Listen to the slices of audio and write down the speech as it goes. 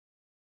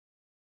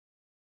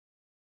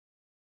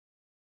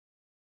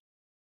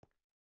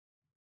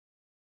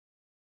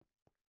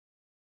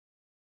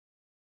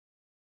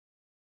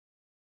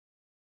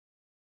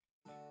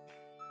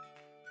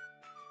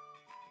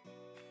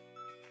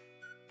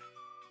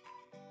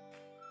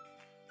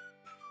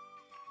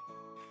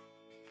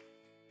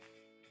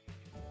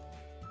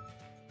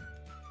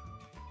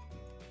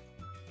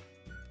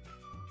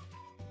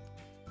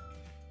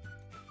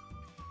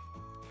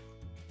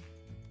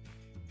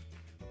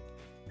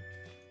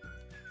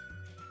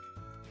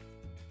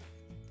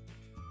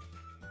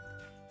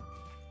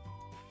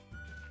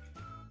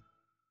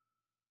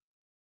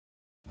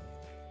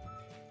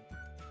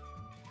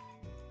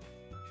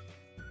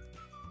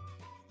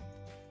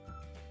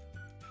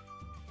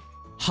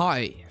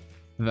Hi.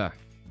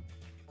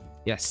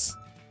 Yes.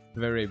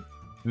 Very,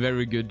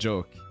 very good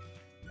joke.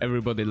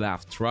 Everybody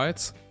laughed,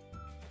 right?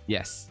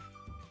 Yes.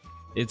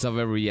 It's a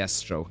very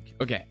yes joke.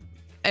 Okay.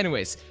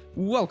 Anyways,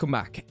 welcome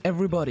back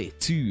everybody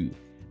to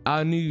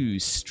a new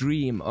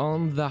stream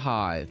on the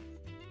Hive.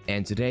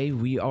 And today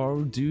we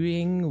are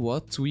doing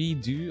what we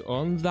do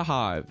on the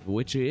Hive,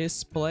 which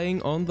is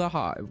playing on the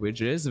Hive, which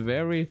is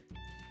very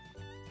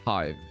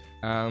Hive.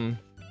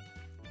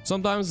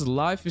 Sometimes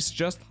life is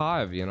just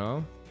Hive, you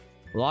know?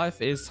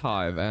 Life is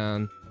Hive,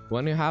 and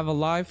when you have a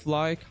life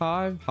like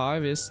Hive,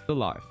 Hive is the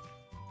life.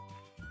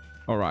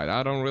 Alright,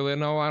 I don't really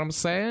know what I'm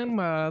saying,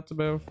 but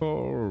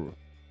before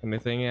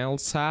anything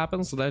else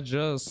happens, let's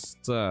just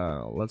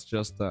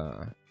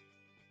you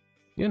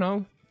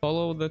know,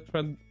 follow the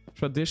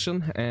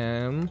tradition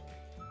and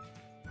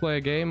play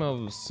a game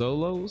of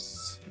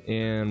solos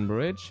in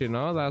Bridge. You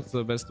know, that's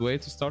the best way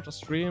to start a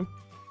stream,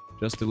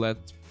 just to let,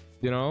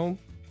 you know,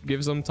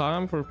 give some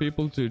time for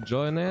people to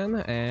join in,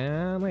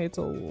 and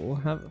it'll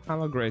have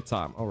a great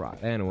time. All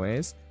right,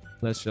 anyways,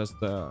 let's just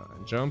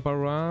jump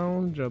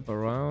around a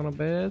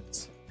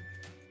bit,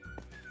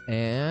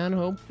 and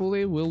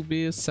hopefully we'll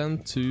be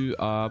sent to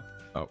oh,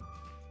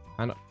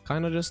 I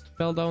kind of just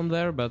fell down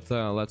there, but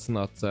let's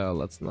not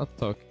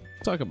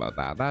talk about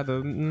that.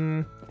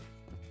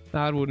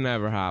 That would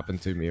never happen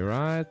to me,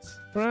 right?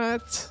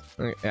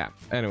 Yeah,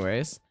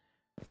 anyways,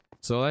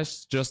 so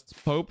let's just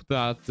hope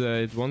that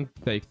it won't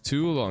take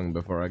too long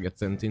before I get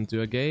sent into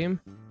a game.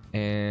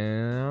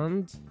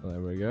 And there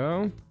we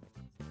go.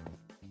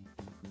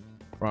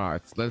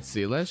 Right, let's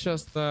see. Let's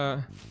just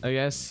I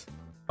guess,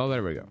 oh,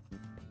 there we go.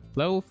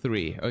 Level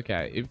 3.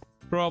 Okay, it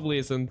probably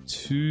isn't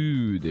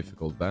too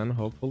difficult then,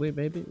 hopefully.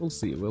 Maybe we'll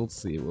see, but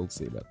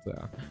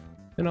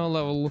you know,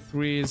 level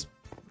 3 is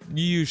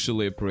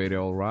usually pretty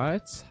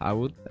alright. I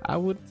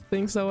would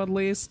think so, at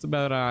least,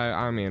 but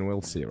I mean,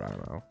 we'll see right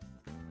now.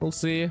 We'll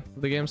see.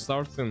 The game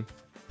starts in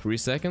 3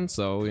 seconds,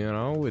 so you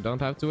know, we don't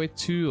have to wait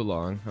too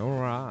long.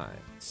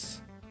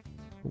 Alright.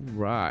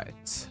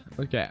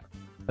 Okay,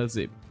 let's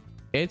see.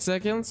 8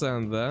 seconds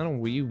and then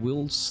we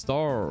will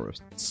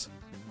start.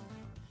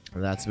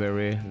 That's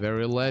very,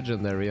 very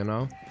legendary, you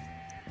know.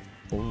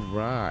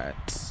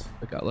 Alright.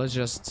 Okay, let's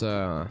just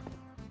they're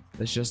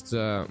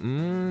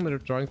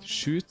trying to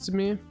shoot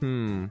me.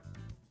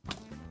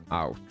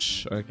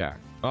 Ouch. Okay.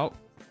 Well,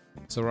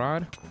 it's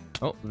alright.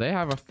 Oh, they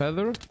have a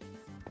feather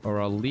or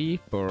a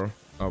leaf, or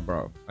oh,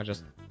 bro, I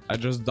just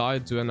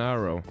died to an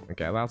arrow.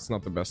 Okay, that's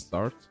not the best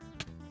start.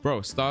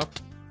 Bro, stop.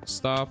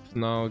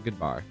 No,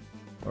 goodbye.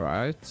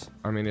 Alright.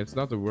 I mean, it's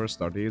not the worst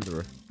start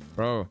either.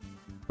 Bro.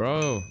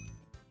 To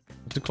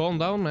calm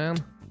down,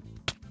 man.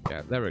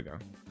 Yeah, there we go.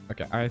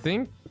 Okay, I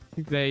think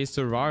they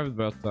survived,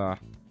 but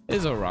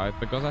it's alright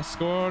because I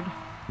scored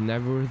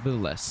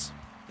nevertheless,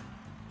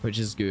 which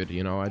is good.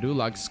 You know, I do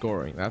like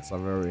scoring. That's a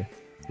very,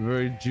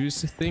 very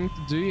juicy thing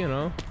to do, you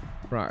know.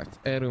 Right.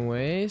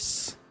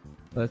 Anyways,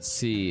 let's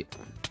see.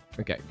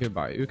 Okay,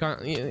 goodbye. You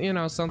can't, you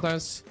know,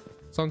 sometimes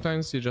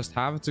you just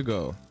have to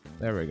go.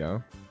 There we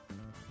go.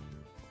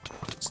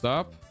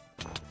 Stop.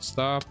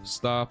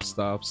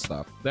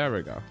 There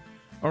we go.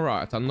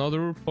 Alright,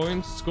 another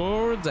point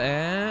scored,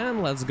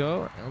 and let's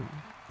go.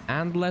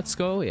 And let's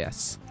go,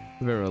 yes.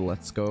 Very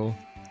let's go.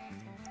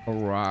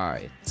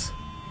 Alright.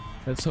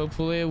 Let's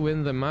hopefully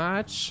win the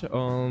match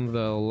on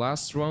the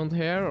last round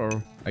here,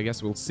 or I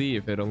guess we'll see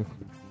if it'll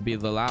be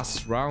the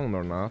last round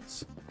or not.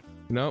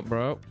 No,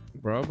 bro.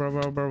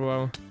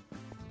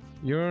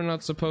 You're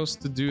not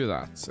supposed to do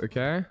that,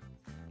 okay?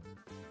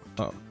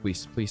 Oh,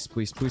 please.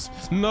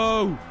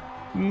 No!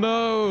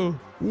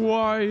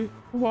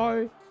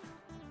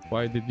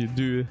 Why did you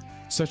do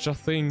such a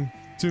thing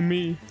to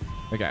me?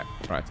 Okay,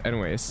 right,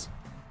 anyways.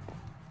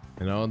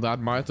 You know, that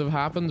might have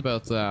happened,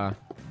 but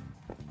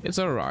it's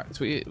alright.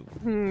 We,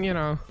 you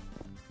know...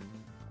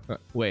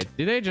 wait,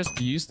 did they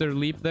just use their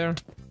leap there?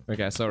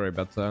 Okay, sorry,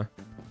 but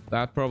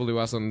that probably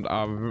wasn't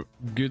a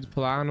good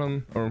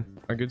plan or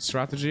a good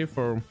strategy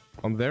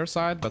on their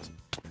side, but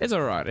it's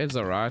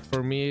alright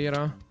for me, you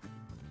know.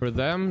 For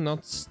them,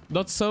 not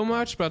so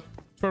much, but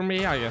for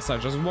me, I guess I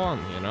just won,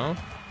 you know.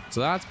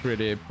 So that's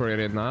pretty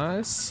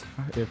nice,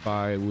 if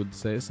I would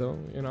say so.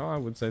 You know, I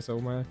would say so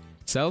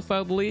myself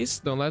at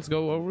least. Now let's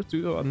go over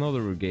to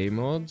another game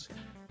mode.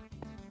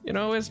 You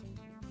know,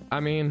 I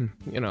mean,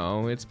 you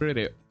know, it's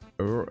pretty.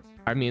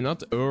 I mean,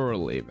 not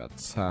early,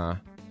 but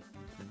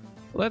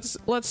let's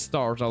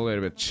start a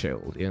little bit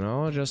chilled. You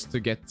know, just to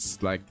get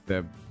like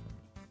the,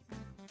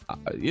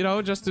 you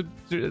know, just to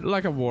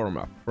like a warm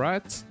up,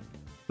 right? So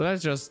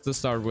let's just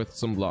start with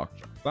some block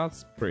drop.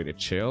 That's pretty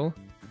chill.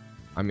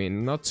 I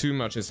mean, not too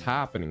much is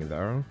happening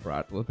there.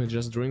 Right, let me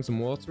just drink some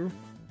water.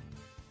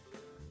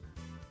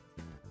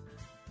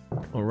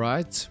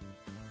 Alright.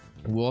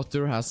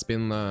 Water has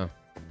been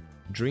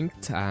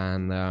drinked,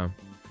 and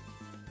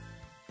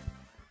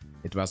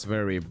it was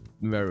very,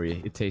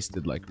 it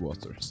tasted like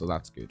water, so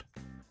that's good.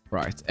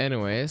 Right,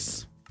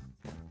 anyways,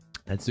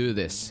 let's do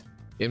this.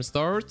 Game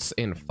starts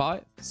in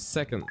 5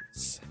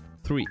 seconds.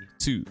 3,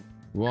 2,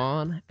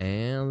 1,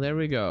 and there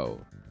we go.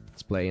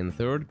 let's play in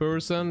third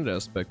person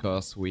just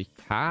because we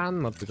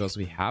can, not because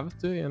we have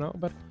to, you know,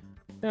 but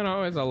you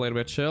know, it's a little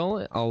bit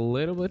chill,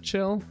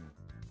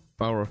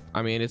 or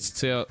I mean, it's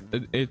still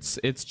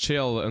it's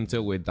chill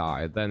until we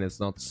die, then it's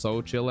not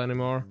so chill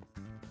anymore,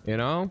 you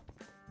know,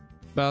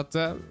 but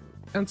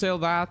until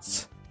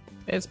that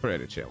it's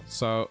pretty chill.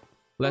 So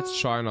let's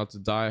try not to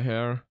die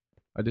here.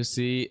 I do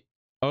see,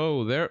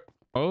 oh, there,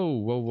 oh,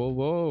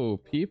 whoa,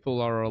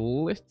 people are a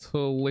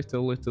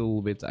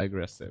little bit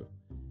aggressive.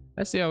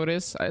 I see how it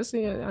is. I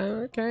see it.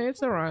 Okay,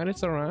 it's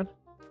alright.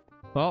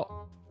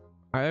 Well,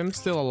 I am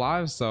still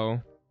alive, so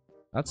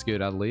that's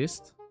good at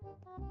least.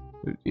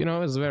 You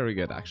know, it's very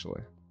good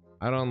actually.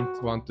 I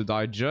don't want to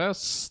die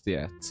just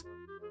yet.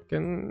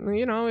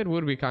 You know, it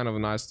would be kind of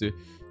nice to...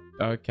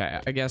 Okay,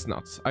 I guess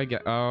not.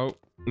 Oh,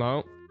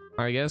 no,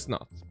 I guess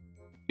not.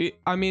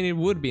 I mean, it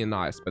would be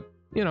nice, but,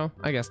 you know,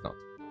 I guess not.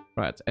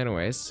 Right,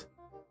 anyways,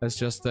 let's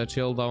just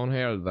chill down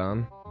here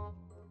then.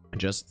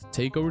 Just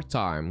take our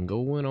time,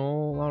 going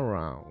all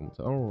around.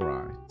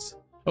 Alright.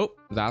 Oh,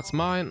 that's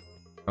mine.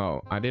 Oh,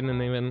 I didn't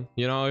even...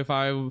 You know, if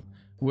I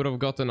would have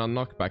gotten a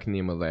knockback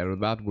Nemo there,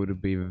 that would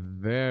be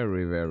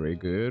very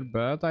good,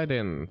 but I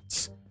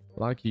didn't.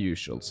 Like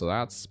usual, so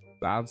that's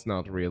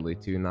not really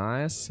too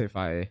nice, if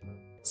I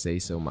say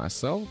so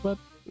myself, but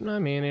I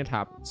mean, it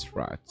happens,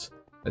 right?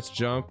 Let's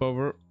jump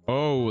over.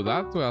 Oh,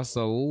 that was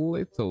a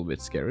little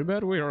bit scary,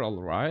 but we're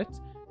alright.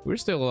 We're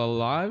still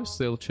alive,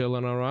 still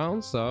chilling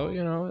around, so,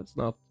 you know, it's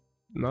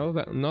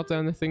not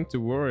anything to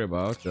worry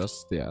about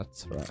just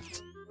yet,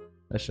 right?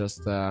 Let's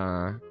just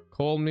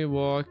calmly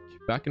walk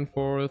back and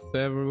forth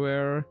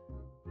everywhere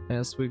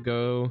as we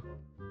go.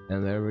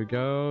 And there we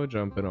go,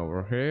 jumping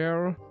over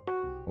here.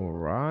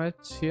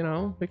 Alright, you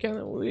know,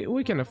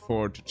 we can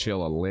afford to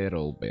chill a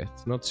little bit.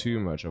 Not too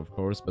much, of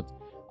course, but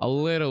a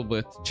little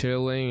bit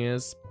chilling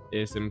is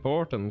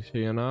important,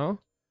 you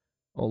know?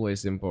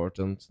 Always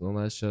important. So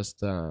let's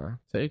just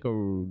take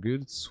a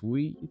good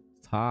sweet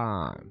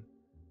time.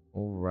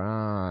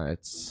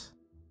 Alright.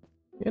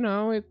 You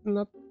know,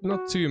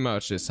 not too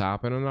much is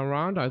happening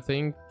around. I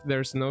think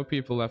there's no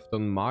people left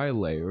on my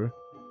layer.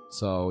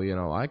 So, you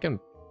know, I can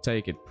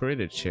take it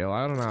pretty chill.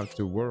 I don't have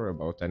to worry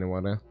about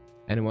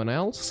anyone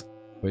else,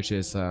 which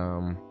is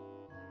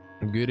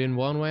good in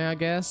one way, I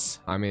guess.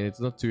 I mean,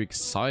 it's not too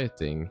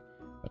exciting,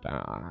 but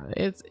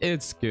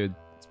it's good,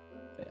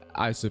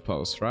 I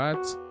suppose,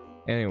 right?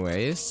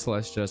 Anyways,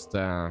 let's just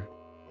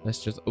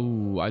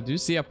ooh, I do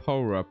see a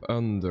power-up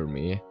under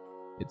me.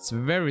 It's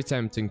very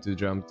tempting to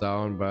jump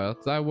down,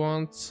 but I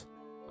want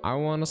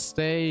to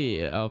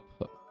stay up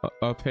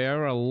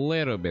here a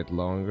little bit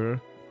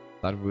longer.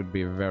 That would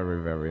be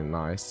very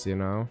nice, you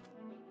know.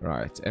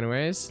 Right,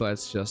 anyways,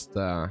 let's just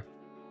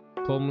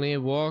calmly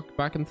walk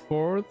back and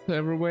forth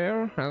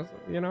everywhere.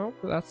 You know,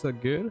 that's a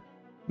good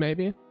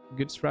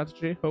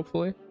strategy,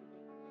 hopefully.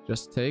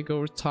 Just take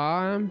our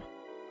time.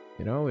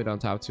 You know, we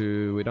don't have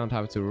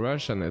to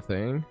rush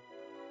anything,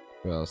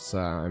 because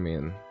I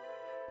mean,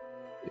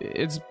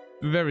 it's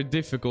very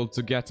difficult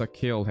to get a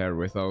kill here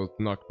without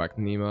knockback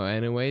Nemo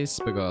anyways,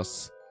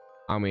 because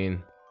I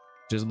mean,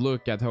 just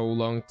look at how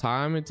long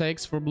time it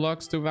takes for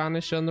blocks to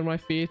vanish under my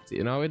feet.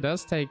 You know, it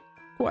does take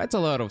quite a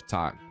lot of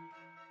time.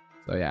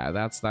 So yeah,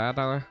 that's that,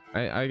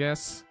 I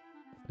guess.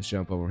 Let's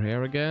jump over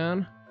here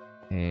again.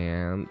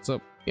 And so,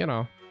 you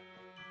know,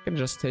 I can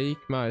just take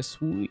my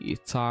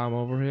sweet time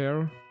over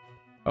here.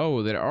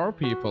 Oh, there are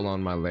people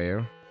on my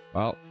layer.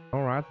 Well,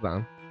 alright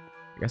then.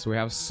 I guess we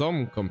have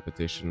some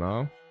competition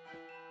now.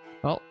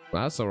 Well,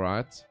 that's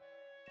alright.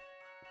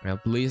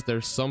 At least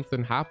there's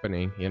something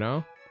happening, you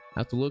know?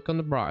 Have to look on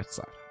the bright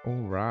side.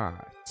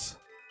 Alright.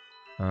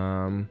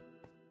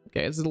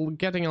 Okay, it's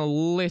getting a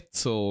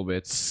little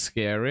bit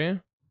scary,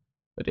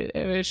 but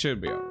it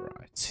should be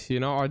alright. You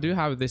know, I do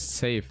have this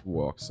safe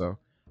walk, so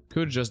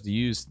could just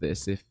use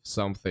this if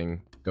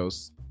something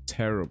goes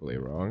terribly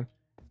wrong.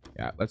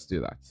 Yeah, let's do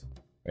that.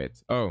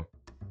 Wait. Oh,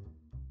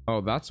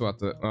 that's what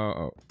the...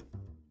 Oh.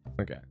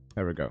 Okay,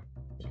 there we go.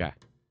 Okay,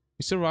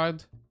 we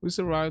survived.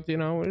 You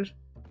know, we're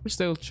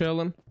still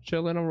chilling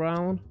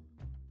around,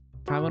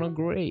 having a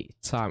great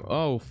time.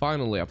 Oh,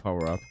 finally a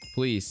power-up.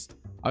 Please,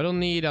 I don't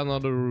need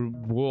another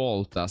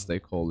vault, as they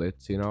call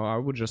it. You know, I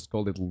would just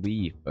call it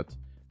leap, but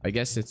I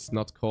guess it's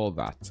not called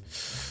that.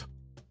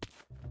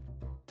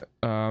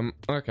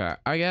 Okay,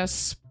 I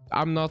guess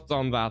I'm not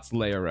on that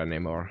layer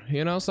anymore.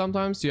 You know,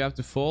 sometimes you have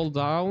to fall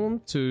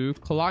down to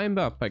climb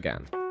up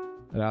again.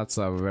 That's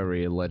a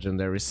very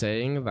legendary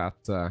saying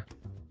that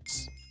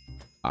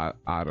I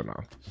don't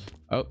know.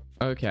 Oh,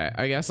 okay.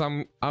 I guess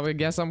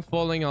I'm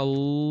falling a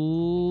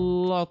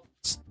lot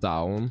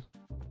down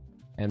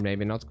and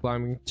maybe not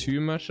climbing too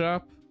much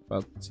up,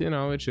 but you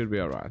know, it should be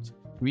alright.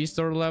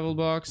 Restore level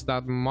box,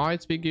 that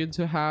might be good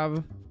to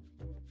have.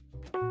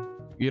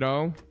 You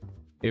know,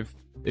 if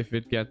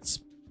it gets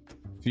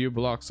few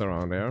blocks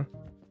around there,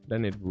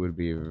 then it would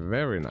be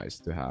very nice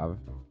to have.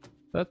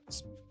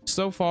 But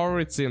so far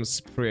it seems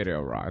pretty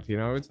alright, you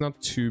know, it's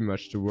not too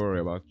much to worry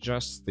about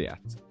just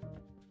yet.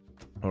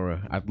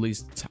 Or at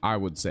least I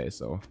would say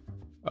so.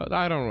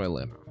 I don't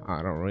really know.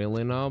 I don't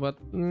really know, but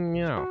you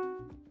know.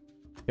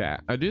 Yeah,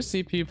 I do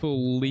see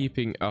people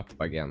leaping up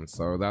again,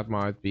 so that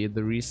might be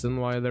the reason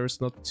why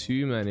there's not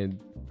too many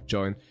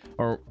join.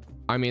 Or,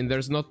 I mean,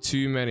 there's not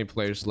too many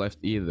players left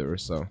either,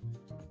 so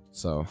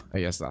I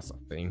guess that's a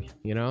thing,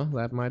 you know?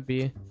 That might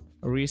be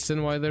a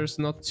reason why there's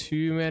not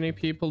too many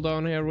people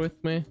down here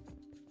with me.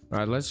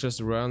 Alright, let's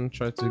just run,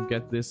 try to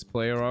get this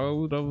player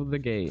out of the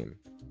game.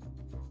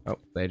 Oh,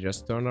 they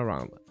just turned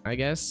around. I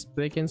guess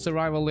they can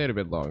survive a little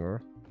bit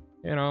longer.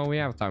 You know, we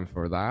have time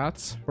for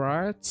that,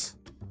 right?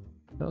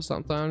 You know,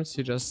 sometimes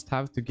you just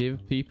have to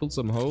give people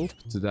some hope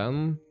to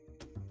them.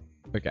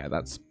 Okay,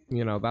 that's,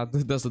 you know, that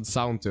doesn't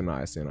sound too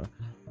nice, you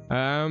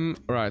know.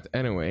 Right,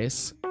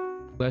 anyways.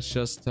 Let's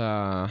just,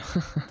 okay,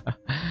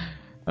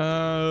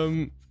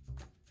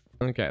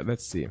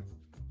 let's see.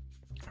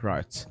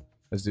 Right,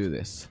 let's do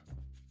this.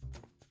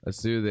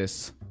 Let's do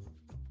this.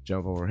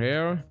 Jump over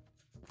here.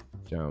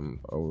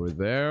 Jump over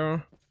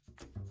there.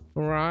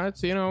 Right,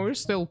 you know, we're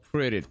still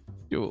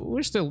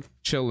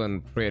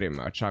chilling pretty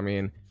much. I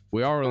mean,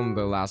 we are on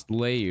the last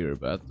layer,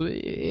 but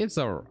it's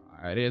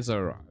alright. It's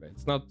alright.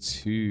 It's not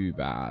too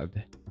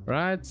bad,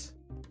 right?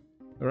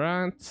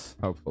 Right?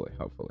 Hopefully.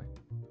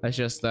 Let's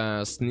just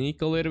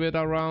sneak a little bit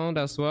around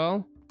as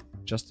well,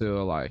 just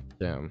to like,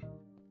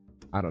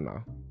 I don't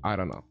know.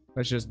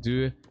 Let's just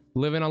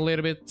living a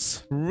little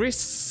bit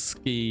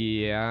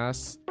risky,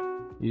 as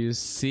you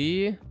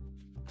see.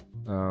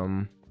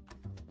 Oh,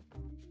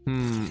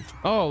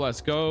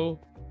 let's go.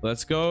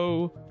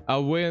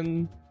 A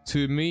win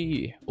to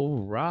me. All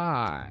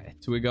right,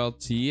 we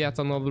got yet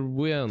another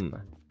win.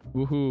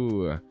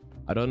 Woohoo.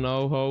 I don't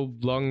know how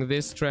long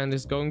this trend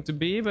is going to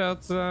be,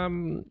 but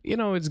you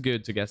know, it's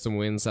good to get some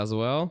wins as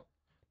well.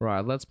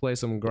 Right, let's play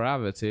some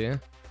gravity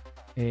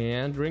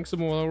and drink some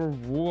more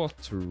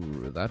water.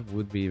 That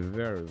would be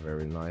very,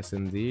 very nice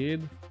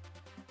indeed.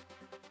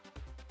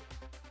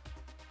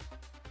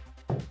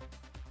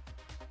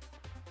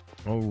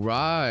 All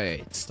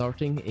right,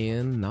 starting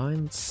in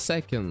 9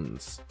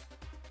 seconds.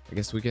 I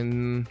guess we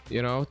can,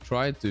 you know,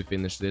 try to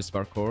finish this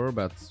parkour,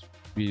 but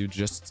we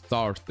just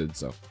started,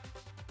 so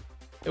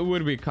it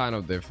would be kind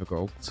of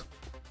difficult.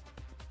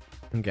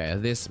 Okay,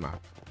 this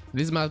map.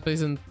 This map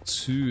isn't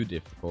too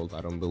difficult,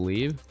 I don't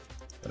believe,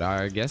 but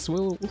I guess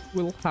we'll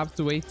have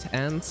to wait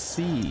and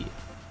see.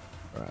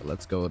 All right,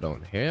 let's go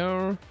down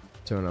here,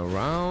 turn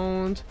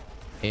around,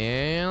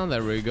 and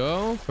there we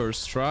go.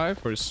 First try.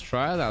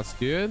 That's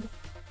good.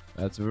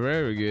 That's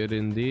very good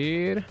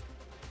indeed.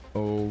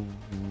 All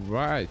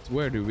right,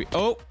 where do we?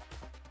 Oh,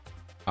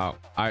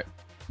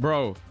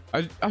 bro,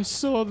 I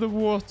saw the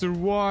water.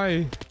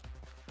 Why?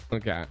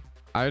 Okay,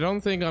 I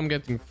don't think I'm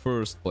getting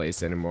first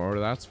place anymore,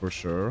 that's for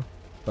sure.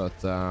 But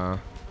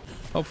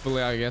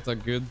hopefully I get a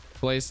good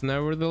place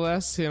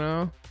nevertheless, you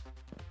know?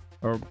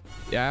 Or,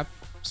 yeah,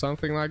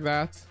 something like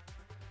that.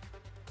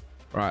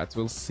 Right,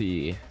 we'll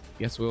see.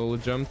 Guess we'll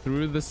jump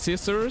through the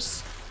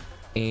scissors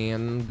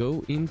and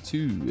go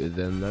into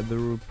the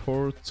nether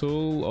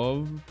portal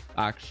of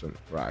action.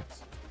 Right.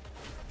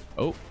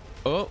 Oh,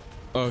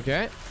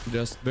 okay.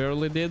 Just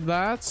barely did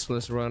that.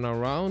 Let's run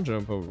around,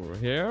 jump over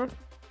here.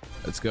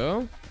 Let's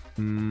go.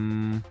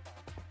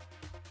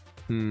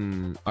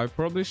 I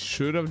probably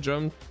should have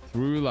jumped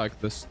through like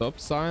the stop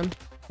sign.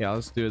 Yeah,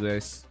 let's do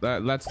this.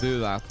 Let's do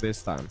that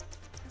this time.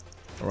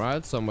 All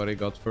right, somebody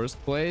got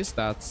first place.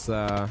 That's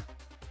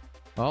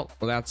well,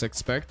 that's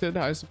expected,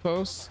 I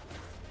suppose.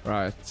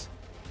 Right.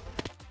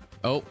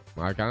 Oh,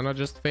 I kind of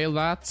just failed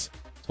that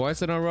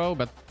twice in a row,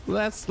 but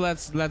let's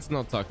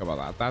not talk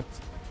about that.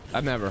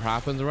 That never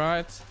happened,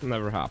 right?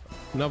 Never happened.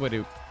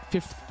 Nobody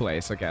 5th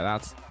place. Okay,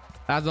 that's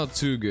not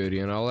too good,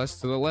 you know.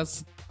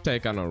 Let's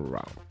take another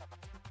round.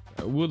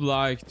 I would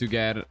like to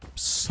get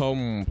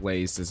some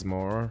places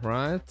more,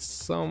 right?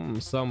 Some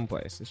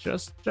places,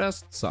 just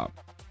some.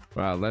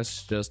 Well,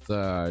 let's just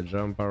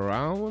jump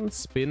around,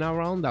 spin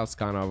around. That's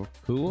kind of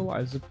cool,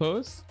 I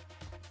suppose.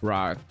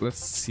 Right,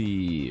 let's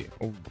see.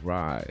 All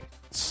right.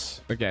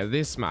 Okay,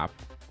 this map.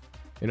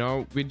 You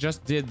know, we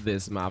just did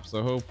this map,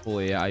 so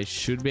hopefully I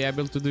should be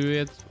able to do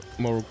it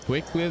more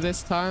quickly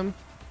this time.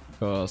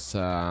 Because,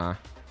 I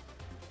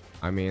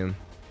mean,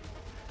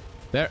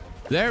 there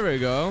we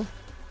go.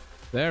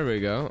 There we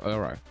go. All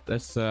right,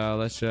 let's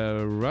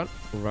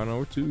run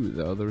over to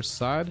the other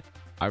side.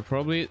 I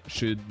probably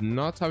should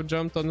not have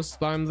jumped on the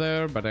slime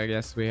there, but I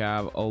guess we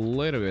have a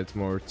little bit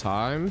more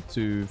time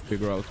to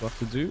figure out what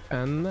to do,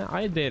 and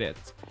I did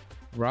it.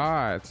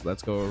 Right,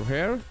 let's go over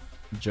here,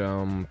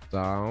 jump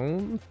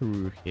down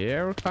through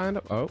here, kind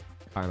of. Oh,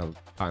 kind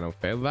of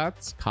failed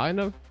that.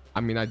 Kind of.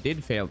 I mean, I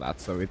did fail that,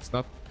 so it's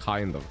not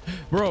kind of.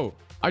 Bro,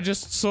 I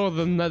just saw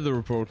the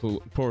nether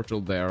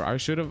portal there. I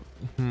should have.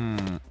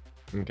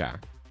 Okay,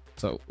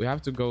 so we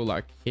have to go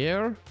like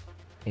here,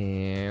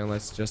 and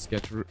let's just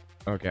get.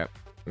 Okay,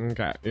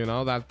 you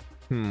know that.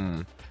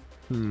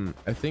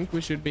 I think we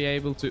should be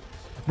able to.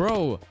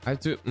 Bro, I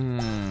do.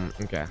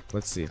 Okay,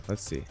 let's see.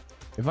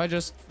 If I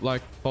just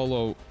like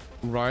follow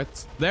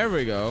right, there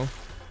we go.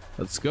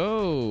 Let's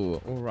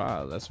go. All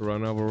right, let's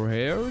run over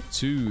here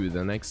to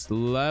the next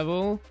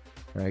level.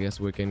 I guess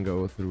we can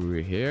go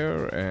through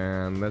here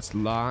and let's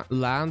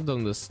land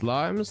on the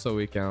slime so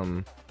we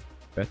can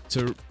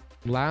better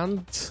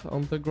land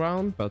on the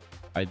ground, but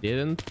I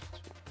didn't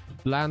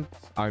land.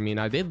 I mean,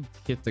 I did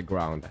hit the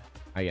ground,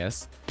 I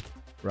guess.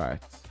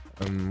 Right.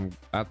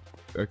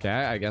 Okay,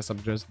 I guess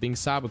I'm just being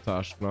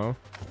sabotaged now.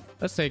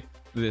 Let's take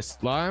this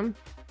slime,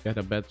 get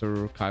a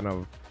better kind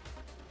of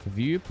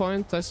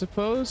viewpoint, I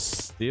suppose.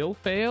 Still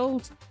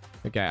failed.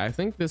 Okay, I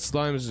think this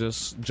slime is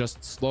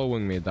just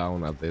slowing me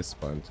down at this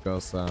point,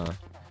 because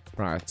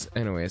right,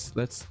 anyways,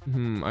 let's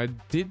I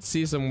did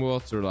see some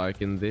water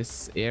like in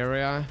this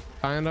area,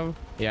 kind of.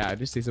 Yeah, I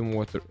did see some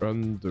water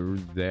under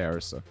there,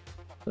 so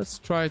let's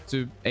try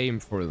to aim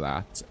for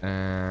that.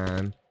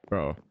 And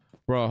bro,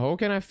 how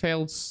can I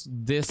fail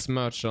this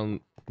much on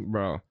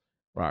bro?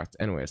 Right,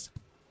 anyways,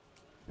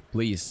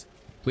 please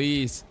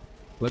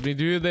let me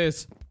do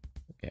this.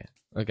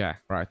 Okay,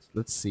 right,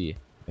 let's see.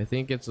 I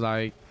think it's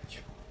like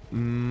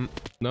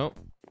no,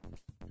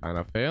 kind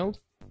of failed.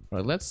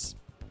 Right, let's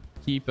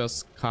keep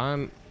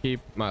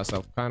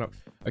myself kind of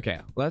okay.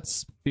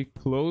 Let's be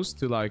close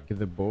to like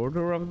the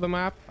border of the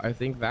map. I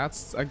think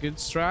that's a good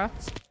strat.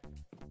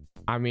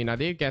 I mean, I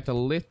did get a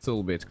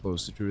little bit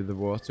closer to the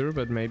water,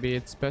 but maybe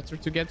it's better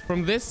to get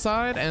from this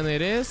side, and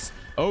it is.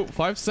 Oh,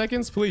 5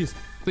 seconds, please,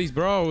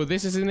 bro.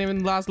 This isn't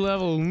even last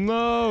level.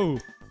 No,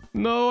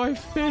 I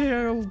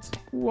failed.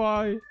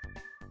 Why?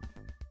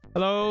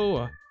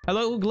 Hello,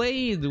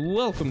 Glade.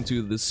 Welcome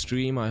to the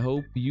stream. I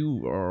hope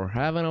you are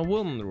having a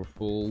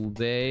wonderful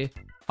day.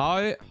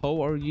 Hi,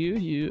 how are you?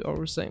 You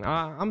are saying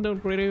I'm doing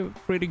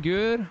pretty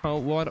good.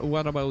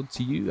 What about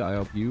you? I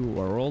hope you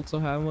are also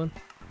having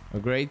a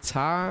great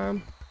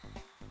time.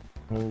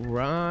 All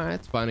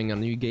right, finding a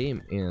new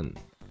game in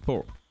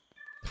 4,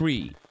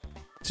 3,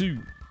 2,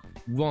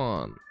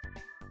 1,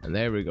 and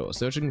there we go.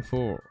 Searching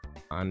for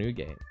a new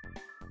game.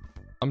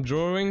 I'm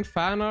drawing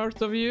fan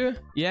art of you.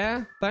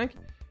 Yeah, thank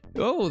you.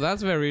 Oh,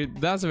 that's very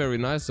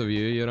nice of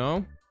you, you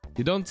know.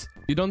 You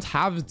don't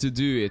have to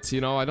do it,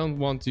 you know. I don't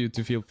want you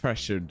to feel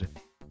pressured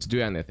to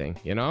do anything,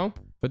 you know.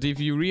 But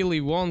if you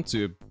really want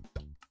to,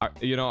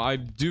 you know, I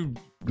do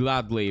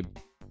gladly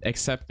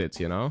accept it,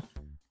 you know.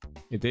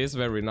 It is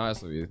very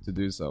nice of you to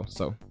do so.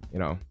 So, you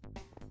know,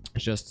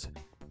 just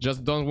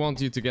don't want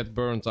you to get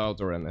burnt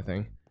out or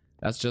anything.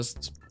 That's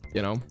just,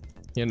 you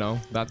know,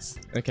 that's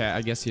okay.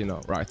 I guess you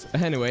know, right?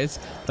 Anyways,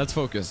 let's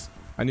focus.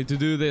 I need to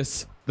do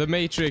this. The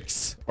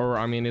Matrix, or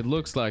I mean, it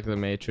looks like the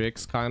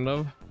Matrix, kind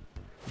of.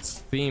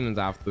 It's themed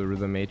after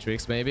the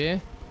Matrix,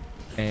 maybe.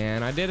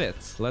 And I did it.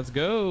 Let's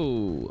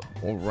go.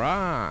 All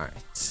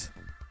right.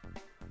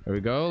 There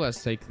we go.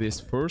 Let's take this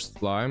first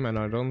slime, and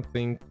I don't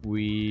think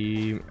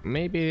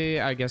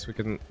I guess we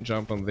can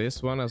jump on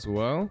this one as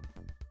well.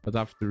 But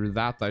after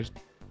that, I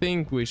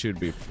think we should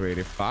be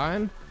pretty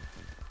fine.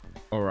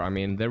 Or I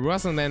mean, there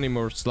wasn't any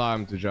more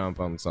slime to jump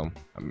on, so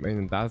I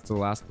mean, that's the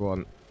last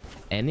one.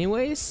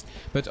 Anyways,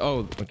 but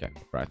oh, okay,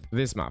 right,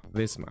 this map,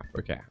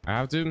 okay, I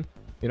have to,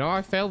 you know,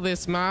 I failed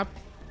this map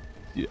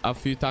a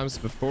few times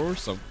before,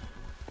 so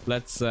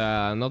let's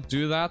not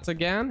do that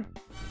again.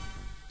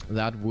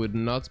 That would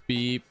not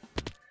be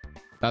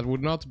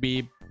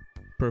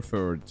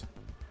preferred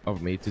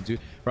of me to do.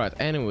 Right,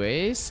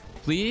 anyways,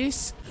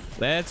 please,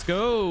 let's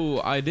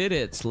go. I did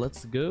it.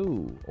 Let's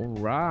go. All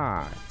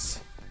right,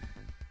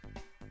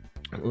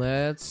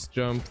 let's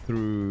jump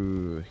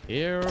through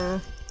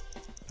here.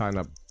 Kind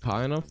of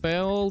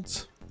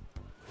failed.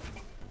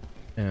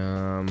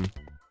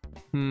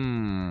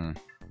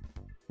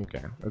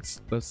 Okay,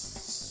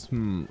 let's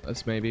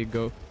maybe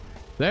go.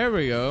 There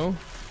we go.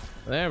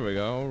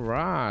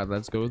 Right,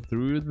 let's go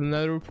through the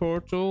nether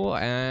portal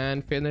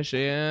and finish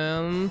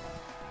in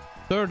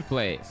 3rd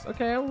place.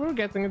 Okay, we're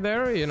getting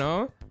there, you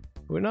know.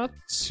 We're not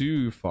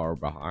too far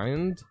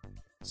behind.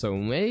 So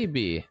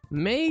maybe,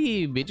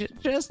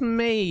 just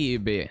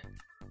maybe,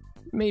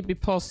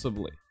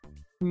 possibly,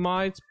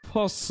 might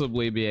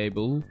possibly be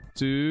able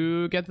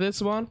to get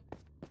this one.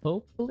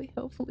 Hopefully,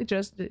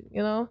 just,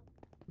 you know,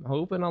 I'm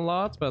hoping a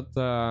lot, but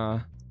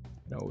no,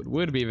 it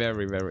would be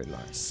very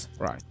nice.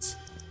 Right,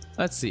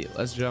 let's see,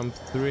 let's jump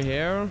through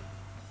here,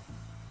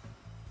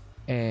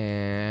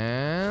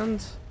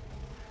 and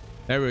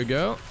there we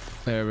go.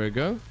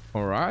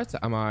 All right,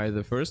 am I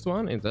the first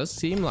one? It does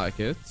seem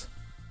like it.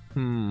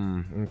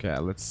 Okay,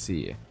 let's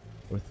see,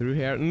 we're through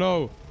here.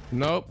 Nope.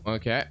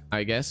 Okay,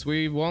 I guess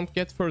we won't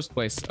get first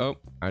place. Oh,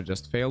 I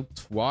just failed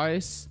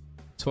twice.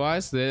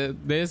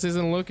 This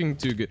isn't looking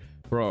too good,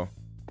 bro.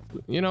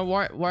 You know,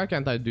 why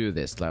can't I do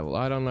this level?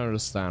 I don't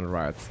understand.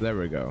 Right, there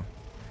we go.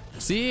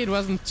 See, it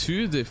wasn't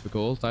too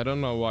difficult. I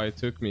don't know why it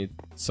took me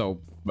so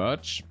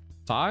much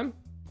time,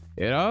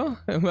 you know.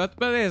 but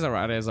it's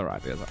alright.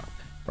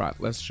 Right,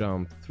 let's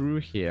jump through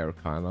here,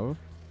 kind of,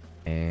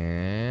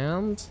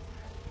 and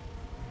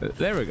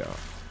there we go.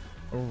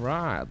 All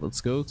right, let's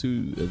go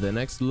to the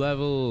next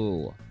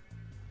level.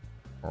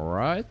 All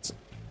right.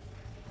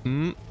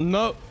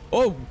 No.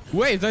 Oh,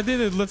 wait, I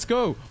did it. Let's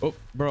go. Oh,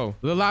 bro,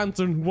 the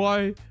lantern.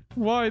 Why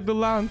Why the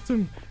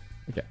lantern?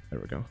 Okay, there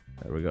we go.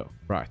 There we go.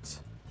 Right.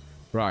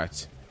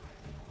 Right.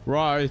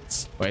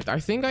 Right. Wait, I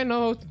think I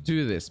know how to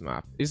do this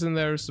map. Isn't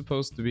there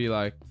supposed to be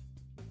like...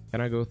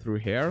 Can I go through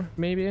here,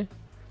 maybe?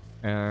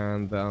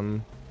 And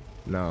then...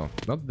 No,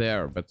 not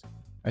there, but...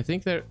 I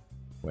think there...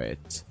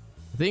 Wait.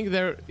 I think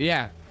there...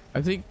 Yeah.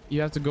 I think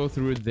you have to go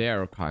through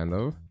there, kind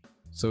of.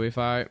 So if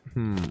I...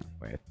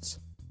 Wait.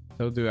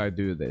 How do I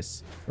do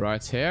this?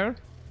 Right here.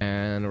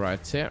 And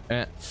right here.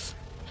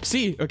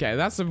 See? Okay,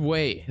 that's the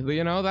way.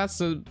 You know, that's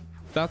the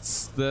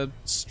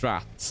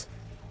strat.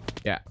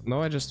 Yeah.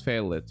 No, I just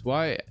failed it.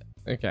 Why?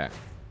 Okay.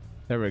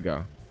 There we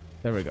go.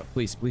 There we go.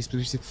 Please, please,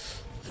 please.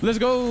 Let's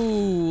go.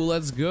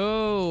 Let's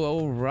go.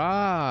 All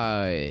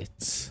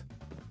right.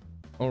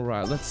 All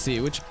right. Let's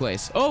see which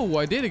place. Oh,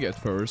 I did get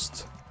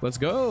first. Let's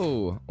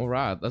go. All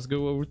right. Let's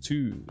go over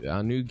to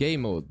a new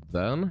game mode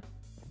then.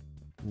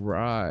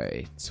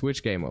 Right.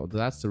 Which game mode?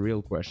 That's the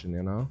real question,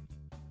 you know.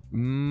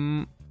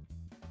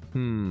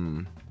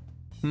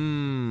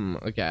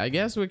 Okay, I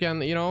guess we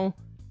can, you know,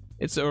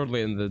 it's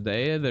early in the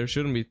day. There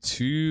shouldn't be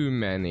too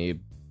many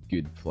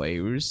good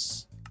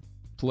players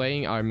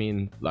playing. I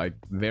mean, like,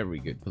 very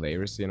good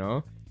players, you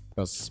know.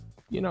 Because,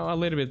 you know, a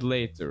little bit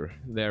later,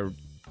 there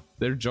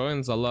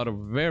joins a lot of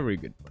very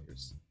good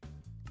players.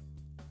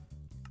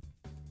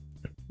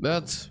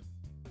 But,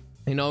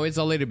 you know, it's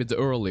a little bit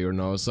earlier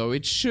now, so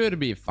it should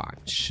be fine.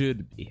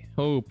 Should be.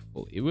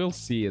 Hopefully. We'll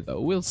see,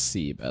 though. We'll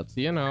see, but,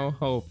 you know,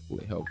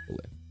 hopefully.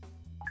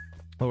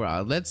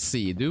 Alright, let's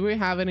see. Do we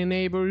have any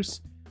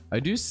neighbors? I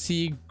do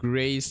see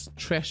Gray's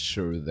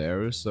treasure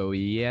there, so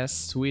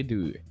yes, we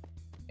do.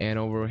 And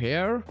over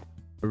here,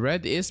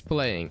 Red is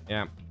playing.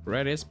 Yeah,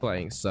 Red is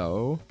playing,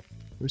 so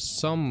there's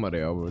somebody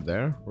over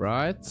there,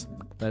 right?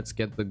 Let's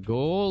get the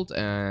gold,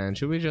 and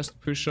should we just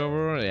push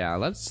over? Yeah,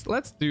 let's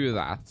do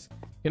that.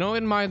 You know,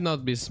 it might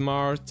not be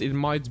smart, it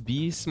might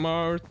be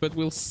smart, but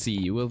we'll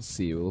see, we'll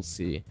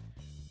see.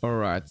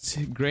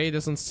 Alright, Gray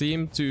doesn't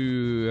seem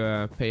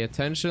to pay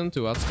attention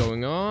to what's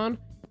going on.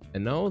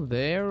 And no,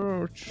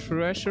 their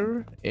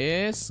treasure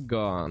is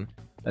gone.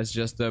 Let's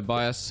just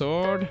buy a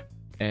sword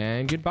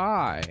and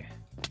goodbye.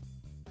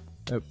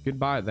 Oh,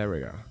 goodbye, there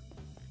we go.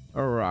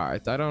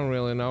 Alright, I don't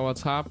really know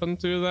what's happened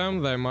to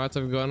them. They might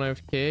have gone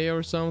AFK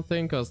or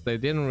something, because they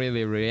didn't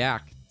really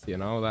react, you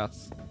know.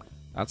 That's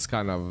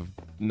kind of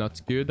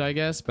not good, I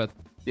guess, but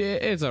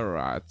it's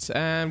alright.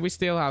 And we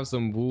still have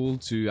some wool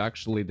to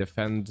actually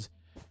defend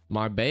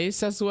my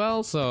base as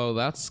well, so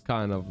that's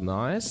kind of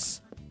nice.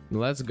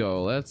 Let's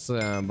go. Let's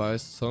buy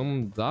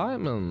some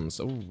diamonds.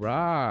 All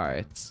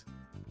right,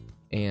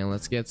 and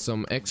let's get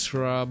some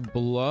extra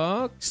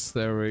blocks.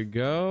 There we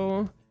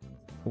go.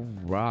 All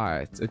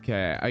right.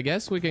 Okay, I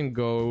guess we can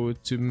go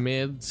to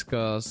mid,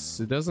 because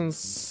it doesn't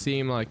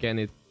seem like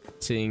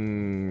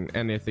anything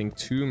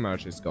too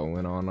much is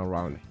going on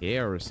around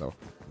here. So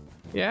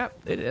yeah,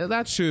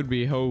 that should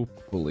be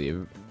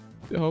hopefully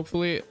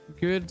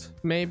good.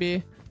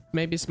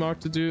 Maybe smart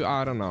to do.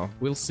 I don't know.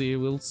 We'll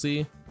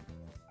see.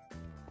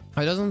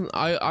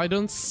 I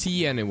don't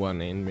see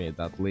anyone in mid,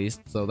 at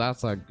least, so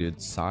that's a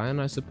good sign,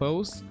 I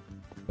suppose.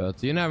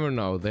 But you never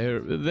know.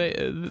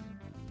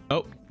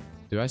 Oh,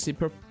 do I see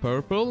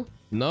purple?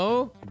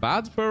 No,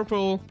 bad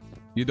purple.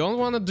 You don't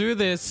want to do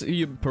this.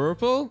 You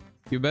purple.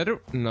 You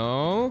better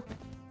no.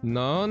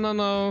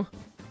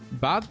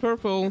 Bad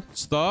purple.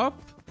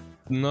 Stop.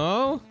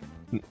 No,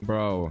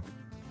 bro.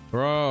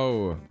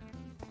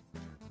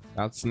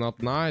 That's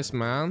not nice,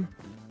 man.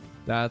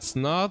 That's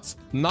not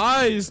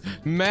nice,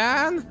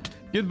 man.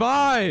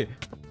 Goodbye.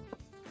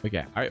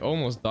 Okay, I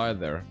almost died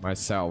there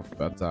myself,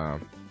 but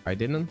I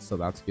didn't, so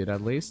that's good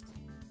at least.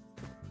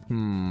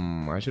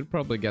 I should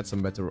probably get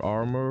some better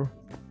armor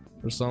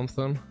or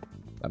something.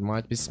 That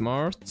might be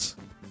smart.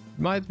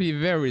 Might be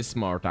very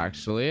smart,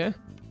 actually.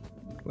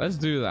 Let's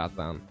do that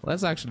then.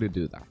 Let's actually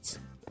do that.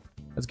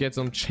 Let's get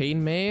some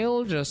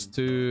chainmail just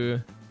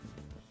to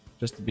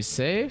be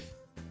safe.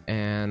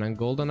 And a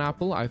golden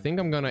apple. I think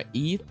I'm gonna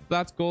eat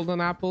that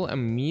golden apple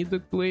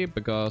immediately,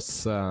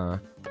 because I'm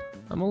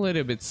a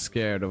little bit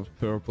scared of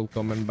purple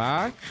coming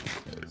back.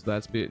 So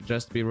let's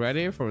just be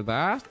ready for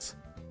that.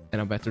 And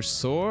a better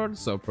sword,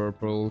 so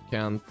purple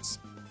can't,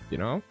 you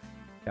know,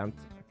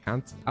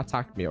 can't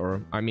attack me.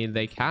 Or I mean,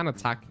 they can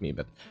attack me,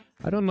 but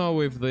I don't know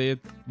if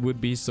it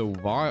would be so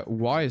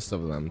wise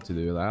of them to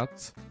do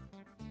that.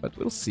 But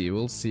we'll see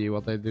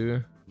what they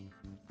do.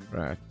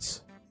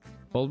 Right,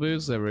 full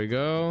boots. There we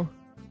go.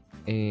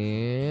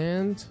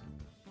 And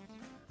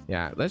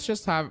yeah, let's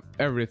just have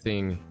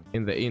everything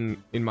in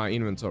my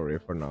inventory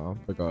for now,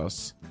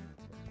 because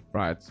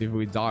right, if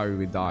we die,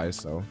 we die.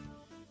 So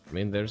I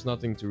mean, there's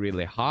nothing to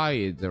really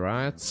hide,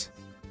 right?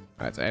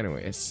 Right,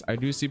 anyways, I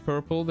do see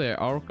purple. They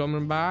are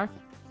coming back.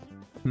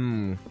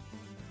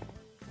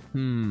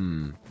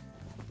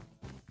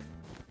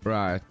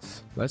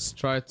 Right, let's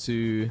try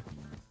to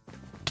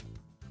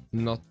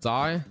not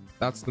die.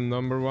 That's the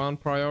 #1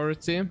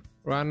 priority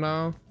right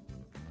now.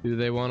 Do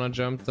they want to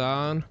jump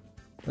down?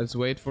 Let's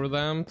wait for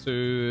them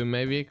to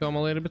maybe come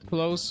a little bit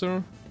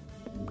closer.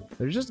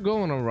 They're just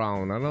going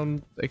around. I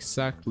don't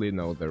exactly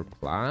know their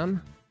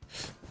plan.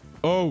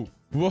 Oh,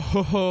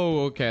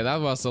 whoa, okay, that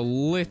was a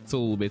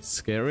little bit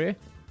scary.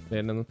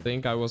 Didn't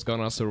think I was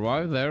gonna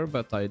survive there,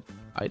 but I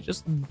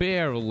just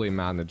barely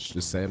managed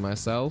to save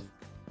myself.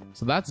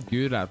 So that's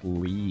good at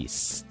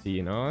least,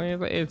 you know?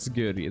 It's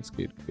good,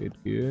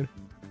 good.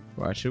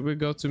 Right, should we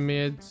go to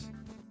mid?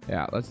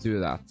 Yeah, let's do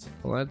that.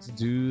 Let's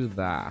do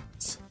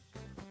that.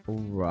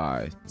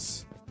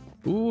 Alright.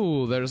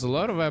 Ooh, there's a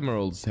lot of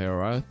emeralds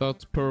here. I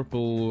thought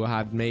purple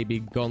had maybe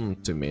gone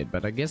to mid,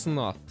 but I guess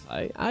not.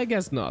 I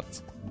guess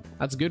not.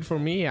 That's good for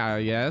me,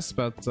 I guess,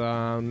 but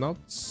not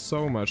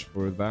so much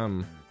for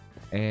them.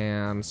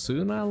 And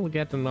soon I'll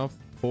get enough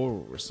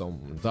for some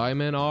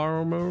diamond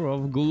armor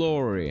of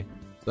glory.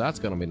 So that's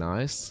gonna be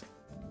nice.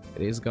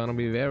 It is gonna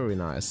be very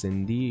nice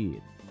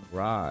indeed.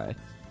 Right.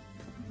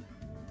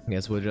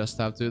 Guess we'll just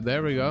have to...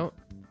 There we go.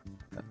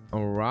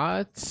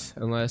 Alright.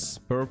 Unless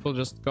purple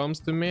just comes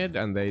to mid,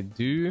 and they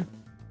do.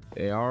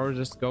 They are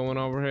just going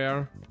over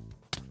here.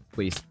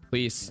 Please,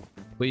 please,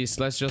 please,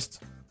 let's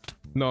just...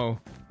 No,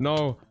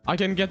 no, I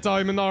can get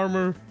diamond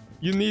armor.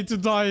 You need to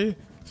die.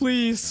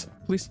 Please,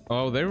 please.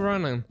 Oh, they're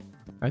running.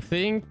 I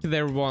think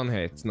they're one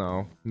hit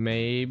now.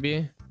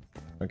 Maybe.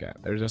 Okay,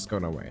 they're just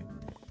going away.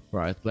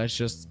 Right, let's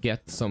just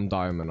get some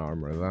diamond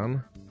armor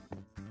then.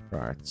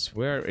 Right,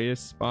 where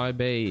is my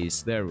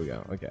base? There we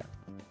go. Okay,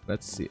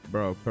 let's see.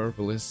 Bro,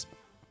 purple is...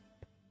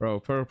 Bro,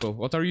 purple.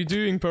 What are you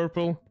doing,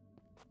 purple?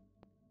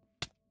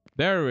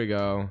 There we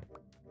go.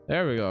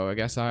 There we go. I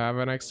guess I have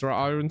an extra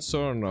iron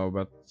sword now,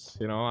 but,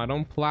 you know, I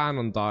don't plan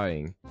on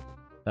dying.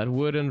 That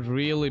wouldn't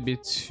really be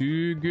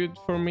too good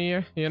for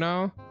me, you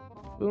know?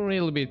 Wouldn't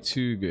really be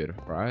too good,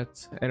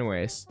 right?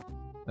 Anyways,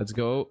 let's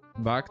go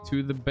back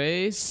to the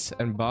base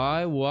and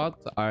buy what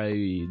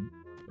I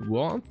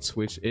want,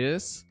 which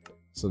is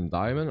some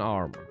diamond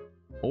armor.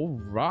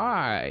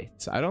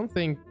 Alright. I don't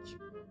think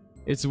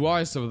it's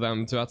wise of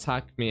them to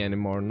attack me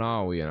anymore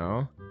now, you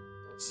know?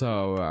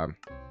 So,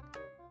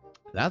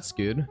 that's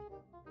good.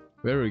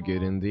 Very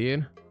good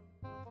indeed.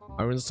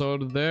 Iron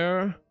sword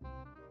there.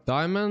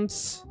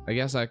 Diamonds. I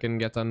guess I can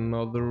get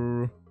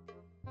another...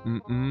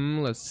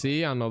 let's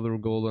see. Another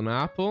golden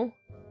apple.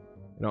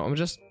 You know, I'm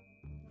just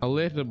a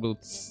little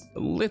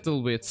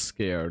bit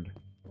scared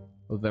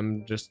of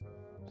them just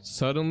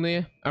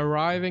suddenly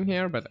arriving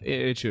here, but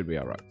it should be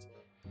alright.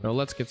 Now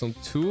let's get some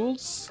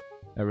tools.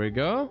 There we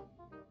go.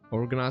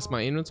 Organize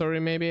my inventory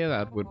maybe.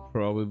 That would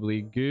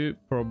probably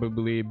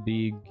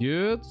be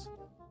good.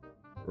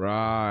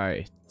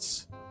 Right.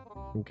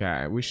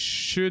 Okay, we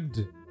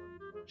should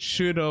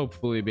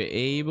hopefully be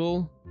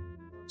able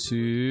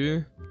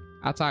to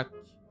attack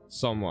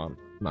someone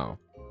now.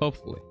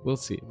 Hopefully. We'll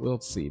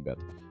see, but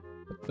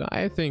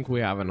I think we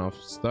have enough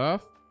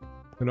stuff.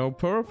 You know,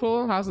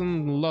 purple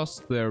hasn't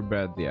lost their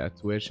bed yet,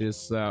 which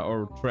is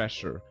or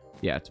treasure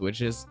yet,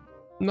 which is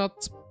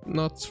not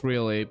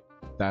really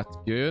that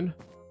good.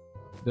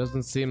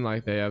 Doesn't seem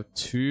like they have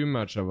too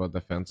much of a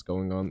defense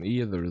going on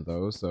either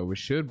though, so we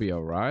should be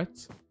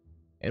alright.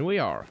 And we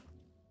are.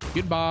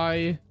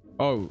 Goodbye.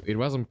 Oh, it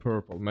wasn't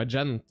purple.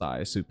 Magenta,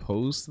 I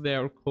suppose they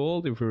are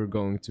called, if we're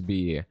going to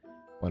be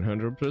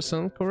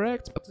 100%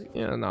 correct. But,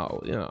 you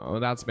know,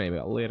 that's maybe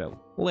a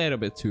little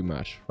bit too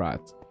much,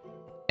 right?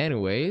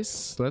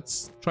 Anyways,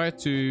 let's try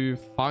to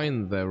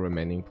find the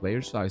remaining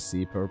players. I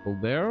see purple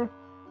there.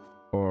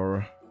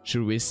 Or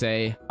should we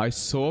say, I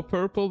saw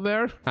purple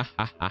there?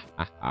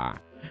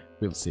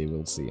 We'll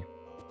see.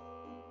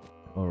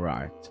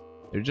 Alright.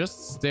 They're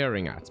just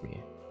staring at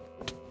me.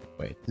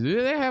 Wait,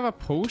 do they have a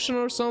potion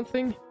or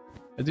something?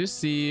 I do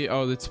see...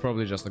 Oh, it's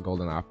probably just a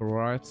golden apple,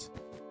 right?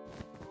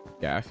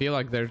 Yeah, I feel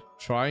like they're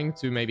trying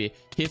to maybe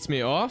hit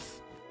me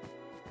off.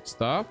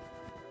 Stop.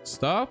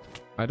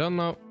 I don't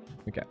know.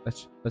 Okay,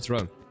 let's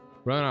run.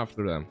 Run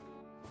after them.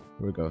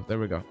 There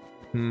we go.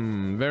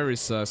 Very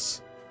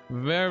sus.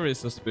 Very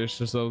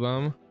suspicious of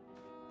them.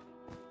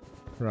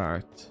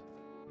 Right.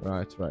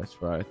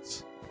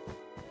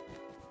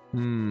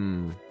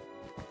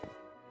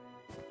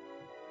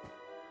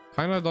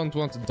 Kinda don't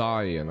want to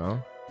die, you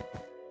know?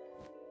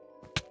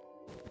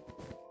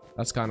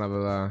 That's kind of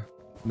a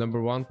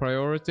 #1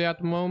 priority at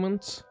the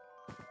moment.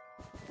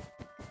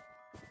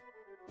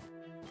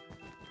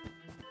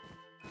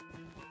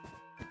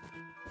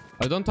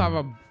 I don't have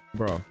a...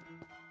 Bro.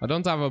 I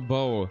don't have a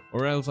bow,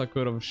 or else I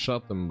could have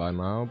shot them by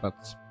now,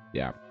 but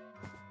yeah.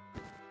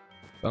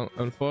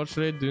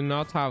 Unfortunately, do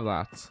not have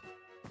that.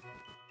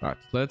 Right,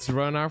 let's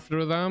run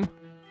after them.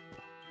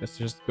 Let's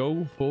just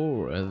go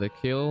for the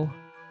kill.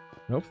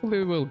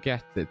 Hopefully we'll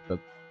get it, but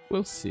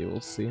we'll see.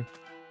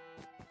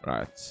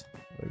 Right,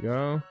 there we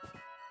go.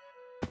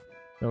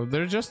 No,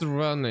 they're just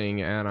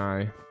running, and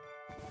I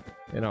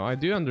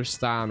do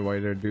understand why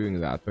they're doing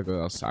that,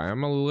 because I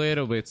am a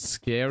little bit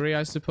scary,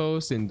 I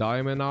suppose, in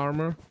diamond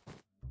armor.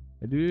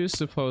 I do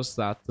suppose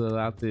that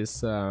that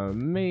is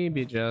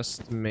maybe,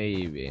 just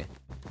maybe,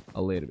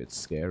 a little bit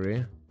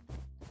scary.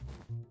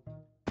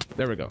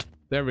 There we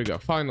go.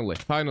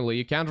 Finally.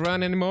 You can't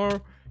run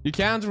anymore.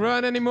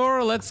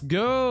 Let's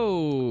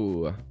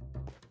go.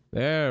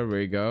 There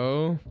we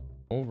go.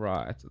 All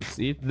right, let's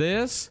eat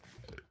this.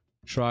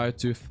 Try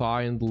to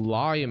find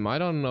lime. I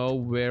don't know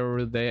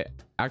where they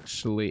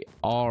actually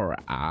are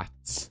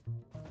at,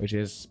 which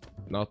is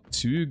not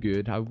too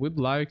good. I would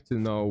like to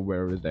know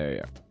where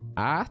they're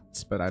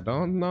at, but I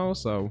don't know,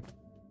 so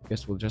I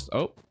guess we'll just...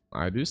 Oh,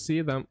 I do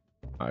see them.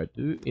 I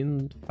do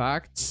in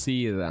fact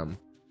see them.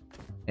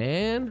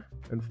 And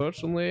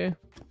unfortunately,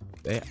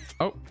 they...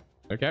 Oh,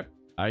 okay.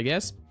 I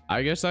guess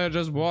I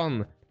just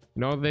won. You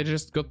know, they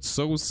just got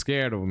so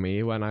scared of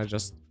me when I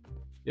just,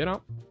 you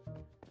know,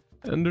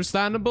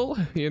 understandable.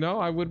 You know,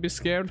 I would be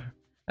scared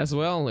as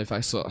well if I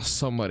saw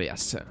somebody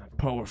as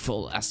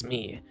powerful as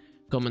me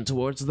coming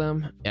towards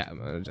them. Yeah,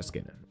 I'm just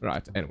kidding.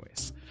 Right,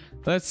 anyways.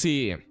 Let's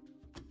see.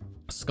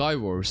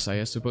 Skywars.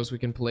 I suppose we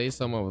can play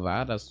some of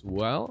that as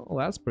well.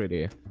 That's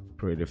pretty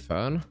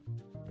fun.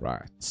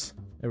 Right.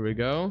 There we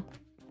go.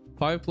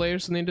 5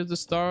 players needed to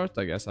start.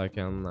 I guess I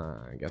can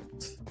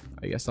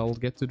I guess I'll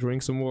get to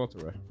drink some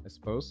water, I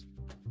suppose.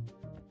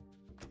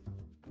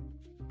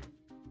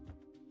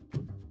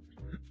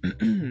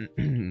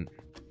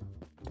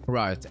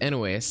 Right,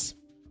 anyways.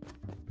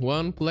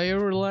 1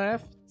 player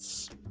left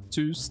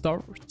to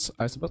start,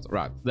 I suppose.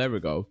 Right, there we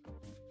go.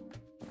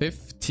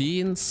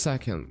 15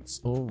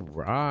 seconds. All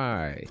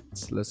right.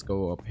 Let's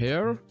go up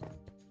here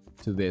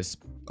to this.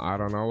 I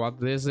don't know what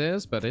this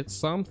is, but it's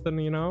something,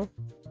 you know.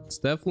 It's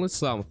definitely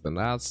something.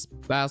 That's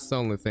the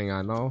only thing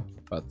I know.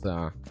 But it's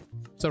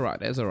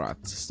alright. It's alright.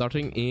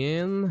 Starting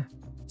in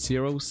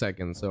 0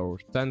 seconds or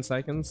 10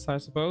 seconds, I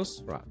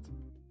suppose. Right.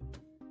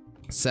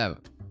 7,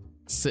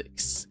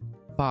 6,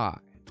 5,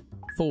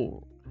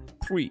 4,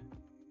 3,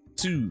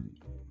 2,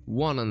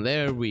 1, and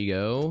there we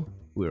go.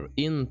 We're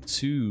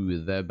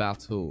into the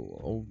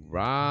battle. All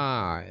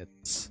right.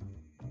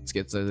 Let's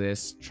get to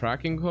this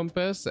tracking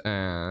compass,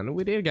 and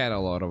we did get a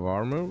lot of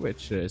armor,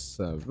 which is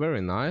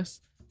very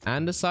nice.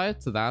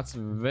 Andesite, that's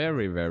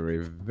very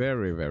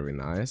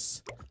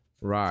nice.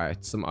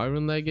 Right, some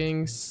iron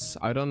leggings.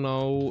 I don't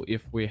know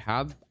if we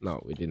had...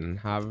 No, we didn't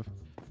have...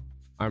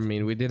 I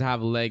mean, we did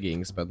have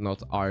leggings, but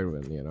not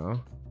iron, you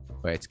know?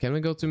 Wait, can we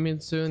go to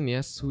mid soon?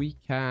 Yes, we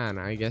can.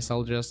 I guess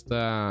I'll just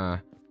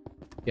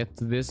get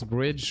this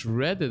bridge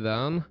ready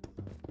then.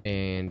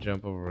 And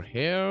jump over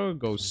here.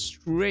 Go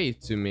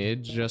straight to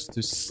mid just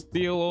to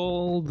steal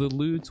all the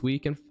loot we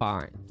can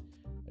find.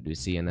 I do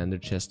see an ender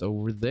chest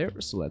over there,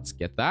 so let's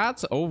get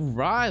that. All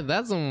right,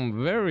 that's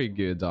some very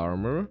good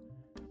armor.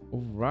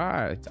 All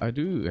right, I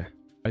do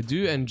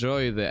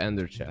enjoy the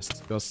ender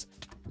chest because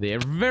they are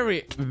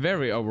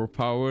very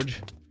overpowered,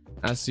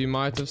 as you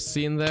might have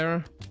seen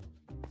there.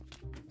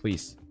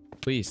 Please,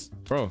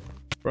 bro.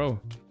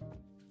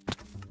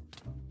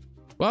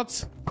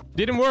 What?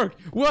 Didn't work.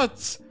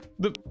 What?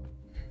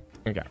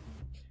 Okay,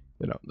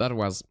 you know, that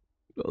was...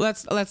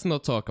 Let's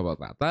not talk about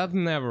that. That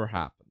never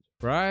happened,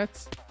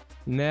 right?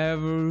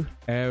 Never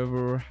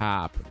ever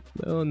happened.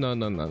 No.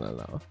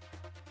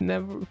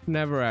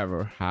 Never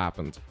ever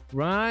happened.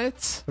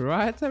 Right,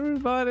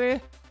 everybody?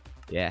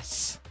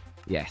 Yes.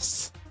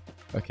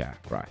 Okay,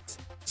 right.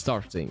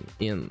 Starting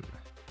in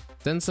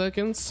 10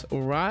 seconds.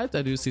 All right,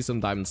 I do see some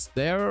diamonds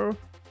there.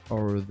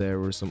 Or there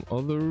were some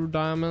other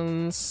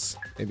diamonds.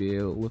 Maybe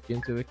look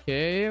into the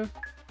cave.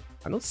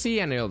 I don't see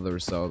any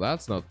others, so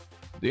that's not,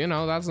 you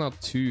know, that's not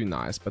too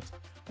nice, but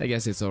I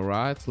guess it's all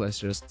right. Let's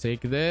just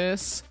take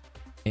this.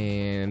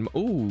 And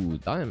oh,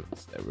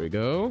 diamonds, there we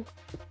go.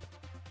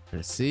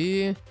 Let's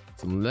see,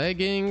 some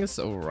leggings.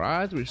 All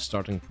right, we're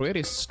starting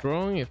pretty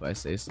strong, if I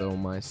say so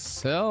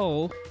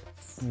myself.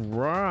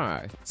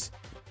 Right.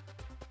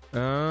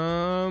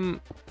 There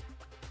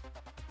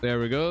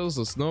we go.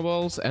 So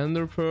snowballs,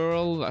 ender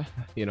pearl.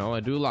 You know,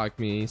 I do like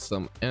me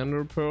some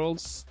ender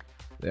pearls.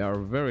 They are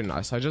very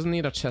nice. I just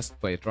need a chest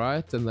plate,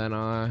 right? And then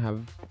I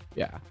have,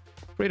 yeah,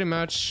 pretty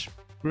much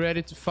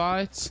ready to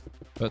fight.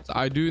 But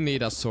I do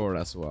need a sword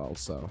as well,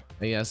 so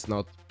I guess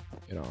not,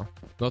 you know,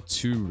 not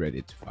too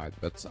ready to fight,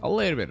 but a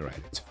little bit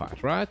ready to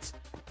fight, right?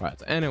 Right,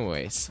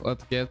 anyways,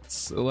 let's get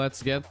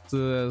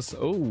this.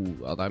 Oh,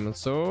 a diamond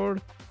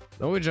sword.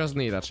 No, we just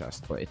need a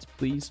chest plate.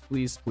 Please.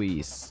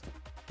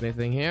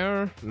 Anything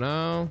here?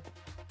 No.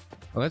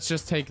 Let's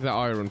just take the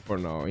iron for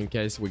now, in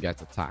case we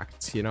get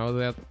attacked. You know,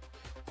 that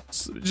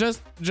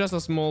just a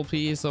small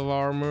piece of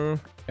armor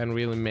can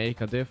really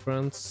make a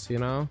difference, you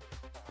know?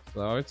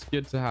 So it's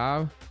good to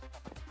have.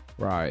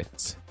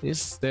 Right.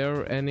 Is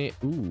there any...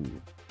 Ooh.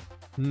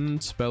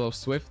 Spell of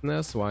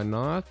swiftness, why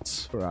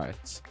not?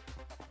 Right.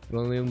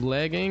 We'll need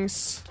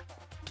leggings.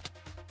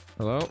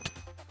 Hello?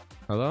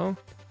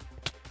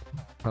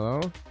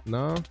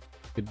 No?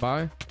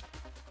 Goodbye,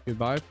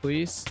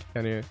 please.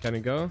 Can you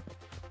go?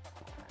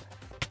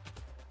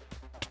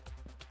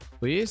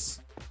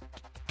 Please?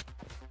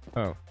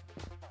 Oh.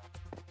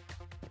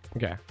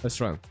 Okay, let's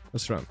run.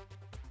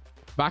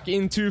 Back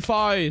into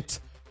fight!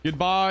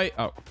 Goodbye!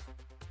 Oh.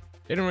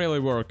 Didn't really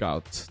work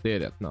out,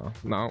 did it? No,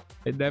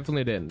 it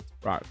definitely didn't.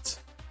 Right.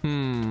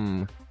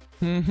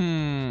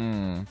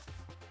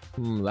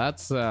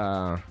 That's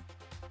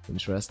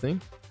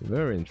interesting.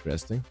 Very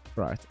interesting.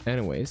 Right,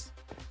 anyways.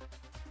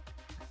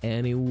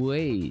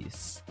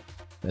 Anyways,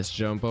 let's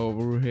jump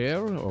over here,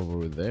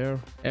 over there,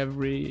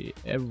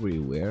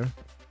 everywhere,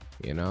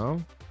 you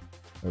know.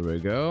 There we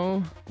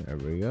go. There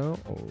we go.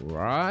 All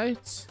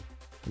right.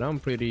 And I'm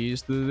pretty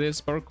used to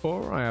this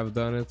parkour. I have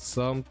done it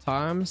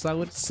sometimes, I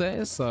would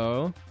say.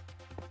 So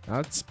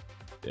that's,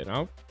 you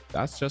know,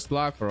 that's just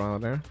life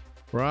around there.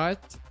 Right.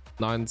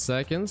 9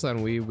 seconds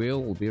and we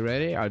will be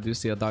ready. I do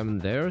see a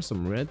diamond there,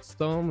 some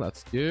redstone.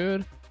 That's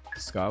good.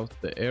 Scout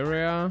the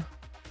area.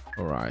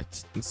 All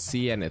right. Don't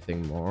see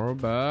anything more,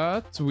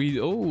 but we,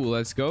 oh,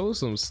 let's go.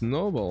 Some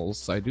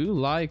snowballs. I do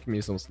like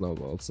me some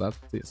snowballs. That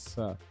is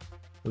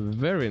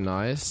very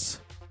nice.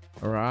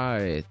 All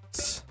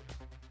right.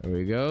 There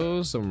we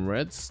go. Some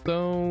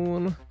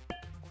redstone.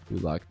 Do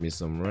like me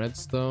some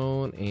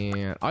redstone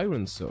and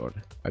iron sword.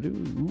 I do.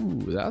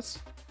 Ooh,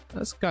 that's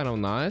kind of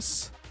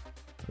nice.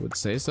 I would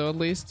say so at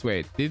least.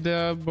 Wait, did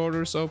the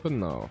borders open?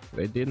 No,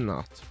 they did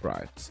not.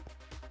 Right.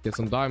 Get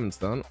some diamonds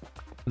done.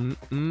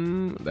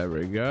 There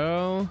we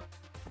go.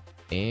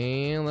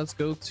 And let's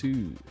go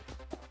to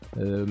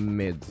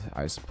mid,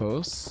 I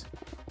suppose.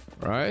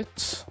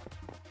 Right.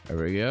 There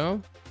we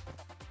go.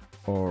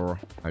 Or,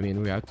 I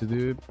mean, we have to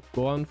do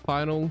one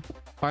final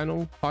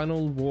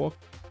walk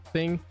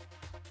thing.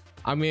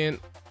 I mean,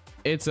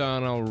 it's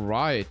an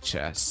alright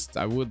chest.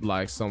 I would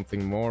like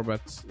something more,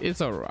 but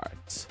it's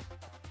alright.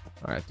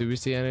 Alright, do we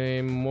see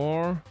any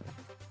more?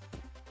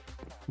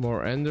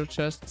 More ender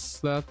chests,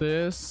 that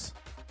is.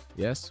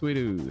 Yes, we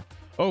do.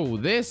 Oh,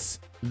 this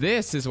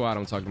is what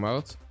I'm talking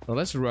about. Well,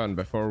 let's run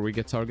before we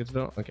get targeted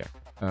on. Okay.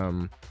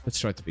 Let's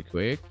try to be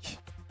quick.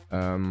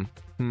 No.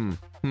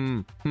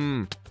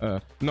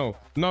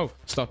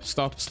 Stop.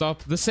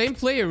 The same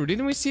player.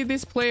 Didn't we see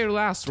this player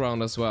last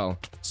round as well?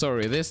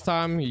 Sorry, this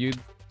time you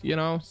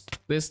know,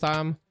 this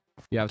time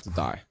you have to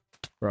die.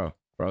 Bro,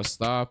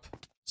 stop.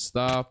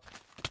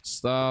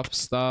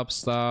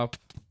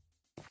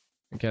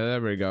 Okay,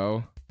 there we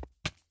go.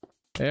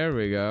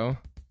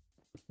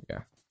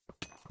 Okay.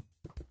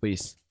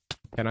 Please.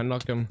 Can I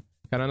knock them?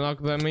 Can I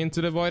knock them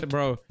into the void?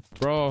 Bro,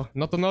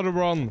 not another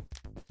one.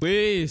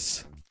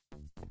 Please.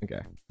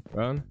 Okay.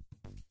 Run.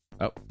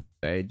 Oh,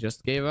 they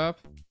just gave up.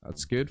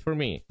 That's good for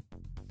me.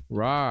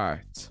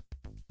 Right.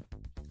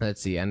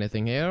 Let's see,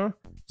 anything here?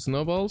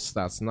 Snowballs,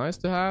 that's nice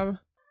to have.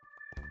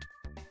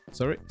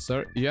 Sorry,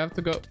 you have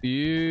to go.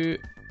 You...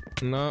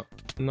 No.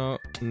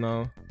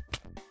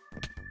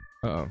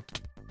 Uh-oh.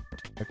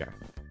 Okay.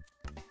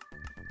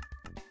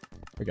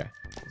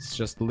 Let's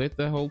just lit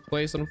the whole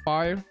place on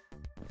fire.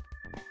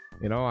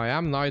 You know, I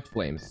am Night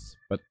Flames,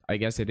 but I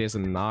guess it is a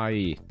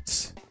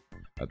night.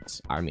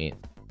 But, I mean...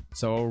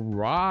 So,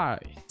 right.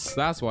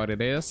 That's what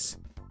it is.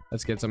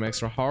 Let's get some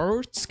extra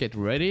hearts. Get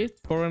ready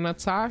for an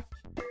attack.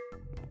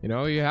 You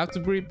know, you have to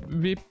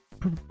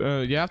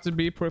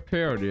be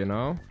prepared, you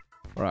know?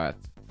 Right.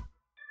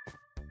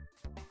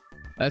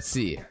 Let's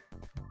see.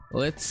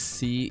 Let's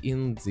see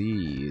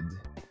indeed.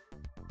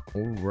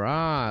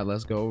 Alright,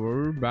 let's go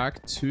over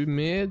back to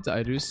mid.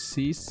 I do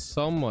see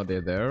somebody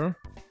there.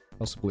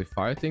 Possibly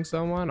fighting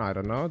someone. I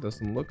don't know.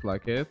 Doesn't look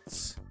like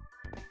it.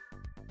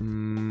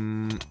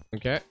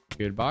 Okay.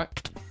 Goodbye.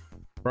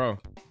 Bro.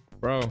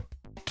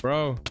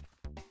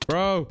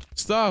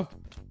 Stop!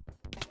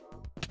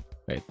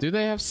 Wait, do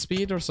they have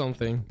speed or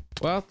something?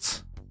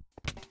 What?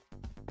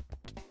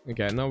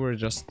 Okay, now we're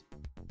just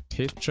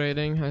hit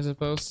trading, I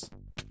suppose.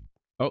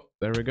 Oh,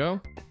 there we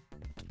go.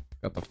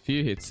 Got a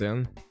few hits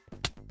in.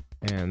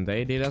 And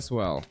they did as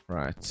well.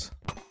 Right.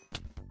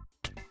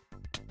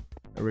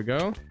 There we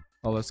go.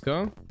 Oh, let's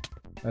go.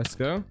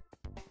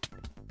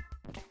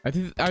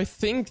 I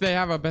think they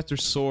have a better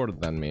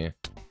sword than me,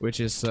 which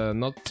is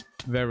not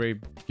very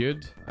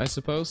good, I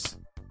suppose.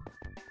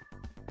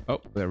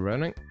 Oh, they're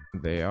running.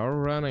 They are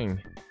running.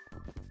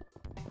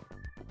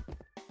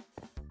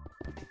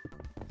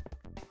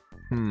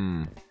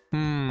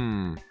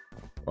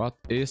 What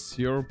is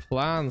your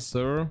plan,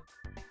 sir?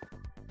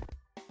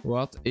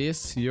 What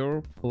is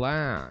your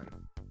plan?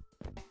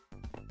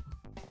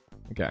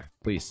 Okay,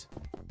 please,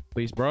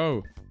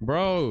 bro,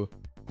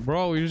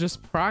 you're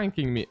just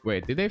pranking me.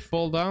 Wait, did they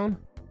fall down?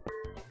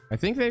 I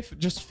think they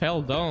just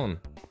fell down.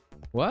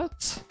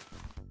 What?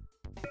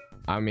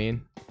 I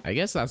mean, I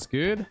guess that's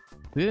good.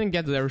 They didn't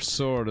get their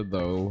sword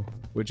though,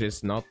 which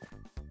is not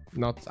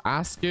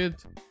as good.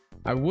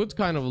 I would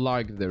kind of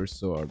like their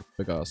sword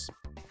because,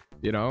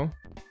 you know,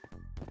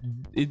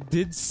 it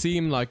did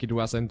seem like it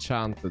was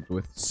enchanted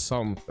with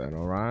something.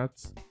 All right.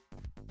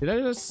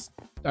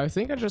 I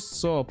think I just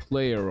saw a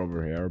player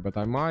over here, but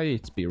I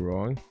might be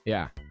wrong.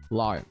 Yeah,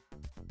 Lion.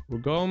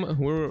 I'm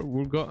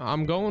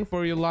going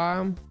for you,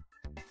 Lion.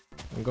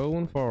 I'm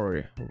going for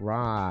you.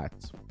 Right.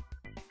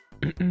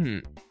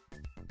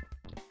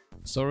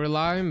 Sorry,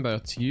 Lion,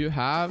 but you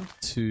have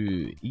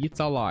to eat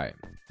a lion.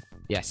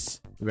 Yes,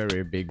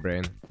 very big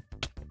brain.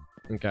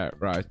 Okay,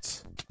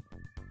 right.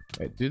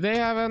 Wait, do they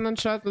have an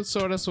enchanted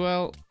sword as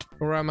well?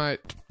 Or am I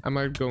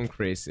going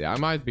crazy? I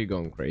might be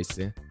going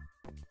crazy.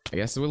 I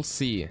guess we'll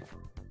see.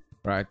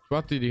 Right,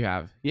 what did you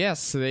have?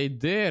 Yes, they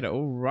did.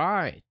 All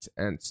right.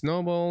 And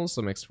snowballs,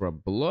 some extra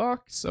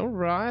blocks. All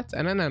right.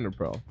 And an ender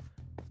pearl.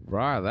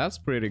 Right, that's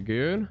pretty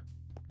good.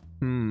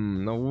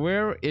 Now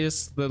where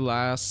is the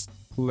last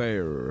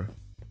player?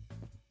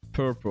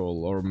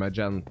 Purple or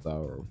magenta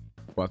or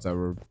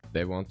whatever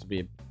they want to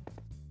be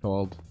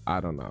called.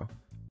 I don't know.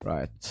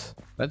 Right.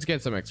 Let's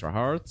get some extra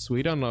hearts.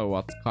 We don't know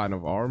what kind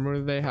of armor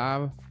they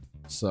have.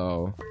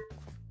 So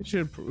it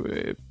should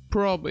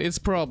it's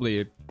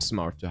probably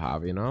smart to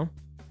have, you know?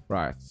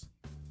 Right.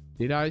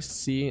 Did I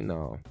see?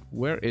 No.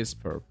 Where is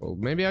purple?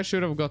 Maybe I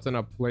should have gotten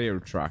a player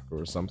tracker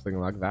or something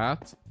like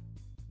that.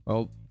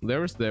 Well,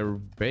 there's their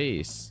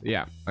base.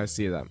 Yeah, I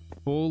see them.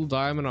 Full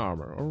diamond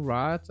armor.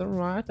 Alright,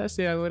 alright. I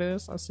see how it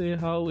is. I see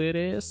how it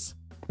is.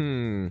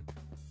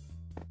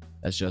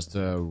 Let's just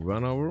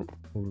run over.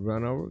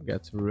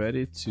 Get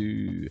ready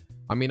to...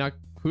 I mean, I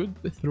could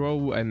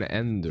throw an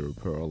ender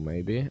pearl,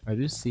 maybe. I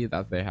do see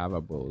that they have a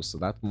bow, so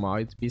that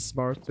might be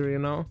smarter, you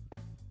know?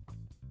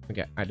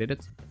 Okay, I did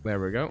it. There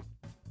we go.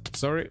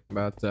 Sorry,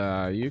 but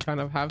you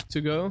kind of have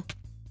to go.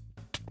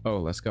 Oh,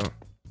 let's go.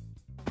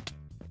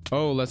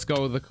 Oh, let's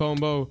go with the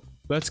combo.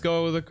 Let's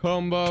go with the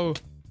combo.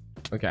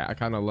 Okay, I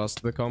kind of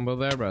lost the combo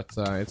there, but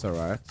it's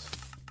alright.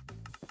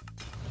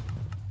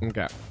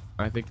 Okay,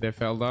 I think they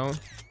fell down.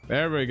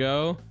 There we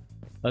go.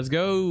 Let's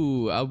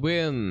go. A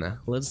win.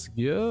 Let's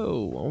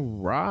go. All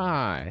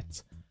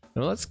right.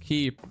 Now let's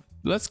keep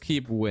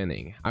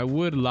winning. I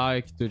would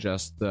like to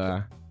just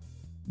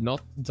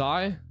not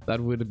die. That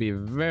would be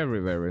very,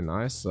 very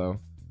nice. So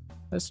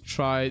let's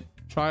try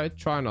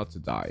not to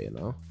die, you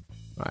know.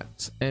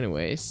 Right.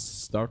 Anyways,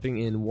 starting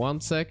in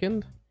 1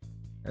 second,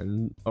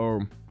 and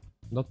or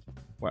not.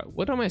 Well,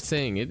 what am I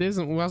saying? It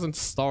wasn't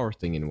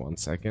starting in 1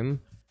 second.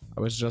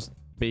 I was just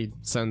being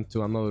sent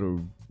to another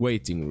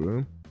waiting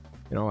room.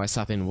 You know, I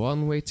sat in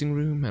one waiting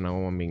room and now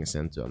I'm being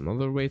sent to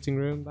another waiting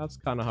room. That's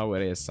kind of how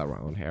it is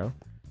around here.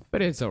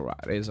 But it's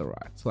alright, it's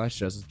alright. So let's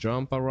just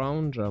jump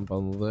around, jump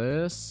on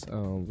this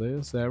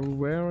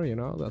everywhere, you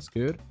know, that's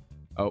good.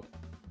 Oh,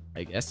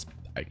 I guess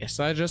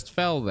I just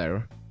fell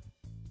there.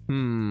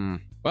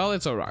 Well,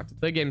 it's alright.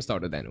 The game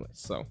started anyway,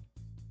 so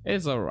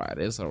it's alright,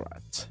 it's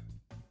alright.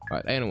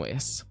 Right,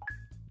 anyways.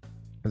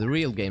 The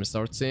real game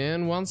starts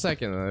in 1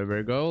 second. There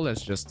we go.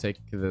 Let's just take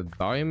the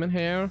diamond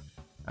here.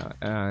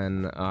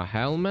 And a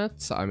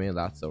helmet. I mean,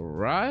 that's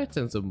alright.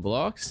 And some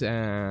blocks.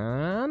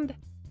 And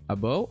a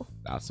bow.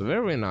 That's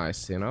very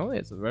nice, you know.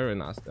 It's very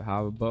nice to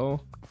have a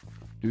bow.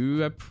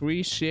 Do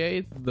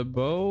appreciate the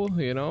bow.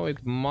 You know,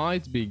 it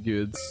might be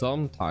good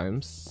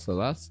sometimes. So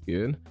that's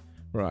good.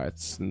 Right.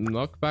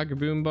 Knockback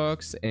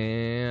boombox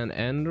and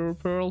ender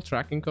pearl.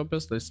 Tracking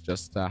compass. Let's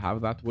just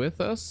have that with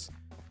us.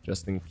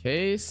 Just in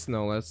case.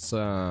 Now let's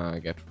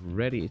get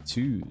ready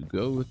to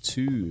go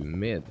to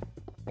mid.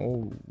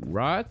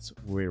 Alright,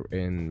 we're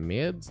in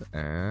mid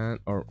and...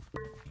 or,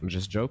 I'm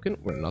just joking,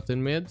 we're not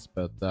in mid,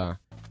 but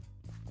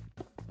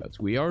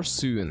we are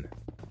soon.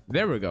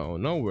 There we go,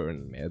 now we're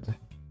in mid.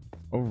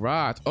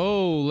 Alright,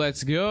 oh,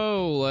 let's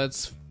go,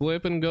 let's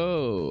flip and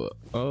go.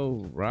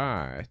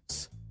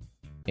 Alright.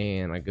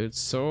 And a good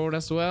sword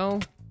as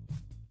well.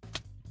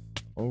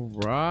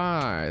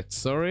 Alright,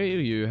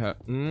 sorry, you have...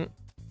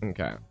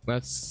 Okay,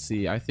 let's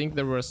see. I think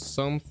there was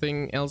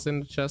something else in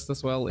the chest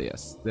as well.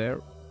 Yes,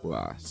 there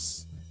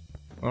was.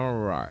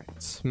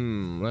 Alright.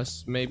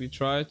 Let's maybe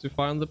try to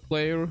find the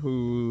player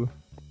who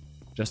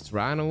just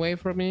ran away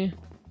from me.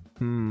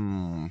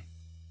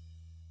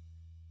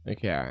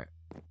 Okay.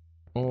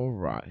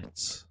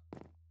 Alright.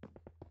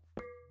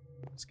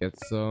 Let's get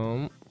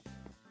some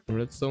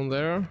redstone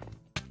there.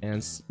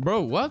 And... bro,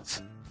 what?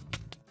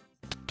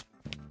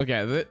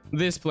 Okay,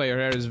 this player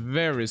here is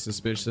very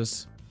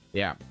suspicious.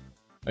 Yeah.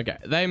 Okay,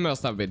 they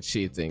must have been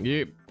cheating.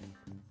 You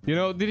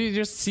know, did you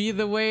just see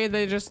the way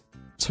they just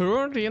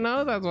turned? You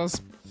know, that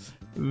was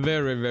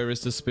very, very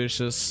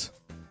suspicious.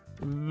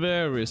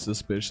 Very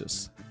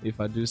suspicious, if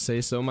I do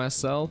say so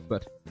myself.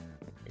 But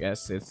I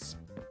guess it's,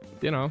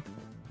 you know,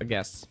 I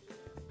guess.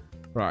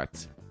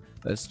 Right,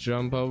 let's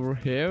jump over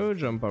here,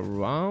 jump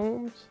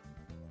around.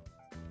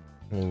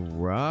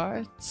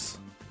 Alright. Let's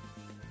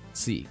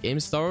see, game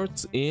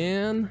starts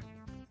in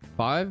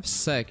 5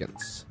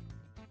 seconds.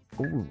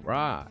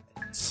 Alright.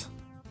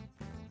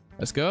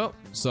 Let's go.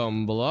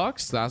 Some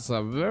blocks. That's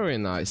a very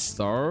nice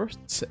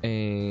start.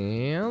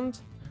 And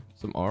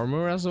some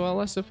armor as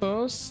well, I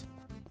suppose.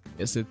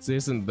 Yes, it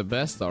isn't the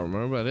best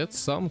armor, but it's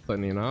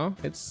something, you know?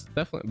 It's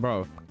definitely...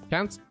 bro,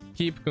 can't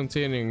keep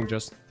continuing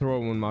just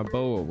throwing my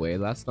bow away.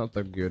 That's not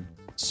a good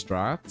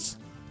strat.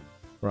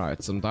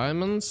 Right, some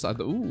diamonds.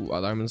 Ooh,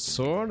 a diamond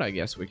sword. I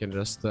guess we can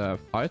just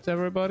fight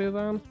everybody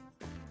then.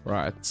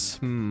 Right.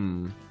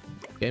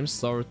 Game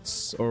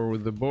starts, or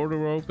the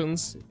border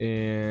opens,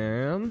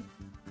 and...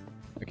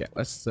 okay,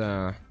 let's...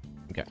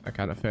 okay, I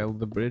kind of failed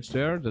the bridge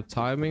there, the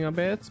timing a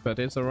bit, but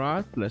it's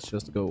alright. Let's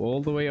just go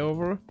all the way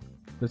over.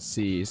 Let's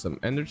see, some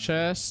ender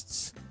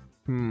chests.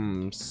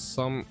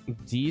 Some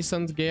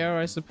decent gear,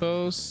 I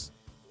suppose.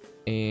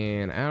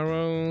 And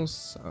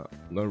arrows.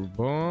 Another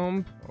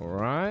bomb,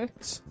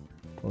 alright.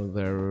 Are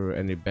there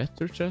any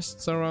better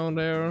chests around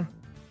there?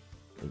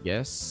 I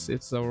guess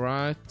it's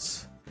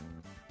alright.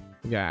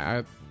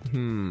 Yeah,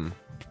 do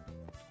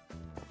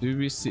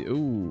we see...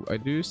 Ooh, I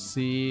do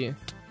see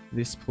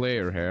this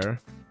player here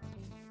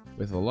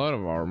with a lot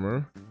of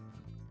armor.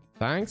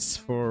 Thanks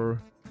for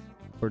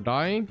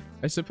dying,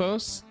 I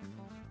suppose.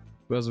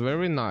 It was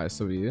very nice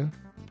of you.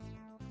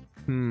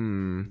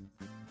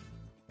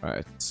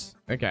 Right.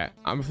 Okay,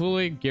 I'm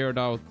fully geared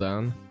out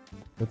then.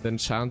 With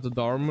enchanted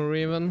armor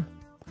even.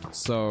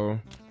 So,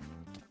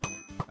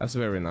 that's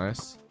very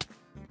nice.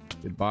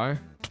 Goodbye.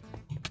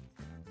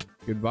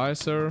 Goodbye,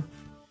 sir.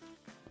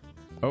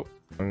 Oh,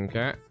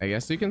 okay. I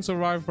guess you can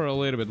survive for a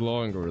little bit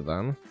longer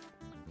then.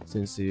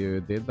 Since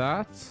you did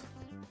that.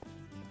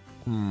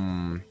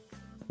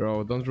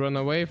 Bro, don't run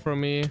away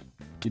from me.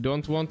 You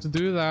don't want to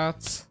do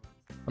that.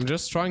 I'm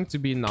just trying to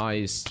be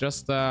nice.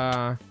 Just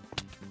want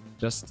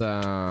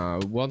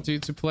you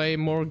to play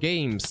more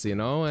games, you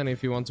know? And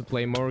if you want to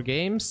play more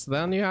games,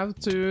 then you have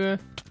to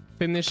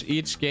finish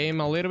each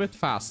game a little bit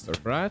faster,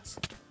 right?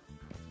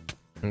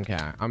 Okay,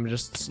 I'm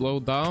just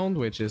slowed down,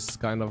 which is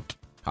kind of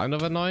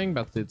annoying,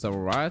 but it's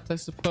alright, I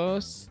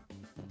suppose.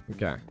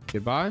 Okay,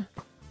 goodbye.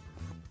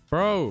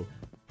 Bro,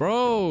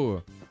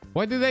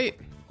 why do they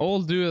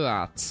all do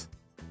that?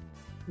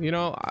 You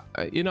know,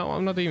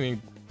 I'm not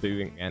even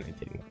doing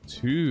anything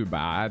too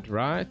bad,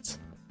 right?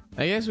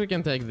 I guess we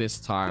can take this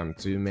time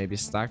to maybe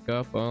stack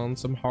up on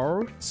some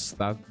hearts.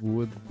 That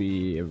would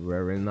be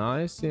very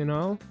nice, you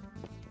know?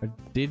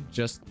 Did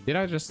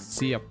I just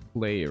see a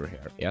player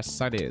here? Yes,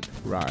 I did.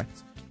 Right.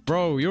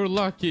 Bro, you're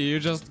lucky. You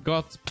just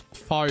got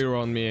fire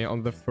on me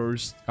on the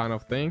first kind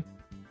of thing.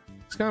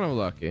 It's kind of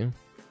lucky.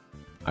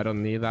 I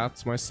don't need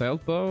that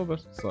myself though,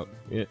 but so,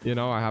 you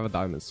know, I have a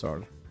diamond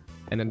sword.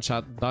 And then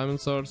diamond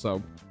sword,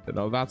 so, you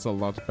know, that's a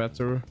lot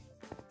better.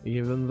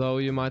 Even though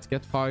you might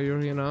get fire,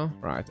 you know?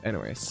 Right,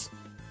 anyways.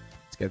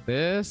 Let's get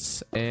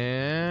this,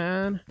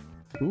 and...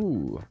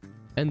 Ooh,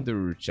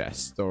 ender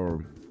chest,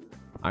 or...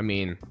 I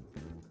mean,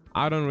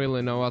 I don't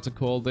really know what to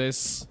call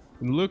this.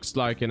 It looks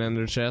like an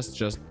ender chest,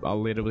 just a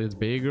little bit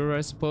bigger,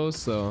 I suppose,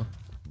 so...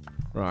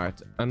 Right,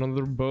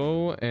 another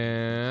bow,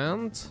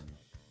 and...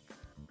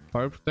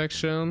 Fire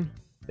protection.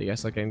 I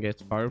guess I can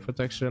get fire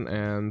protection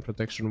and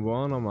protection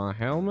 1 on my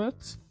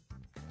helmet.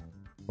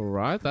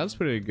 Alright, that's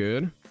pretty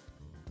good.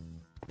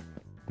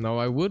 Now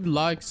I would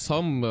like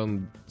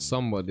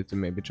somebody to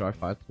maybe try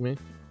fight me.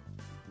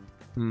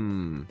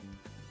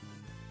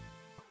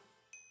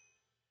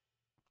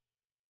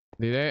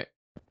 Did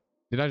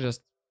I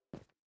just...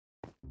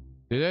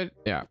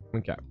 Yeah,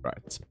 okay,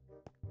 right.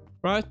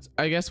 Right,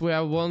 I guess we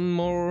have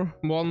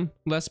one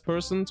less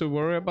person to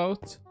worry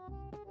about.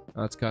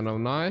 That's kind of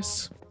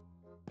nice.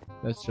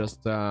 Let's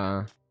just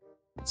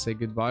say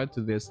goodbye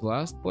to this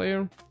last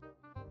player.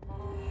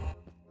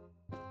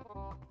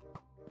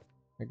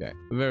 Okay,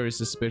 very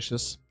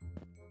suspicious.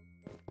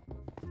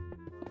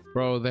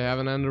 Bro, they have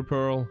an ender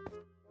pearl.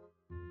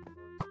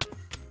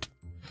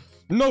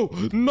 No,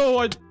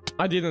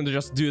 I didn't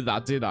just do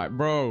that, did I?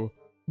 Bro,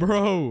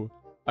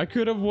 I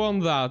could have won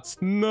that.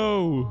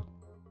 No,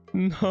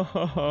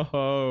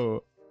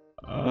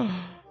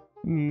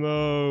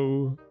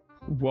 no.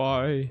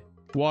 Why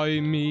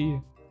me?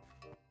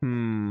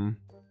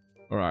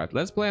 Alright,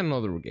 let's play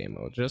another game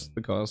mode just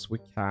because we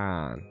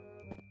can.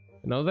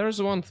 You know,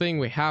 there's one thing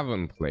we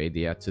haven't played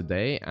yet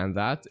today, and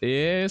that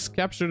is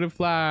capture the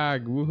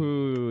flag.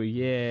 Woohoo,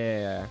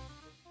 yeah.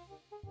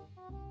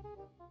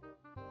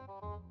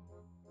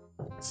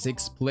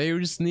 6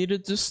 players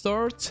needed to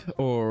start,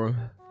 or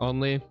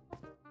only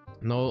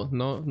no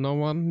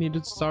one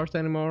needed to start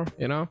anymore,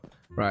 you know?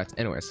 Right,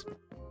 anyways.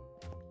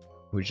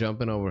 We're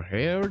jumping over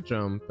here,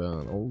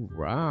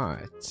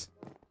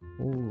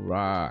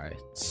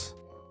 alright.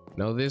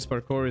 Now this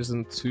parkour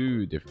isn't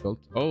too difficult.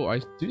 Oh, I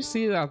do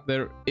see that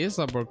there is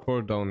a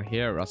parkour down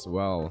here as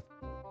well,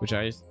 which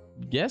I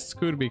guess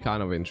could be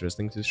kind of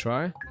interesting to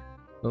try.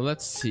 Now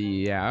let's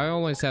see. Yeah, I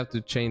always have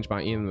to change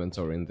my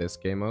inventory in this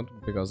game mode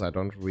because I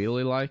don't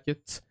really like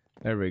it.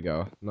 There we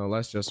go. Now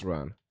let's just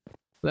run.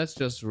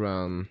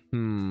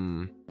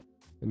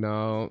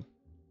 No,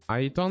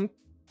 I don't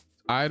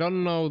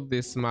know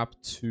this map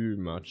too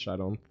much. I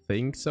don't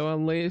think so, at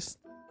least.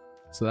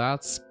 So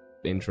that's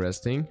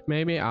interesting.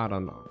 Maybe, I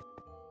don't know.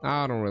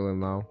 I don't really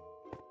know.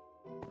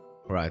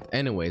 Right,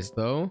 anyways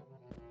though,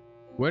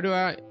 where do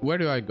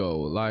I go?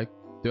 Like,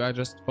 do I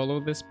just follow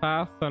this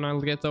path and I'll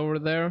get over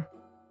there,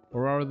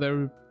 or are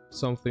there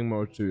something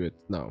more to it?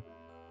 No.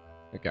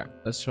 Okay,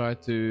 let's try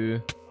to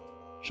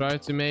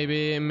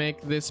maybe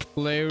make this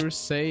player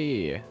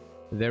say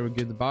their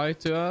goodbye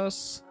to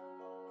us.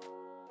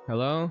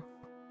 Hello?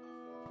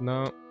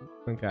 No.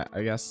 Okay,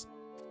 I guess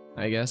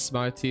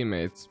my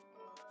teammates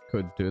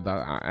could do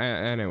that.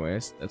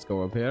 Anyways, let's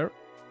go up here.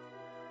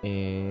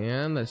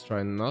 And let's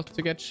try not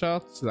to get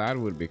shot. That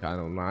would be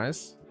kind of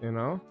nice, you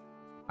know?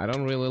 I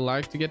don't really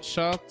like to get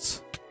shot.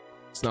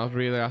 It's not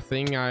really a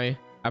thing I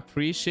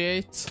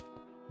appreciate.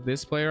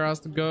 This player has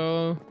to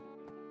go.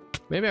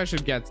 Maybe I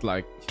should get,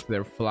 like,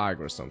 their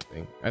flag or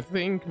something. I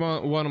think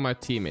one of my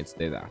teammates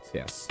did that,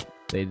 yes.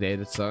 They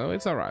did, so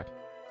it's alright.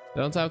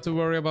 Don't have to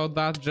worry about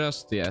that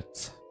just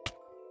yet.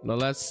 Now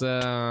let's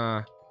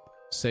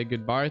say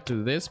goodbye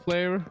to this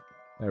player.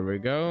 There we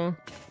go.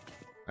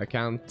 I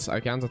can't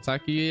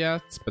attack you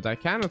yet, but I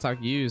can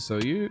attack you, so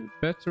you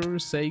better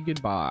say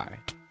goodbye.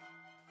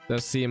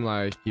 Does seem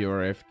like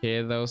you're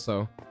AFK though,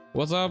 so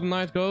what's up,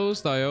 Night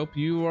Ghost? I hope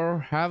you are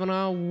having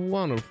a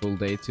wonderful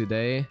day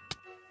today.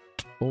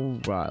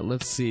 Alright,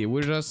 let's see.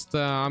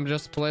 I'm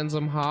just playing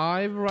some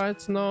Hive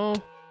right now,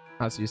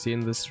 as you see in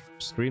this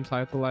stream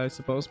title, I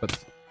suppose.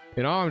 But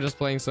you know, I'm just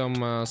playing some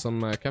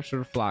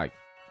capture flag.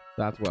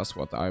 That was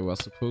what I was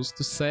supposed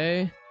to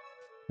say.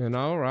 You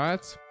know,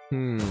 right?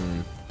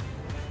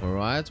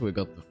 Alright, we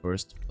got the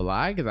first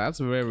flag. That's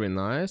very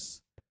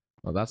nice.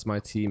 Oh, that's my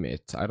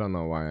teammate. I don't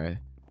know why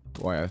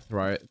I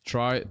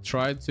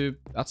tried to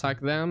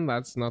attack them.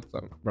 That's not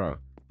bro.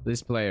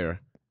 This player.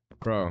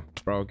 Bro,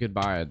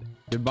 goodbye.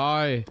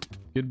 Goodbye.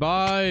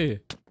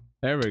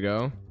 There we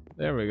go.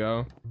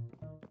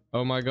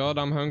 Oh my god,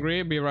 I'm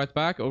hungry. Be right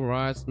back.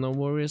 Alright, no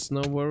worries.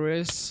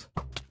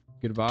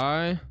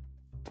 Goodbye.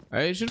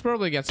 I should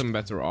probably get some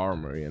better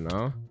armor, you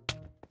know.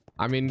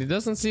 I mean, it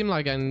doesn't seem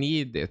like I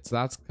need it.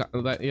 That's kind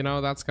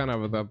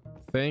of the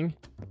thing.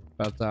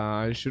 But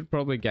I should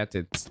probably get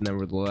it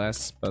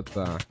nevertheless. But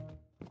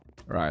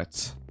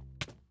right.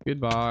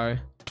 Goodbye.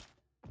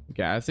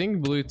 Okay, I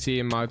think blue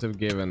team might have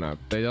given up.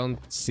 They don't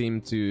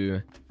seem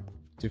to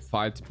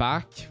fight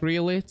back,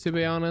 really, to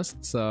be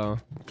honest. So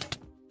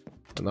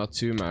not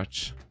too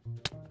much.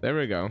 There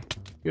we go.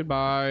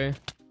 Goodbye.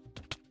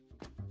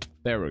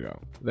 There we go.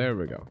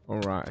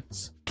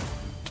 Alright.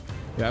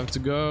 You have to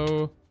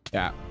go.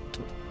 Yeah.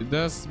 It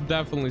does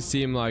definitely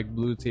seem like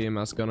blue team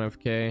has gone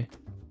AFK.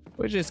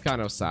 Which is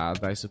kind of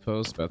sad, I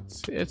suppose, but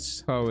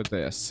it's how it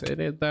is.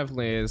 It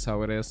definitely is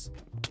how it is.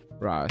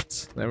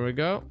 Right, there we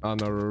go.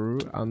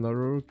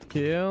 Another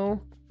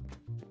kill.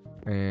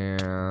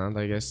 And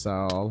I guess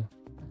I'll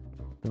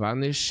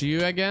vanish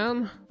you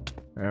again.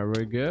 There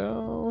we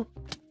go.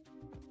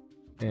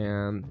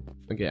 And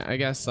okay, I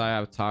guess I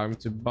have time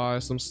to buy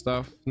some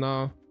stuff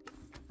now.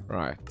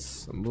 Right,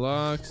 some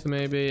blocks,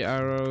 maybe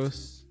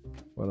arrows.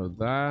 What of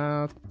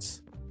that?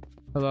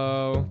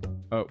 Hello.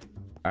 Oh,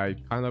 I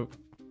kind of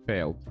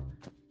failed.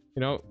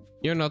 You know,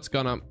 you're not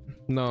gonna.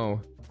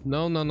 No,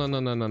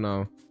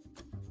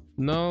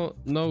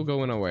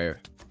 going away.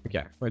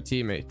 Okay, my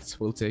teammates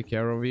will take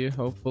care of you,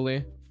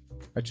 hopefully.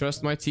 I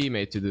trust my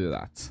teammate to do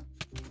that.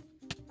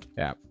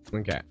 Yeah,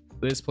 okay.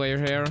 This player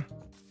here.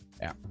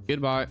 Yeah,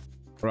 goodbye.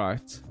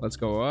 Right, let's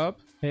go up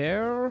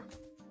here.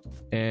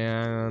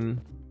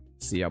 And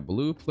see a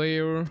blue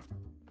player.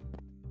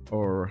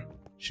 Or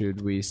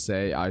should we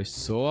say I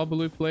saw a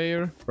blue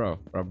player? Bro.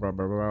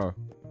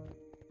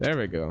 There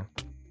we go.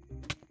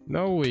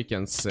 No, we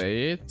can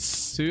say it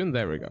soon.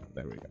 There we go.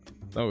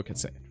 No, we can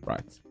say it.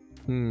 Right.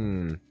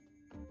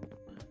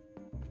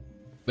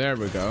 There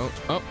we go.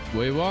 Oh,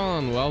 we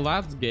won. Well,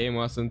 that game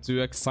wasn't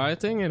too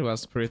exciting. It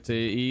was pretty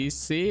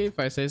easy, if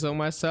I say so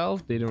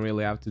myself. Didn't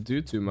really have to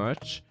do too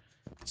much.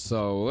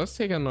 So let's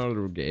take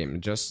another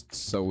game, just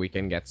so we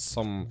can get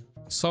some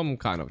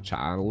kind of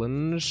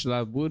challenge.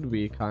 That would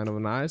be kind of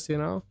nice, you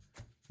know.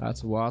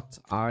 That's what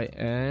I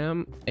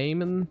am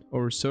aiming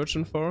or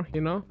searching for,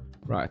 you know.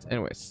 Right,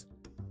 anyways.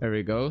 There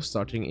we go,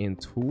 starting in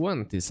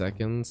 20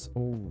 seconds.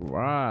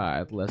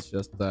 Alright, let's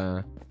just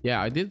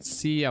yeah, I did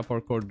see a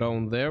parkour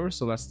down there,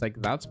 so let's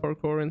take that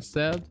parkour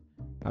instead.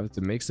 I have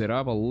to mix it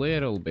up a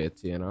little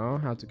bit, you know.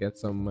 Have to get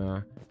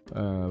some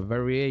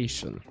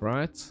variation,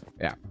 right?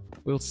 Yeah,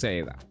 we'll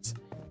say that.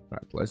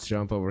 Right, let's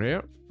jump over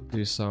here.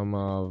 Do some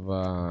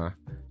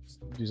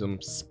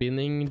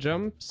spinning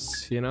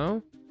jumps, you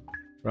know.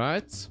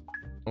 Right.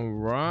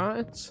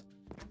 Alright.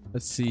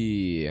 Let's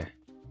see.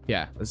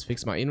 Yeah, let's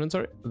fix my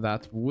inventory.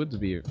 That would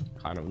be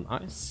kind of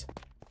nice.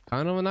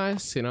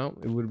 You know,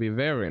 it would be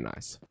very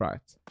nice.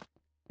 Right.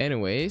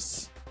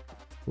 Anyways,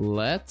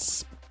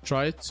 let's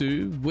try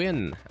to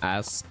win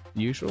as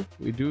usual.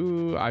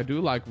 I do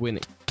like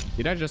winning.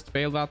 Did I just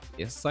fail that?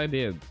 Yes, I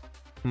did.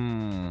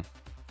 You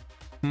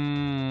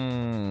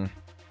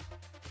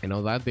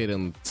know, that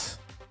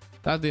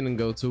didn't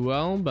go too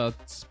well,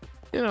 but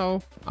you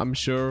know, I'm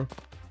sure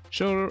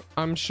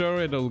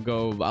it'll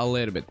go a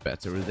little bit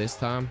better this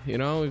time, you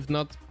know, if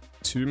not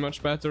too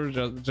much better,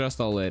 just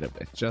a little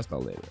bit.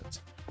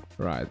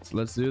 Right,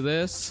 let's do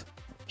this.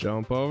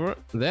 Jump over.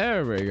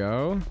 There we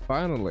go.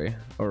 Finally.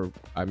 Or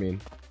I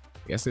mean,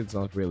 I guess it's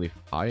not really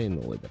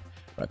finally, but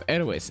right.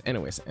 Anyways,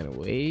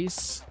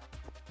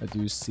 I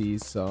do see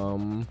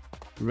some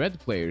red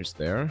players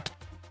there,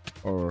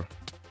 or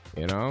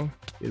you know,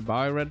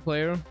 goodbye red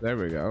player. There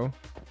we go.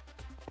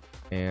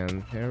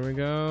 And here we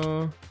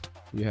go.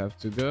 You have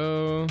to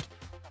go.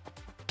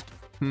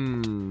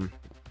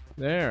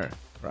 There.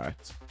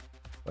 Right.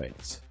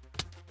 Wait.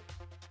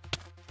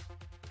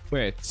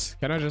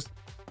 Can I just...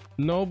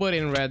 Nobody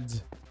in red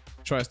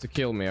tries to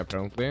kill me,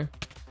 apparently.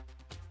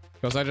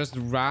 Because I just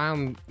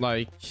ran,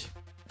 like...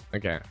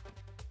 Okay.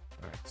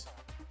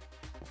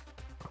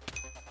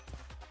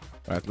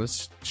 Right,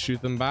 let's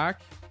shoot them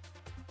back.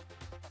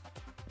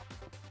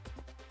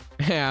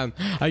 And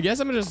I guess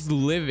I'm just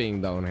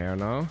living down here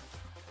now.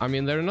 I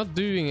mean, they're not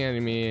doing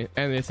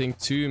anything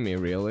to me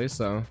really,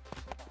 so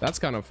that's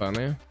kind of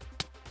funny.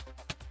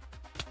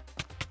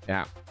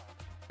 Yeah,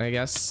 I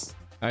guess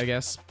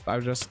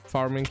I'm just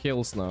farming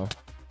kills now.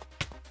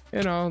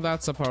 You know,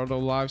 that's a part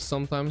of life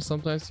sometimes.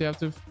 Sometimes you have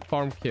to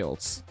farm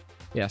kills.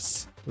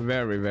 Yes,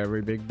 very,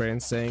 very big brain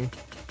saying.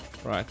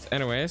 Right,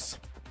 anyways,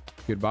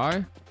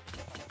 goodbye.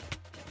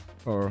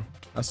 Or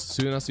as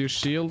soon as your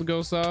shield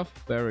goes off,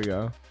 there we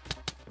go.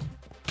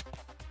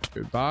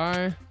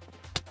 Goodbye.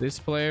 This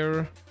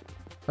player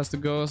has to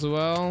go as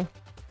well.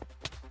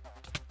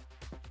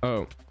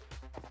 Oh.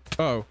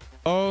 Oh.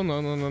 Oh,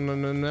 no, no, no, no,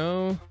 no,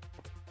 no.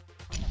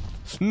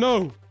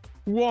 No!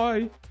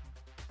 Why?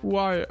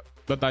 Why?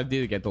 But I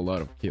did get a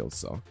lot of kills,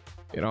 so,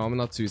 you know, I'm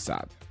not too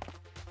sad.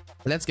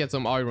 Let's get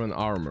some iron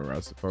armor,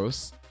 I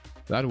suppose.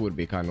 That would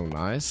be kind of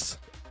nice.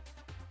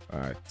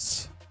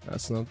 Alright.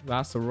 That's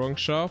the wrong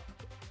shop.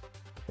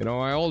 You know,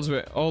 I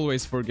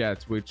always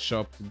forget which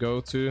shop to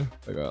go to,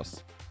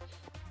 because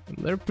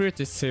they're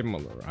pretty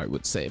similar, I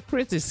would say.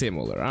 Pretty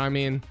similar. I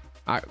mean,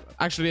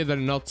 actually they're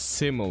not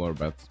similar,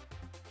 but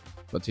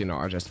you know,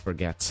 I just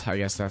forget. I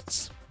guess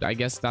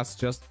that's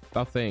just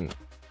a thing.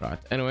 Right.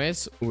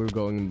 Anyways, we're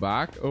going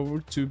back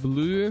over to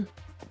blue,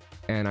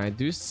 and I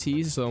do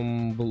see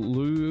some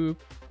blue.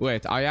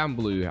 Wait, I am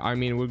blue. I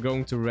mean, we're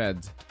going to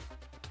red.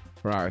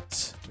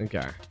 Right.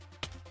 Okay.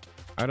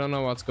 I don't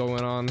know what's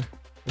going on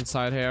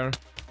inside here,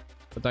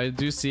 but I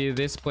do see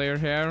this player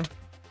here,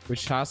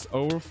 which has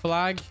our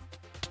flag.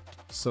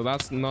 So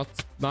that's not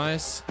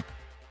nice.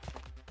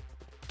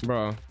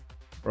 Bro.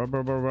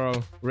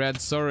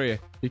 Red, sorry.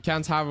 You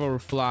can't have our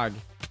flag.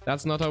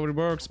 That's not how it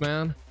works,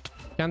 man.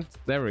 Can't.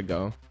 There we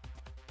go.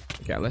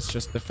 Okay, let's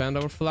just defend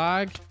our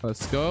flag.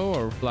 Let's go.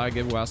 Our flag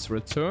was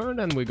returned,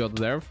 and we got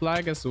their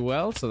flag as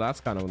well. So that's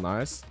kind of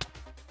nice.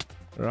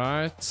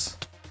 Right.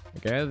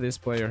 Okay, this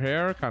player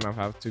here kind of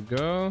have to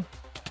go.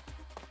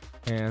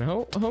 And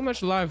how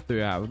much life do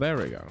you have? There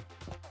we go.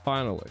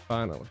 Finally.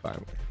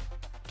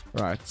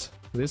 Right.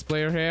 This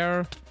player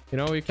here, you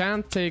know, you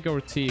can't take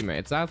our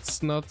teammates.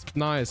 That's not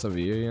nice of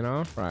you, you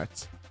know?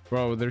 Right.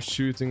 Bro, they're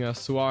shooting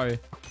us. Why?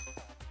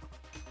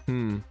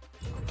 You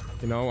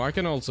know, I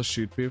can also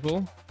shoot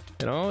people.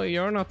 You know,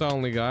 you're not the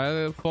only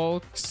guy,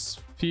 folks,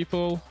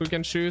 people who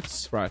can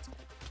shoot. Right.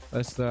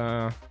 Let's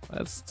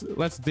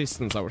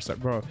distance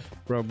ourselves, bro.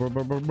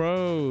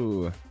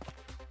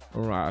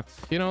 Alright.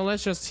 You know,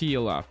 let's just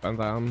heal up and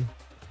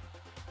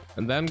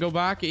then go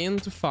back in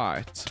to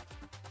fight.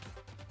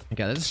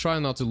 Okay, let's try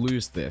not to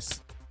lose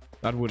this.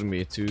 That wouldn't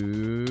be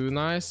too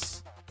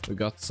nice. We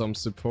got some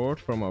support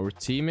from our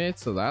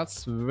teammates, so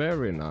that's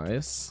very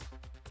nice.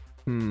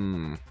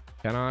 Can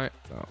I?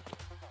 No.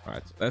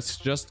 Right, let's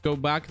just go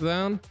back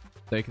then.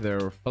 Take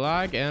their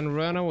flag and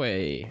run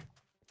away.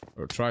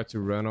 Or try to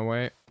run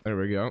away. There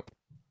we go.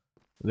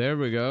 There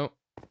we go.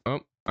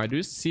 Oh, I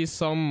do see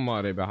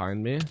somebody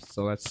behind me.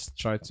 So let's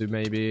try to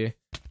maybe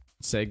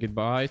say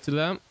goodbye to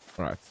them.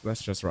 Alright,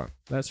 let's just run.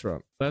 Let's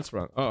run.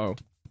 Uh-oh.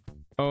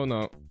 Oh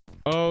no.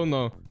 Oh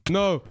no.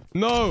 No!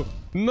 No!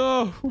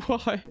 No!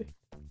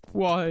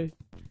 Why?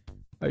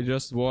 I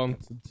just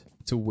wanted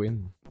to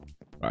win.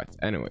 Right,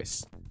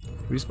 anyways.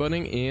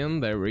 Respawning in.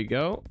 There we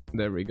go.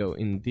 There we go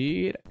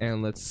indeed.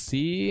 And let's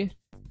see.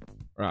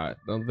 Right.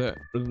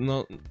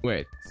 No,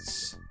 wait.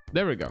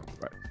 There we go.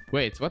 Right.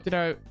 Wait, what did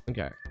I...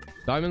 Okay.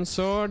 Diamond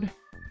sword.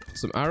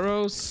 Some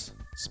arrows.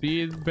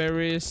 Speed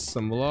berries.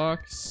 Some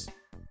blocks.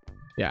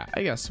 Yeah,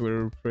 I guess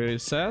we're pretty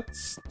set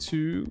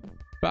to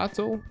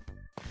battle.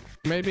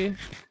 Maybe.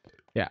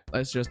 Yeah,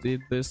 let's just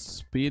eat this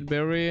speed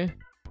berry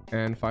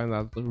and find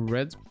out the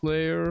red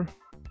player.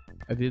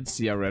 I did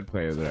see a red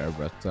player there,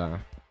 but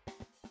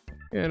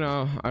you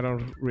know, I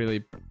don't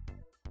really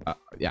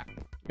yeah,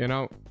 you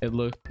know, it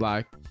looked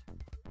like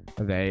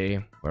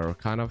they were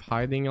kind of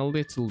hiding a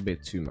little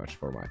bit too much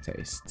for my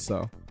taste,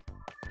 so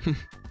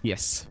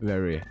yes,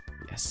 very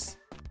yes.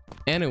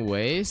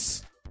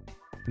 Anyways,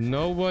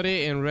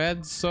 nobody in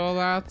red saw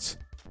that,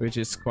 which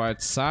is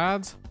quite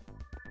sad.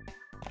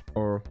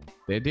 Or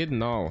they didn't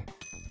know.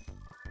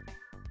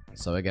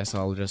 So I guess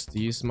I'll just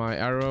use my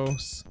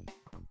arrows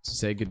to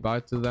say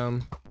goodbye to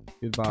them.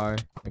 Goodbye.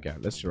 Okay,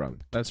 let's run.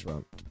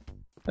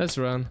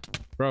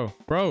 Bro,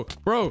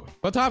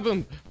 what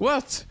happened?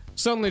 What?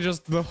 Suddenly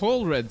just the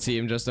whole red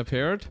team just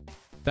appeared.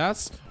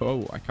 That's...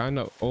 Oh, I kind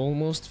of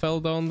almost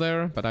fell down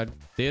there, but I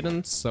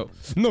didn't, so...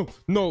 No,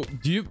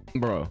 do you...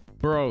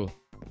 Bro.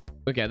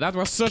 Okay, that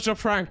was such a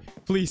prank.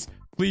 Please.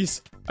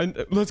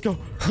 Let's go.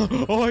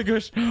 Oh my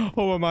gosh.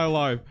 Oh, am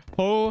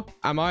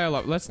I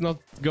alive? Let's not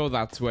go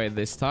that way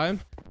this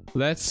time.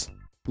 Let's...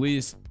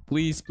 Please.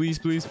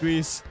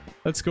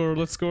 Let's score.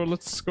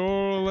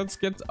 Let's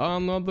get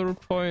another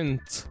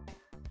point.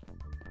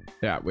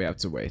 Yeah, we have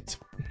to wait.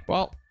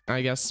 Well,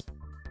 I guess...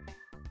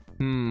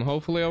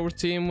 hopefully our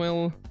team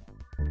will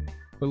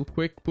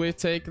quickly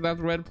take that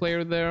red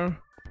player there.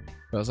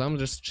 Because I'm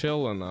just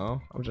chilling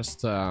now. I'm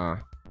just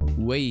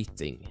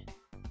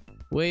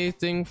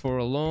waiting for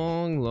a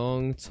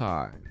long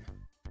time.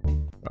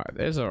 Right,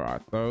 it's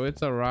alright though.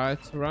 It's alright,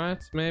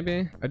 right?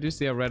 Maybe? I do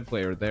see a red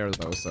player there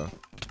though, so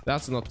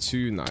that's not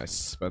too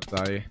nice, but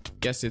I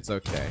guess it's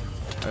okay.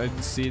 I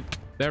see.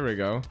 There we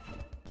go.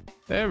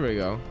 There we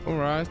go.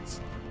 Alright.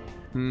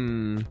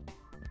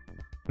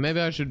 Maybe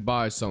I should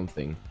buy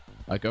something.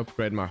 Like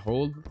upgrade my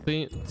whole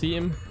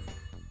team.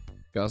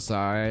 Because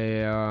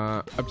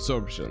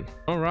absorption.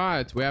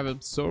 Alright, we have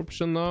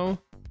absorption now.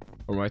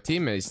 Or my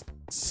teammates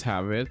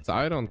have it.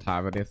 I don't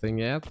have anything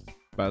yet.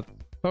 But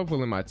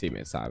hopefully my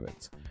teammates have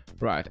it.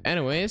 Right,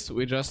 anyways,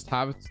 we just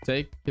have to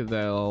take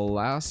the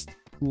last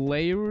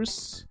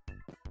players.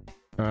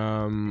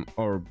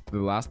 Or the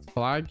last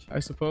flag, I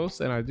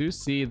suppose. And I do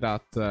see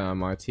that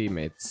my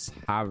teammates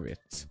have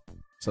it.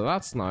 So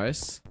that's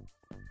nice.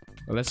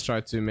 Let's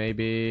try to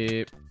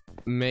maybe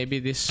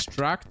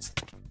distract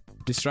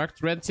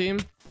red team.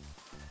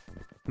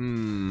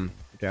 Okay,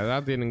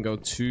 that didn't go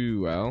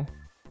too well.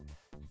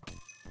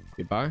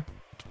 Goodbye.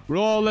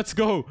 Oh, let's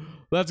go.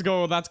 Let's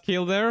go. That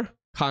kill there,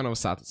 kind of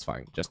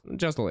satisfying. Just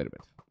a little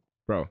bit,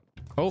 bro.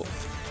 Oh,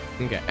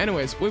 okay.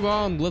 Anyways, we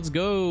won. Let's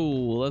go.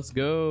 Let's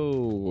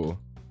go.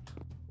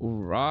 All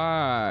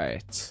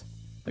right.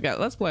 Okay,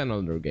 let's play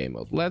another game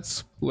mode.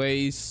 Let's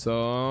play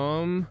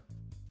some.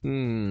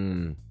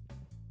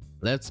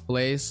 Let's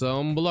play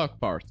some block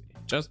party.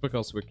 Just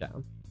because we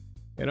can.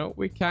 You know,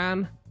 we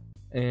can.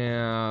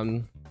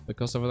 And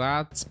because of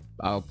that,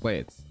 I'll play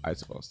it, I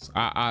suppose.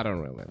 I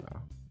don't really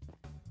know.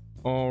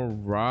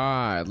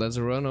 Alright, let's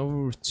run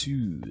over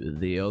to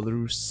the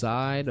other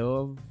side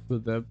of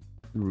the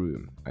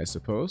room, I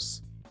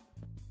suppose.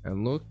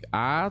 And look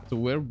at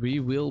where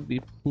we will be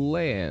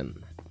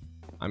playing.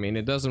 I mean,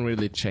 it doesn't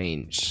really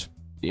change,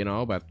 you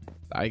know, but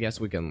I guess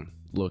we can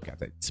look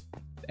at it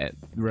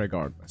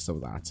regardless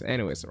of that.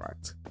 Anyways,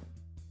 right.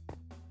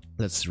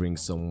 Let's drink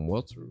some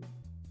water.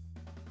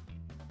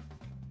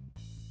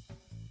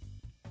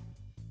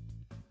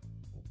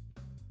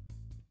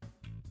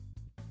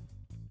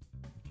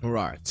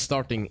 Right,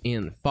 starting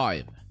in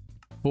 5,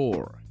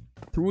 4,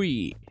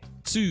 3,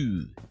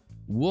 2,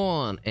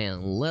 1,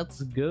 and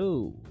let's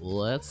go.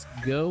 Let's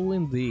go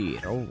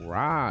indeed. All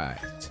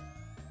right.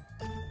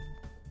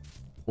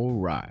 All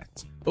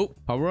right. Oh,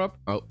 power up.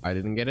 Oh, I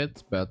didn't get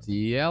it, but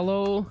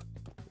yellow.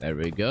 There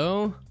we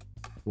go.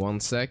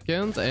 1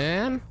 second,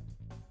 and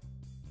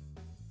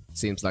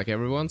seems like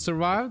everyone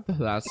survived.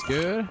 That's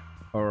good.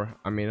 Or,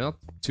 I mean, not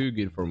too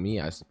good for me,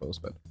 I suppose,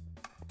 but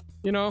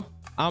you know,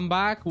 I'm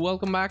back.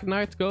 Welcome back,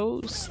 Night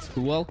Ghost.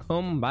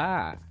 Welcome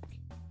back.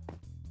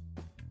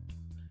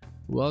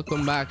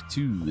 Welcome back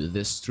to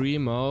the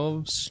stream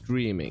of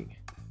streaming.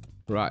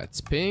 Right,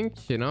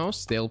 pink, you know,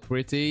 still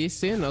pretty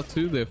easy, not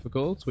too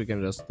difficult. We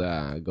can just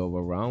go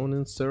around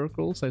in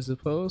circles, I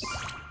suppose.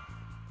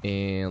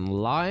 And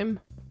lime,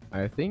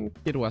 I think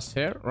it was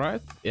here,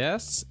 right?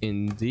 Yes,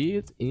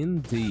 indeed,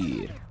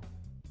 indeed.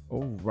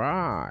 All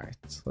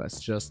right, let's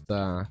just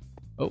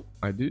oh,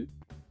 I do.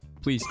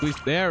 Please, please,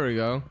 there we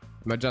go.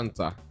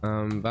 Magenta.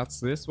 That's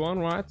this one,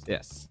 right?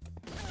 Yes.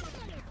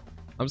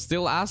 I'm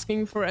still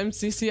asking for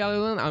MCC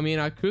Island. I mean,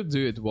 I could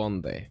do it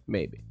one day,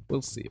 maybe.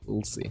 We'll see,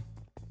 we'll see.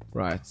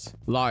 Right,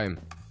 lime.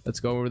 Let's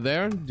go over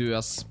there, do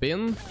a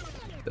spin,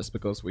 just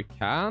because we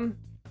can.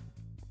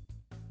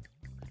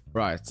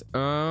 Right,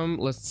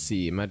 let's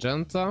see,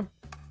 magenta.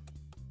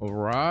 All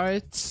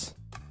right.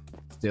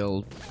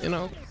 Still, you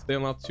know,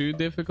 still not too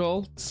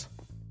difficult.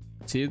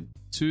 Too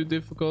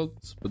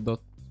difficult, but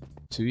not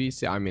too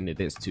easy. I mean, it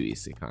is too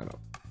easy, kind of.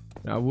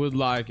 I would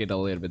like it a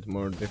little bit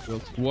more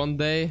difficult. One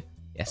day,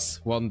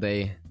 yes, one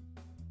day,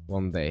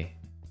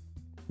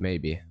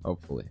 maybe,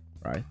 hopefully,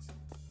 right?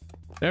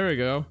 There we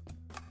go.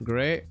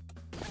 Great.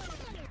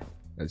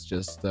 Let's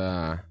just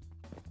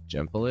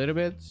jump a little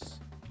bit.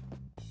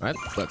 Right,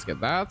 let's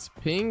get that.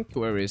 Pink,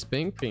 where is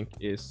pink? Pink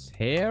is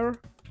here.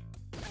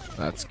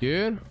 That's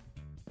good.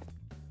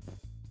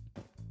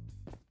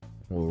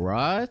 All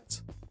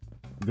right.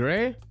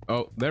 Gray.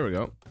 Oh, there we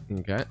go.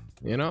 Okay.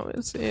 You know,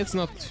 it's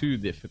not too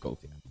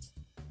difficult yet.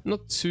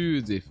 Not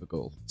too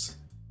difficult,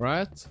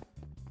 right?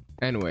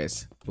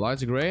 Anyways,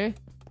 light gray.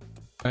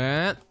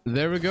 And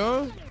there we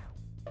go.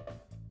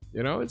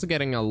 You know, it's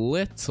getting a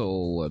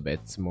little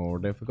bit more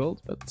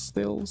difficult, but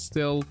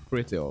still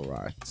pretty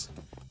alright.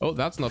 Oh,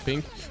 that's not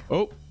pink.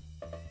 Oh.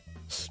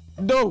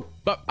 No!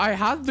 But I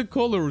had the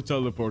color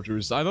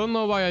teleporters. I don't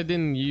know why I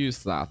didn't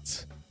use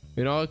that.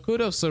 You know, I could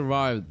have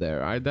survived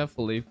there. I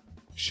definitely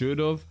should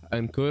have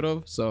and could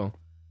have, so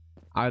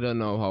I don't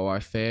know how I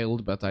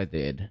failed, but I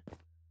did.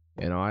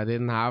 You know, I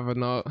didn't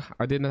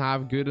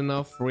have good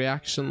enough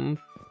reaction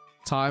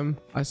time,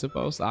 I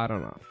suppose. I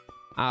don't know.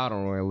 I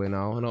don't really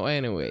know. No,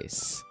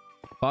 anyways.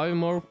 5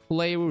 more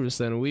players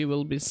and we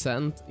will be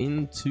sent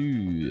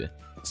into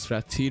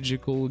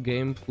strategical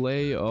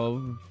gameplay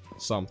of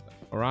something.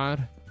 Alright?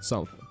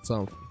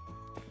 Something.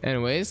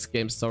 Anyways,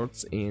 game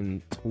starts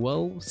in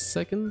 12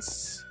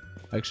 seconds.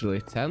 Actually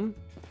 10.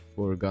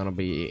 We're gonna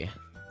be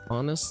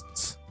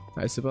honest,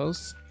 I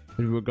suppose.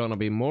 If we're gonna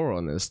be more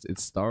honest, it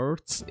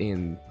starts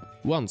in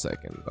 1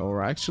 second.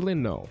 Or actually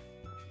no.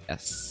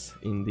 Yes,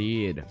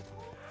 indeed.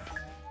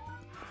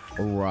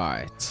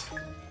 Right.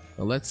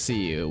 Well, let's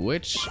see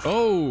which.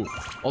 Oh,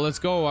 let's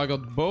go. I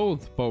got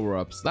both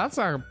power-ups. That's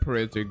a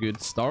pretty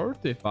good start,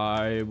 if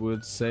I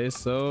would say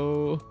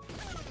so.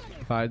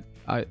 If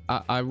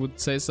I would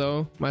say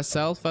so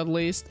myself, at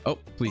least. Oh,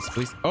 please,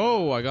 please.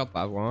 Oh, I got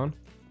that one.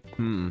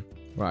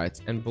 Right.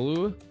 And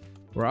blue.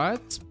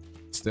 Right.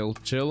 Still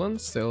chilling.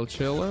 Still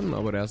chilling.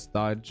 Nobody has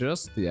died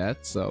just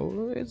yet,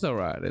 so it's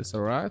alright. It's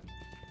alright.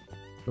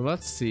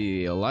 Let's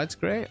see. Light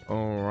gray.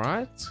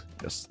 Alright.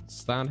 Just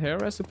stand here,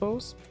 I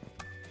suppose.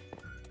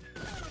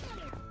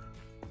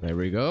 There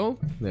we go.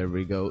 There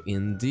we go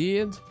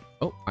indeed.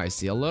 Oh, I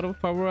see a lot of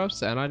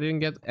power-ups and I didn't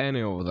get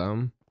any of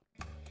them.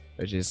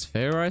 Which is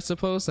fair, I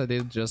suppose. I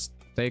did just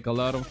take a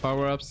lot of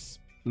power-ups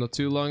not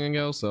too long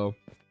ago, so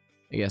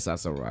I guess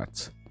that's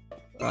alright.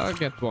 I'll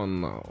get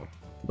one now.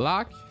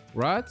 Black,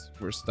 right?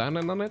 We're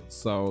standing on it,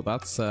 so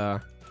that's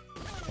well,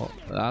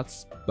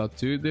 that's not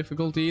too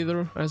difficult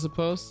either, I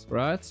suppose,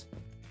 right?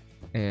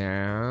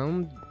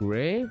 And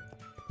gray.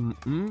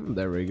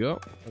 There we go.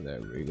 There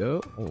we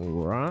go.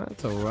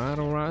 Alright, alright,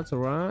 alright,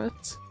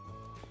 alright.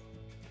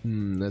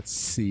 Let's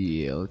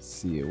see. Let's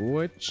see.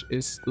 Which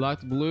is light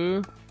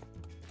blue?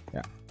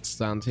 Yeah.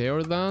 Stand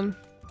here then.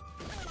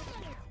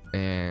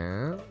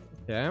 And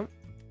okay.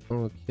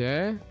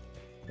 Okay.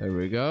 There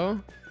we go.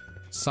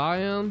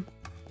 Cyan.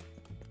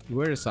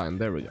 Where is cyan?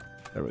 There we go.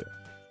 There we go.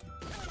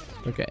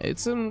 Okay,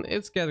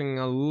 it's getting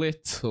a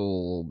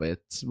little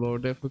bit more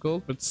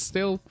difficult, but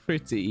still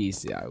pretty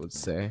easy, I would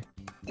say.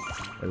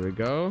 There we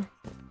go.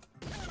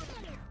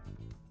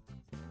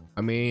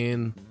 I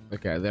mean,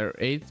 okay, there are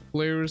 8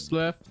 players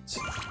left.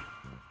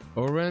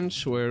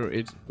 Orange, where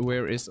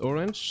is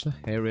orange?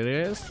 Here it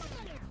is.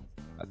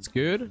 That's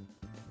good.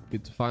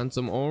 Good to find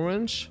some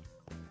orange.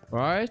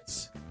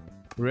 Right.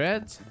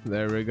 Red.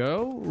 There we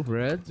go.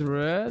 Red,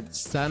 red.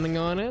 Standing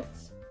on it.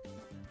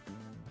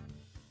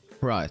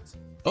 Right.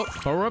 Oh,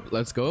 power up.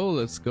 Let's go.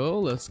 Let's go.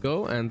 Let's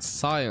go. And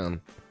cyan.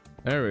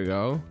 There we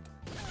go.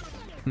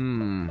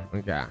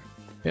 Okay.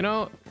 You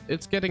know,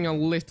 it's getting a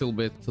little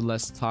bit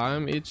less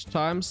time each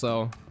time,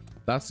 so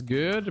that's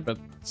good. But,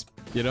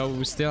 you know,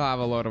 we still have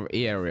a lot of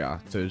area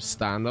to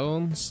stand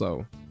on,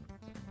 so...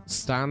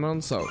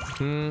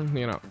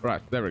 you know,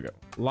 right, there we go.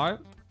 Light.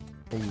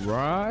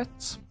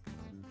 Alright.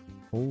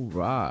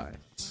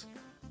 Alright.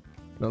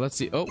 Now let's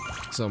see. Oh,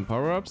 some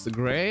power-ups.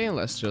 Gray.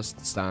 Let's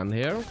just stand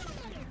here.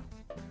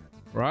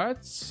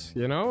 Right,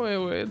 you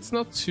know, it's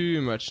not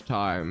too much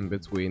time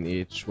between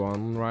each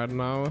one right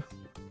now.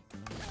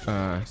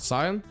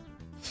 Cyan?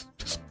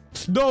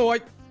 No,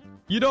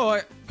 you know,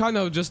 I kind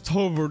of just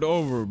hovered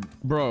over,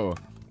 bro.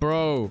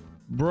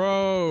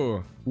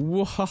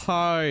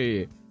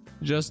 Why?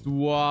 Just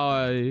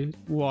why?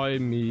 Why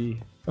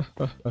me?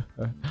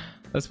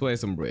 Let's play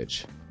some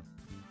bridge.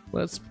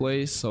 Let's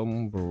play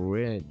some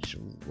bridge,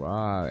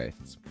 right.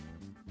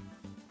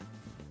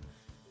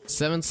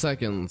 7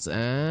 seconds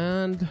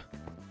and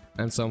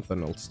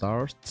something will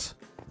start.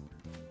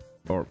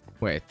 Or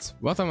wait,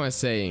 what am I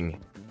saying?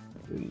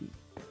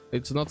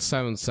 It's not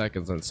 7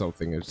 seconds and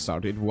something will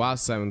start. It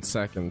was 7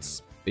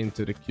 seconds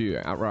into the queue.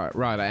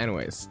 Right,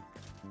 anyways.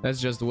 Let's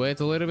just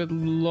wait a little bit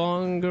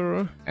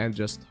longer and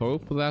just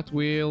hope that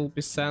we'll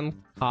be sent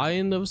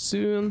kind of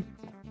soon.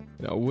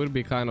 You know, it would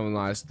be kind of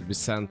nice to be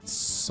sent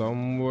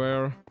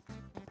somewhere.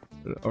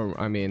 Or,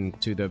 I mean,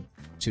 to the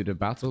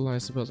battle, I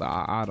suppose.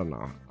 I don't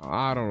know.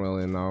 I don't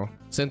really know.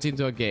 Sent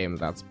into a game,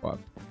 that's what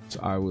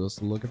I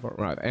was looking for.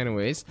 Right,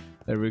 anyways,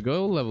 there we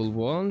go. Level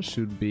 1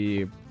 should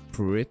be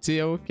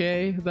pretty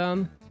okay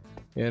then.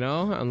 You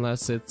know,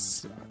 unless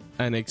it's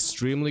an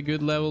extremely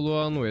good level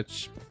 1,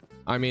 which,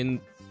 I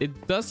mean,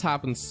 it does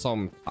happen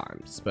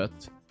sometimes, but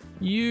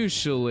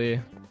usually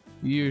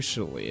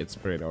it's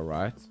pretty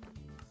alright.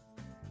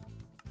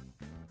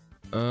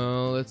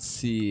 Let's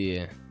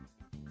see.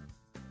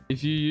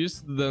 If you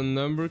used the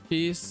number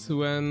keys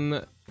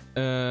when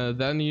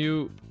then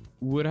you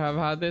would have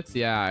had it?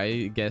 Yeah,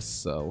 I guess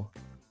so.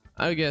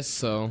 I guess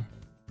so.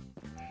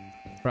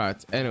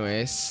 Right,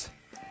 anyways.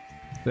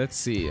 Let's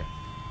see.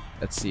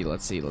 Let's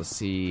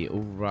see.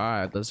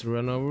 Alright, let's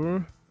run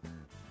over.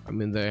 I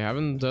mean, they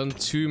haven't done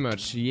too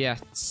much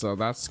yet, so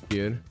that's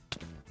good,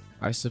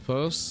 I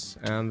suppose.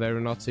 And they're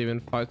not even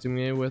fighting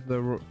me with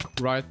the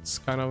right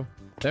kind of...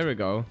 There we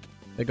go.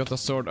 They got the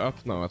sword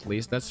up now, at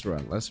least. Let's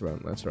run.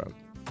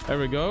 There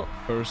we go.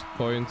 First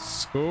point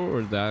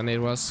scored, and it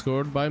was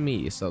scored by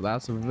me, so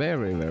that's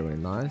very, very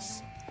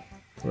nice.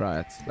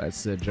 Right,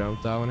 let's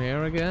jump down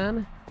here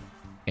again.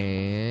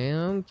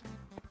 And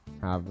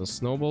have the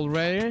snowball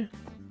ready.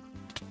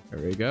 There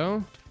we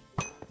go.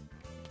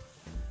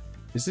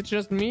 Is it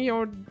just me,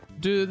 or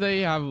do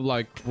they have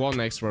like 1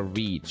 extra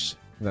reach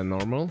than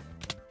normal?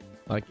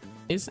 Like,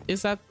 is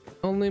that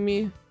only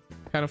me?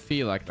 Kind of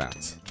feel like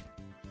that.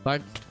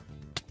 Like,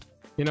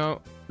 you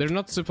know, they're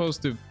not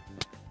supposed to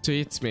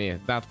hit me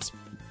that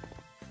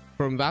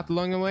from that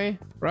long away,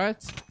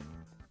 right?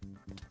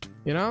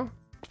 You know?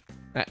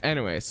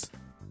 Anyways,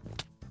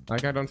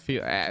 like, I don't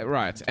feel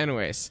right.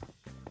 Anyways,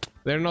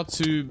 they're not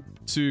too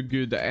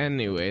good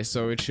anyway,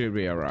 so it should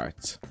be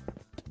alright.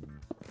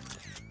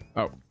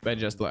 Oh, they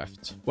just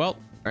left. Well,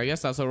 I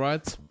guess that's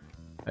alright.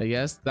 I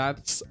guess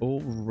that's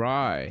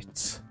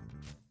alright.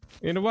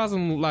 It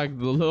wasn't like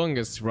the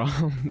longest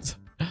round.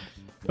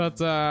 But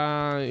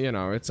you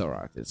know, it's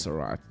alright. It's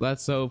alright.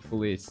 Let's hope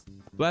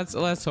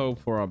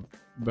for a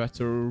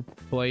better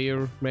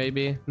player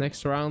maybe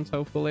next round,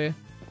 hopefully.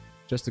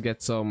 Just to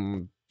get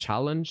some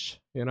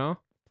challenge, you know?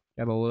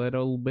 Get a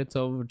little bit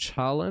of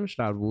challenge.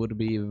 That would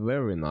be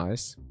very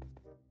nice.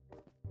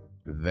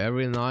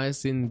 Very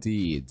nice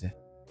indeed.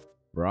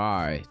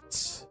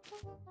 Right.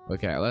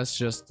 Okay, let's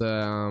just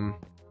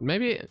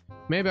maybe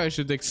I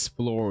should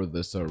explore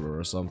the server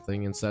or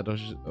something instead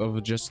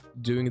of just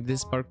doing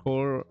this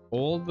parkour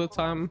all the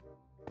time.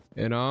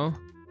 You know,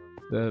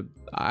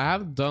 I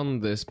have done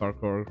this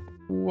parkour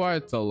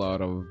quite a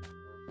lot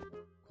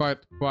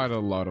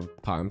of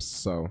times.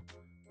 So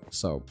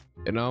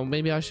you know,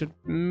 maybe I should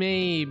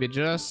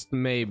just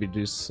maybe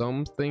do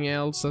something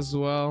else as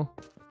well.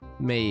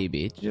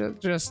 Maybe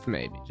just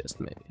maybe.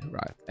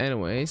 Right.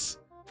 Anyways.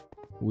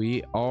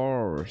 We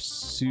are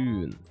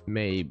soon,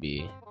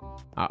 maybe.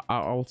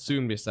 I'll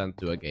soon be sent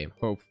to a game,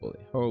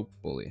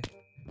 hopefully.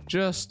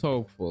 Just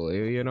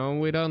hopefully, you know,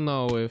 we don't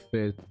know if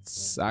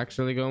it's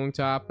actually going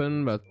to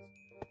happen, but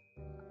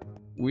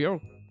we are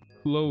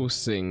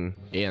closing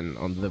in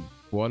on the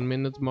 1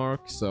 minute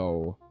mark,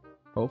 so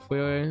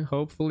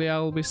hopefully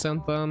I'll be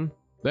sent then.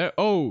 There,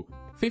 oh,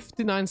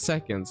 59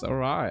 seconds,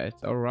 alright,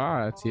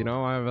 you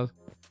know,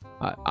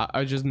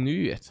 I just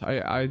knew it,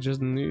 I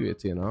just knew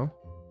it, you know.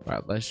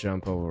 Right, let's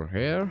jump over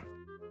here.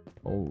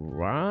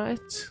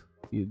 Alright.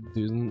 You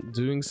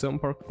doing some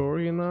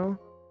parkour, you know?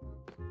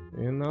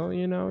 You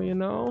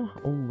know?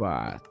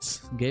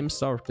 Alright. Game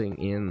starting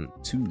in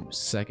 2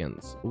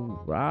 seconds.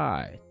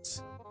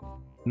 Alright.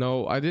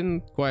 No, I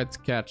didn't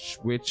quite catch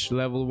which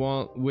level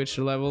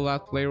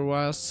that player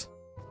was.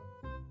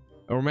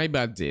 Or maybe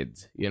I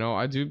did. You know,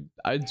 I do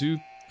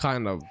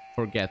kind of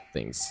forget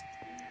things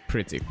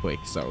pretty quick,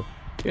 so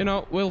you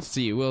know, we'll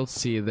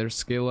see their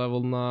skill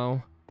level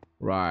now.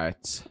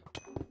 Right.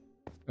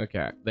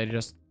 Okay, they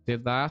just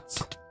did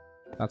that.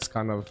 That's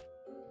kind of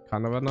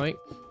annoying.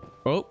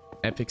 Oh,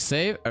 epic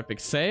save.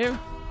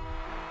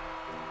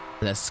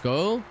 Let's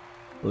go.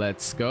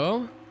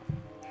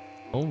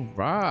 All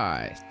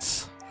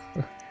right.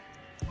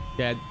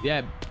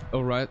 yeah,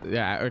 all right.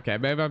 Yeah, okay,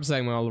 maybe I'm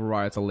saying all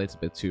right a little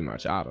bit too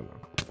much. I don't know.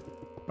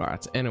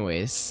 Right,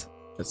 anyways,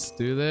 let's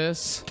do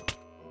this.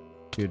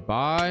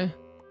 Goodbye.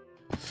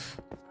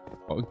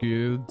 Oh,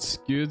 good.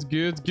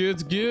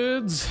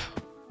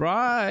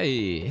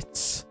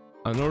 Right.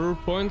 Another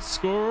point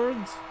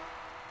scored.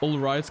 All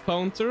right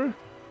counter.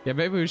 Yeah,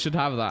 maybe we should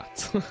have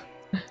that.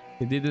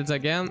 He did it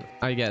again.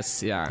 I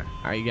guess. Yeah,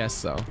 I guess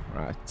so.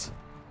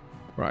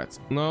 Right.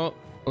 No,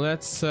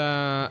 let's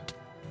no,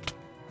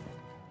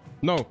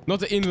 not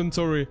the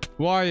inventory.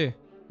 Why?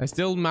 I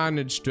still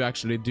managed to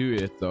actually do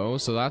it though,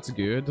 so that's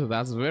good.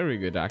 That's very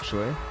good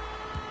actually.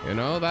 You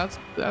know, that's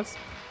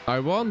I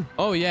won.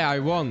 Oh yeah, I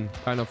won.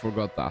 Kind of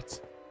forgot that.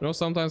 You know,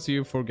 sometimes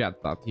you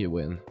forget that you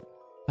win.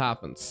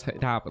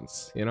 It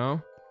happens, you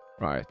know?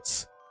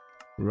 Right.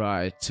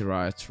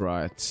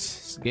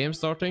 Game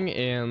starting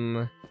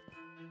in...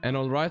 And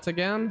alright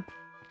again?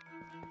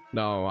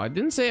 No, I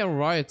didn't say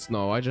alright,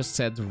 no, I just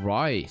said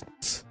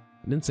right.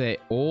 I didn't say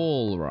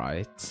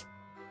alright.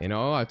 You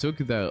know, I took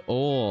the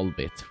all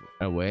bit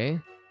away.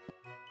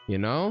 You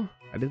know?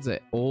 I didn't say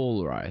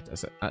alright,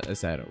 I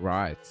said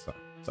right, so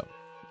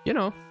you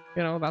know,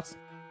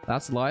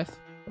 that's life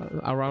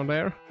around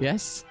there.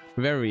 Yes?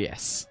 Very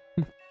yes.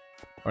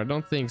 I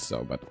don't think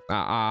so, but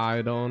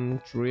I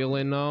don't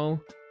really know.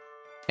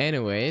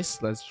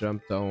 Anyways, let's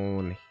jump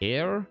down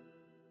here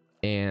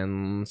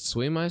and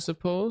swim, I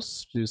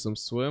suppose. Do some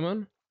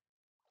swimming.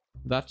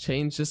 That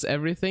changes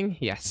everything.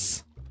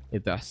 Yes,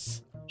 it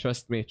does.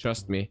 Trust me.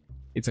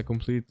 It's a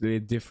completely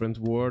different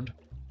word.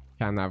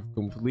 Can have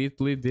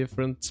completely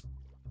different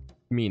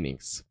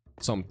meanings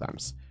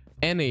sometimes.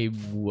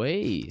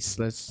 Anyways,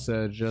 let's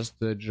just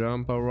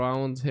jump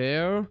around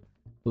here.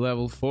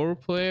 Level 4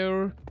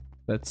 player.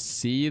 Let's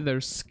see their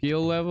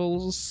skill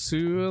levels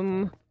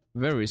soon.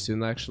 Very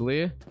soon,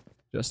 actually.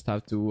 Just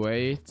have to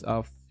wait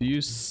a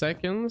few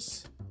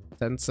seconds.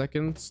 10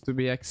 seconds to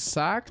be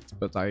exact.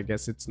 But I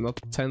guess it's not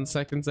 10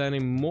 seconds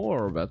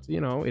anymore. But,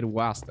 you know, it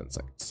was 10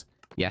 seconds.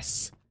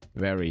 Yes.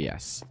 Very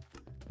yes.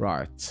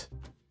 Right.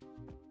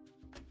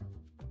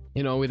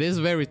 You know, it is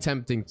very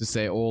tempting to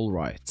say all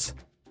right.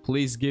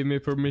 Please give me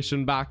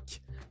permission back.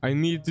 I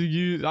need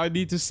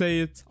to say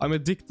it. I'm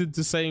addicted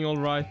to saying all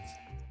right.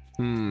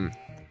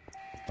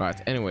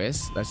 Right,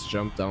 anyways, let's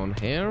jump down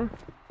here.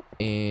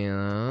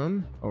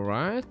 And...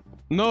 Alright.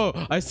 No!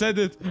 I said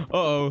it!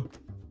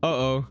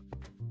 Uh-oh.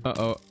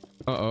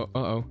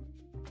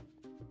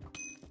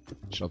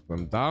 Shut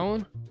them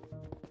down.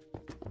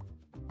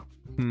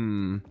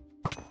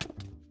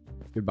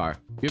 Goodbye.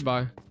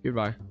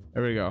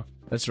 There we go.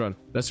 Let's run.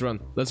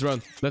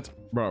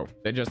 Bro,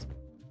 they just...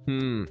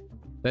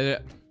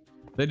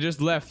 They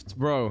just left,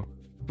 bro.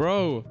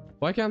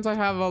 Why can't I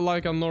have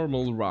like a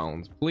normal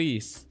round?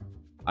 Please.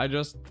 I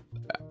just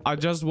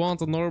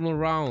want a normal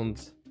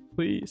round.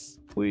 Please,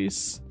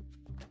 please.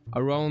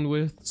 A round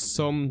with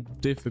some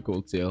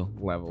difficulty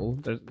level.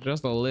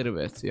 Just a little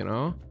bit, you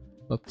know?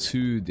 Not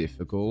too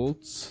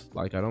difficult.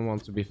 Like, I don't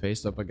want to be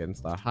faced up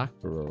against a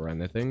hacker or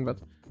anything, but,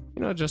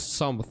 you know, just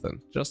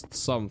something. Just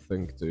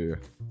something to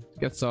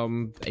get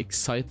some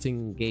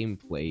exciting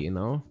gameplay, you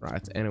know?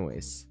 Right,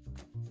 anyways.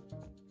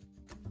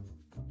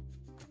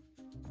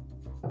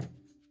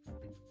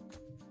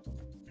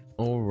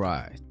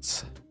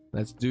 Alright.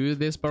 Let's do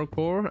this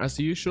parkour as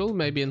usual,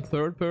 maybe in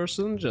third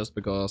person, just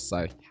because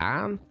I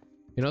can.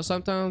 You know,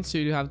 sometimes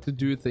you have to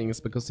do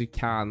things because you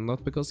can,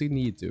 not because you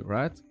need to,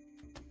 right?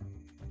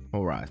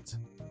 Alright.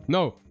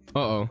 No!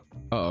 Uh-oh.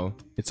 Uh-oh.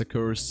 It's a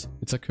curse.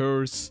 It's a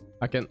curse.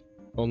 I can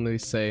only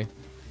say...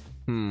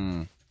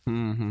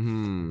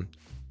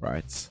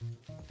 Right.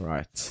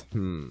 Right.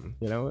 You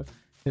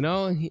know,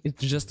 it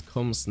just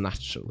comes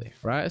naturally,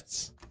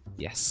 right?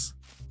 Yes.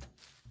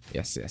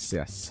 Yes, yes,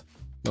 yes.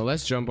 Now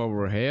let's jump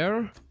over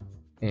here.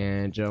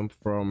 And jump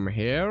from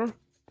here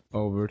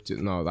over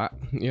to... No, that...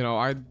 You know,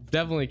 I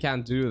definitely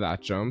can't do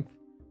that jump.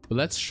 But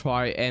let's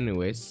try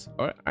anyways.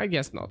 Or I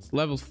guess not.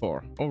 Level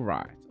 4.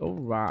 Alright.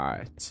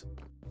 Alright.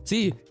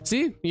 See?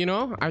 You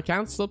know, I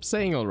can't stop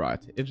saying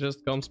alright. It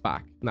just comes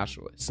back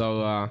naturally.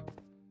 So,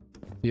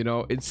 you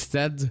know,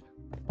 instead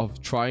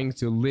of trying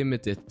to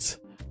limit it,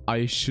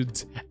 I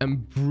should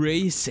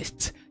embrace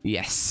it.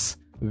 Yes.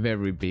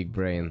 Very big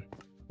brain.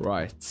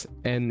 Right,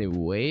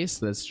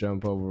 anyways, let's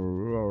jump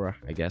over, or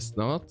I guess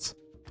not.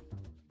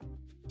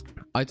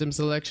 Item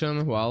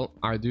selection, well,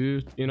 I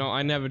do, you know,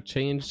 I never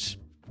change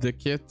the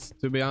kit,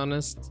 to be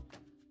honest.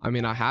 I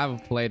mean, I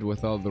have played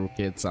with other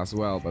kits as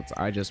well, but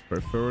I just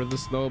prefer the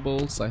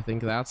snowballs. I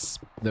think that's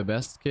the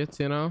best kit,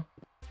 you know,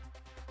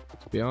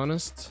 to be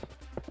honest.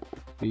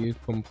 Be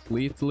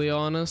completely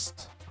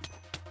honest.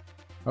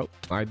 Oh,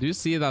 I do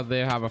see that they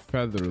have a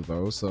feather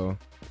though, so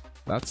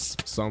that's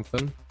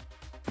something.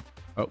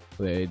 Oh,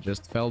 they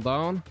just fell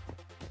down.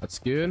 That's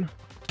good.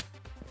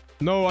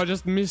 No, I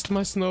just missed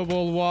my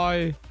snowball.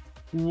 Why?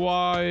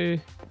 Why?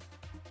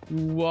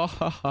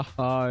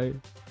 Why?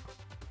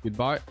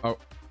 Goodbye. Oh,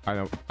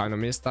 I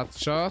missed that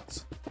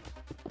shot.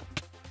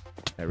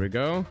 There we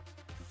go.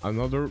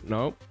 Another...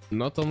 No,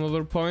 not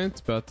another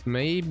point, but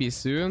maybe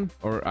soon.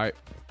 Or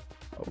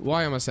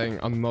why am I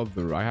saying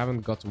another? I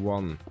haven't got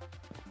one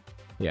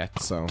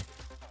yet, so...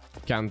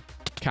 Can't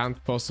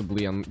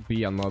possibly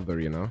be another,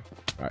 you know?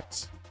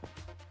 Right.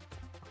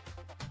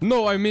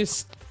 No, I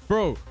missed.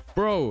 Bro,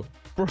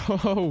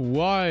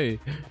 why?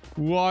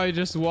 Why,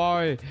 just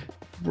why?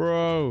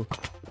 Bro.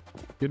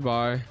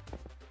 Goodbye.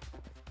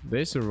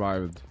 They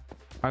survived.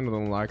 I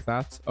don't like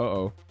that.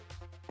 Uh-oh.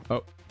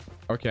 Oh,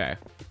 okay.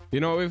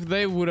 You know, if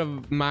they would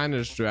have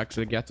managed to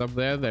actually get up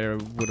there, they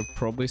would have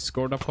probably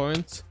scored a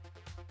point.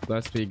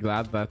 Let's be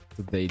glad that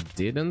they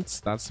didn't.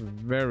 That's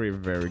very,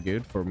 very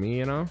good for me,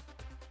 you know?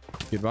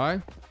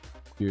 Goodbye.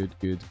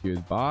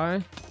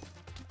 Goodbye.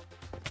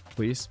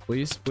 Please.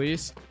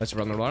 Let's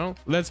run around.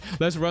 Let's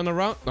run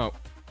around. No.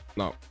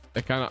 I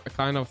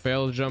kind of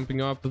failed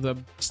jumping up the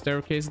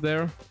staircase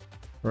there,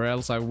 or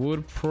else I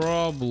would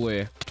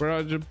probably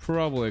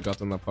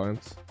gotten a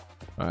point.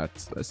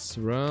 Alright, let's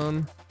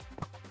run.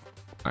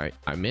 I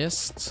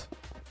missed.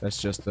 Let's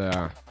just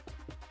oh,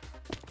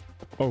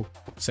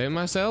 save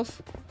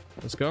myself.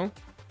 Let's go.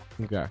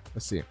 Okay,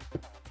 let's see.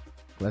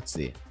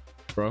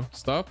 Bro,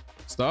 stop.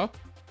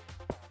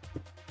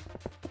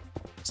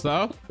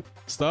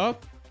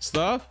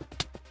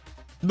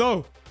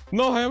 No,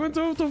 I went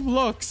out of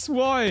blocks.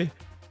 Why?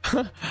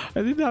 I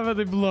didn't have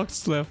any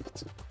blocks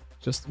left.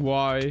 Just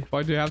why?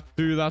 Why do you have to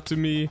do that to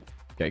me?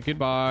 Okay,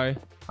 goodbye.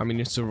 I mean,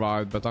 you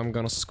survived, but I'm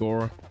gonna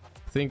score.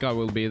 I think I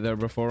will be there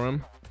before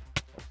him.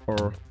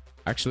 Or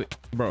actually,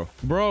 bro.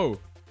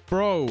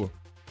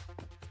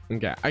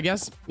 Okay, I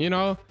guess, you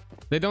know,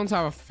 they don't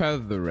have a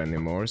feather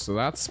anymore, so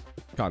that's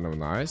kind of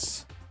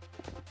nice.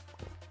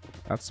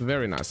 That's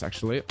very nice,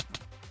 actually.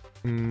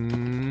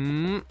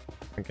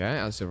 Okay,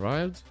 I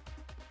survived.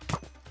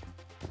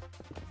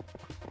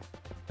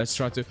 Let's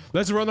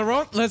run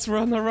around.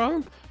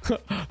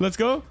 Let's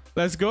go.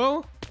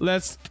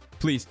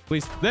 Please.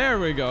 There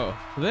we go.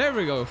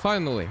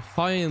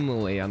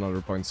 Finally,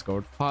 another point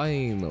scored.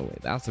 Finally,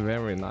 that's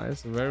very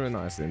nice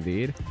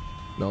indeed.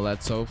 Now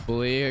let's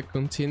hopefully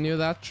continue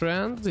that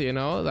trend. You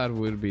know, that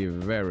would be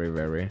very,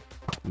 very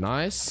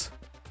nice.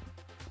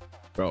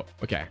 Bro,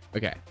 okay.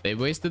 They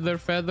wasted their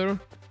feather,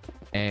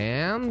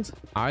 and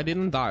I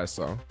didn't die,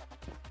 so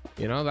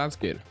you know, that's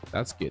good.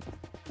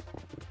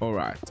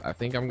 Alright, I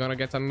think I'm gonna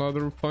get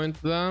another point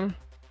then.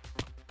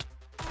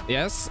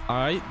 Yes,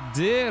 I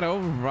did.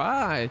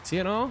 Alright,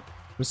 you know,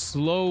 just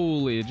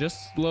slowly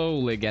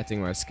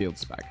getting my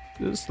skills back.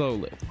 Just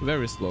slowly,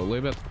 very slowly,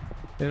 but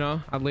you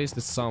know, at least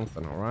it's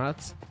something.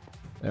 Alright,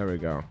 there we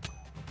go.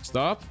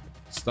 Stop.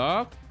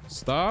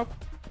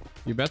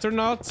 You better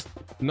not.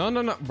 No,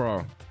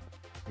 bro.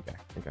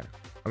 Okay.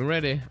 I'm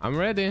ready. I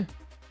mean,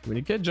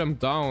 you can jump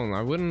down.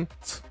 I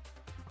wouldn't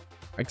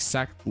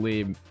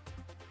exactly,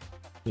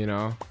 you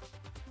know,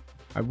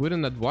 I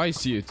wouldn't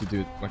advise you to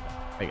do it.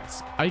 Okay,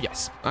 I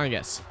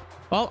guess.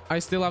 Well, I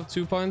still have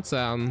 2 points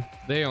and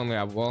they only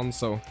have 1,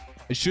 so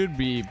it should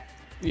be,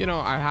 you know,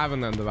 I have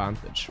an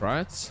advantage,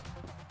 right?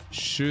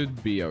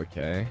 Should be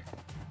okay.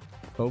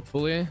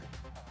 Hopefully.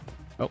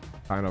 Oh,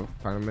 kind of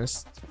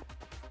missed.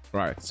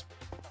 Right.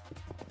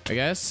 I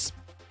guess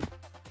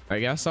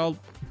I'll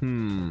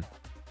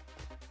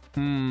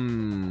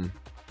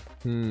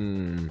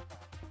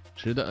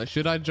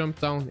Should I jump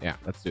down? Yeah,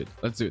 let's do it.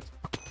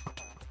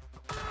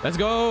 Let's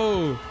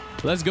go!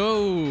 Let's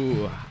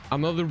go!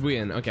 Another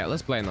win. Okay,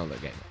 let's play another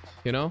game.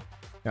 You know?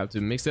 You have to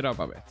mix it up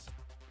a bit.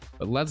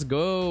 But let's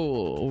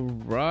go!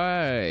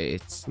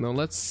 Alright. Now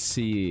let's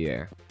see.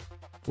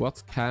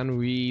 What can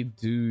we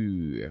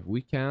do?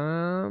 We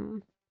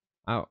can...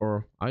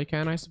 or I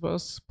can, I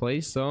suppose, play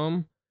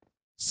some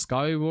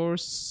Skywars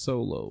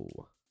Solo.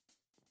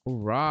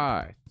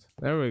 Alright.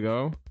 There we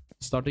go.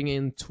 Starting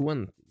in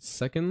 20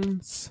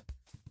 seconds.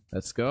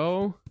 Let's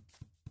go.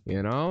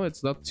 You know,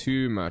 it's not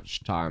too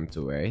much time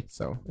to wait,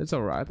 so it's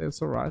alright,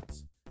 it's alright.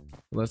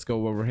 Let's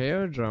go over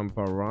here, jump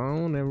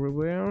around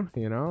everywhere,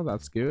 you know,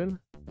 that's good.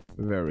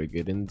 Very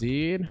good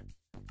indeed.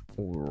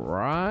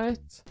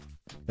 Alright.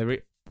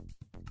 Every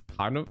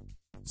kind of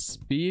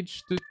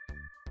speech to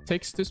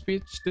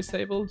text-to-speech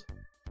disabled.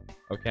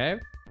 Okay.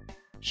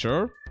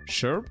 Sure.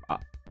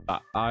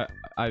 I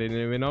didn't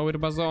even know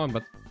it was on,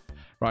 but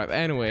right,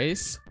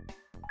 anyways.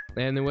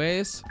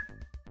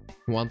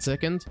 1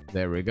 second.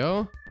 There we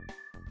go.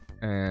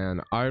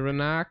 And iron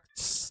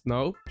axe.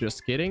 No,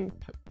 just kidding.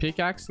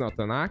 Pickaxe, not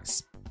an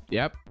axe.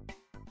 Yep.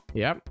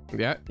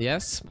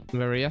 Yes.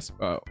 Very yes.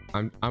 Oh,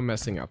 I'm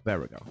messing up.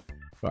 There we go.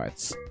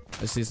 Right.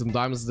 I see some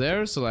diamonds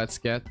there, so let's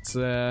get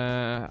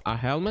a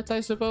helmet, I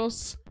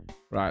suppose.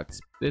 Right.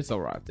 It's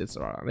alright. It's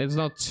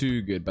not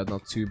too good, but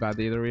not too bad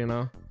either, you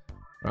know.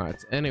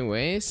 Right.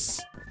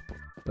 Anyways,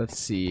 let's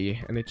see.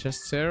 Any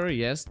chests here?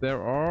 Yes,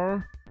 there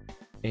are.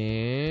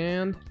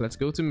 And let's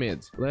go to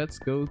mid.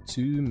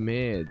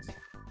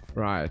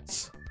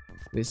 Right.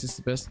 This is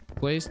the best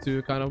place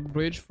to kind of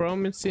bridge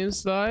from, it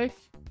seems like.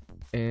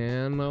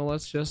 And now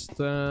let's just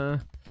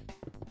okay,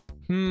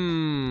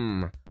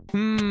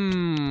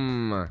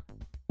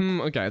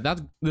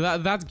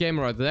 that game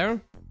right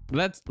there,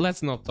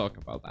 let's not talk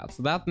about that.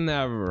 So that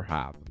never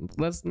happened.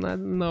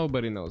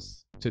 Nobody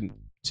knows to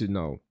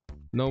know.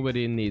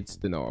 Nobody needs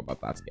to know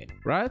about that game,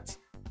 right?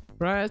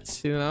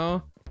 You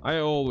know, I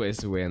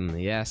always win.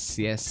 Yes.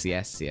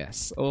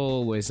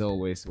 Always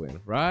win,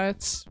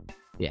 right?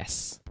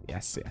 Yes.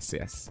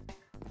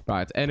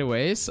 Right,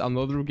 anyways,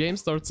 another game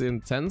starts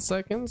in 10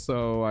 seconds,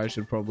 so I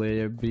should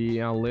probably be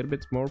a little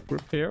bit more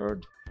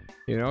prepared.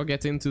 You know,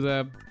 get into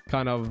the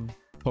kind of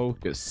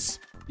focus.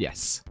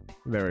 Yes,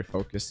 very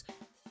focused.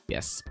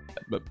 Yes,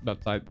 but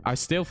I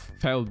still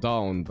fell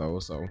down though,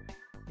 so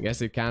I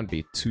guess it can't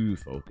be too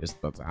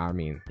focused, but I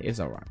mean, it's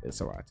alright.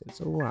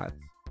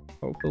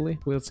 Hopefully,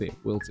 we'll see.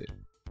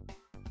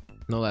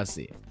 Now let's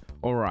see.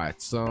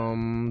 Alright,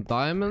 some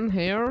diamond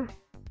here.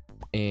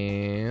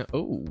 And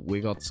oh,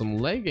 we got some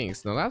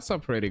leggings. Now that's a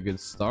pretty good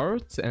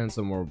start. And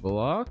some more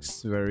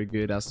blocks. Very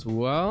good as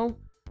well.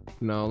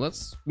 Now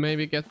let's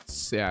maybe get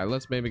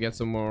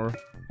some more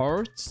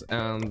hearts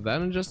and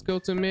then just go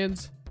to mid.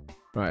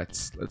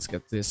 Right, let's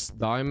get this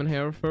diamond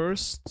here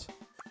first.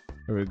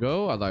 Here we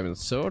go, a diamond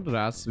sword.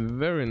 That's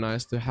very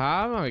nice to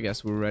have. I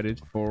guess we're ready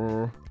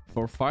for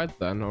fight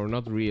then, or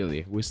not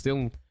really.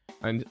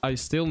 I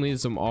still need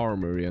some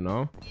armor, you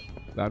know.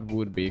 That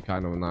would be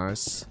kind of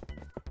nice.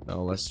 Now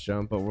let's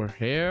jump over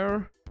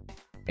here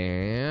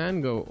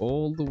and go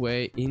all the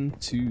way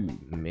into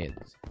mid.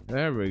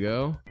 There we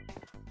go.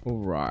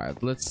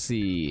 Alright, let's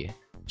see.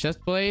 Chest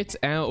plate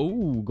and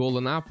oh,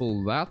 golden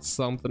apple. That's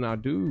something I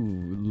do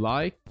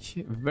like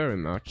very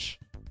much.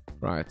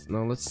 Right,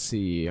 now let's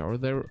see. Are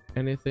there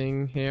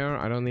anything here?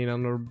 I don't need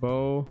another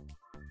bow.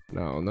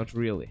 No, not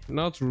really.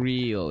 Not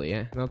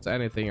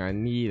anything I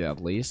need at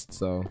least.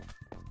 So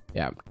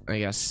yeah, I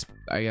guess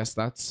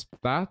that's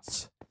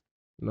that.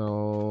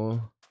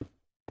 No.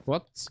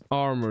 What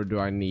armor do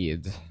I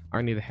need?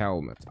 I need a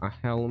helmet. A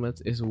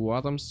helmet is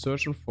what I'm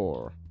searching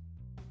for.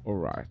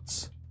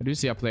 Alright. I do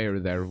see a player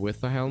there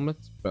with a helmet,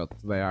 but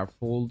they have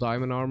full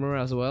diamond armor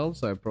as well,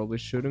 so I probably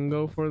shouldn't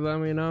go for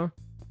them, you know?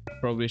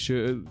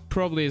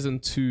 Probably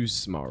isn't too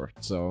smart,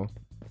 so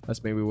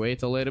let's maybe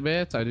wait a little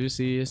bit. I do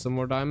see some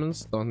more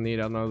diamonds. Don't need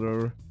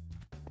another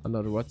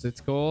what's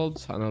it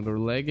called? Another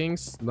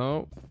leggings.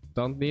 No,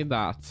 don't need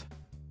that.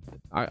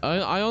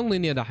 I only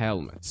need a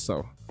helmet,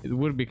 so it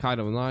would be kind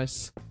of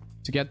nice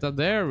to get that.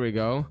 There we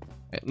go.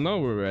 Now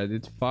we're ready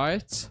to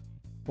fight.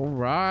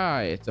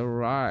 Alright.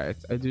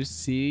 I do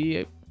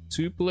see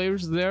 2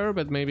 players there,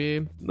 but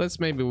let's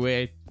maybe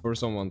wait for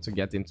someone to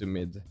get into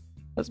mid.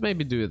 Let's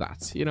maybe do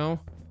that, you know?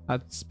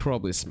 That's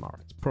probably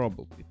smart.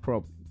 Probably.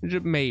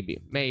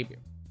 Maybe.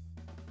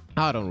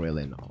 I don't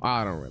really know.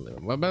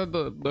 But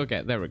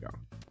okay, there we go.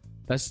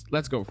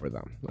 Let's go for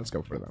them.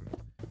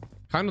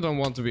 Kind of don't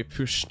want to be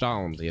pushed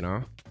down, you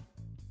know?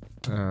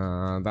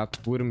 That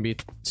wouldn't be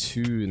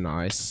too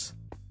nice.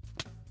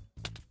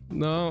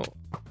 No.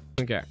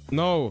 Okay.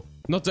 No,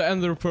 not the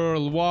ender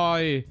pearl.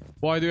 Why?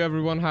 Why do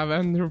everyone have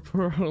ender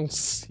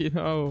pearls? You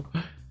know,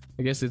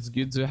 I guess it's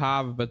good to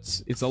have,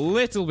 but it's a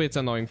little bit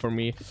annoying for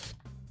me.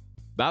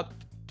 That,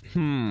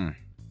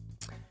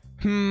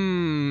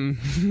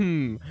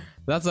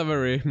 that's a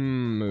very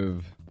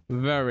move.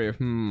 Very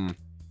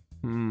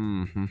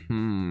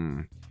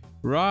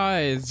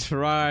Right,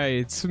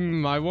 right.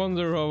 I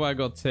wonder how I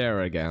got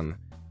there again.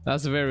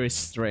 That's very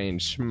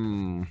strange.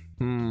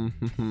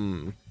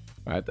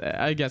 Right,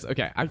 I guess.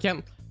 Okay, I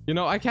can't. You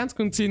know, I can't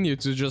continue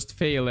to just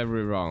fail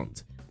every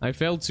round. I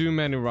failed too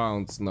many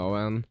rounds now,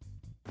 and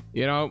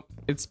you know,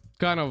 it's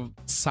kind of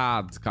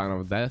sad, kind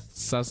of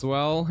deaths as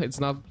well. It's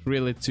not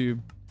really too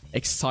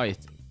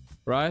exciting,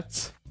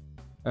 right?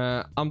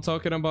 I'm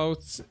talking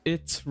about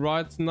it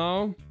right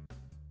now.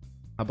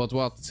 About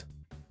what?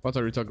 What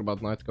are you talking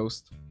about, Night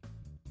Ghost?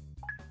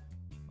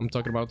 I'm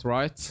talking about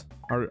right.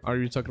 Are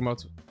you talking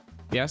about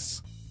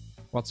yes?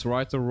 What's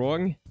right or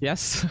wrong?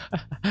 Yes.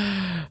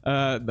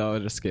 No,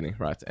 just kidding.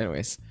 Right.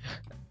 Anyways,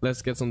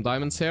 let's get some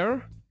diamonds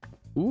here.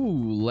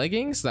 Ooh,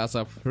 leggings. That's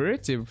a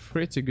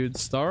pretty good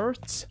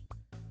start.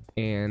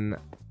 And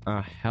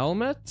a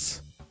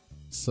helmet.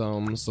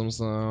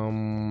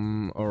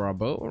 Some or a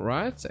bow.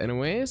 Right.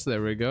 Anyways,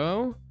 there we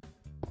go.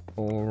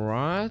 All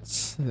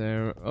right.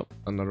 There. Oh,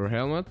 another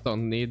helmet.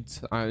 Don't need.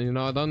 You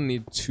know, I don't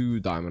need 2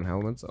 diamond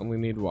helmets. Only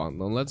need 1.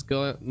 Then let's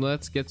go.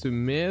 Let's get to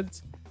mid.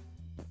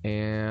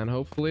 And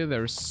hopefully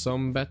there's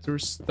some better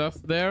stuff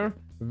there.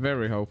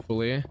 Very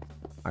hopefully.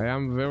 I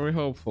am very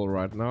hopeful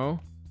right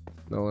now.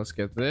 Now let's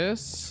get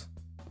this.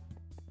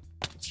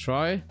 Let's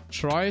try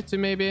to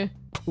maybe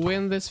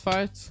win this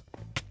fight.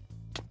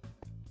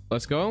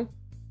 Let's go.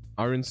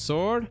 Iron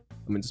sword.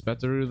 I mean, it's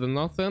better than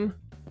nothing.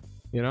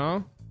 You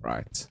know?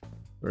 Right.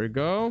 There we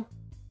go.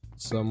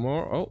 Some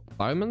more. Oh,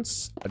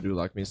 diamonds. I do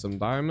like me some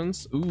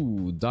diamonds.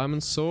 Ooh,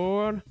 diamond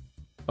sword.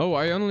 Oh,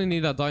 I only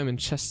need a diamond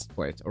chest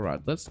plate.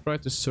 Alright, let's try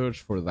to search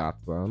for that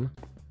one.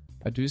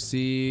 I do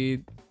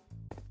see...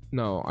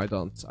 No, I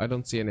don't. I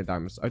don't see any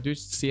diamonds. I do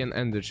see an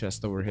ender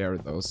chest over here,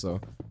 though,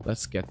 so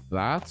let's get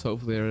that.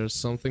 Hopefully there's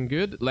something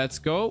good. Let's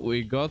go.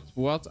 We got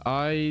what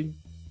I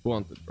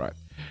wanted, right.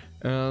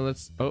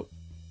 Let's... Oh,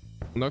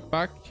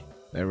 knockback.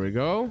 There we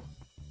go.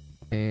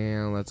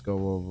 And let's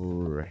go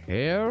over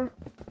here.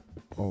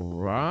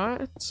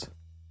 Alright.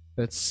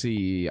 Let's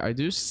see. I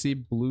do see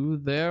blue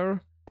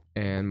there.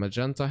 And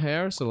magenta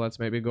here, so let's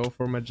maybe go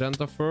for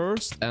magenta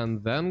first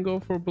and then go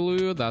for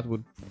blue. That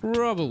would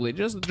probably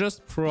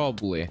just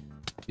probably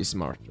be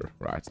smarter,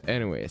 right?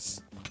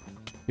 Anyways,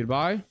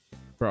 goodbye,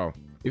 bro.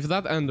 If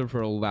that ender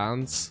pearl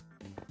lands,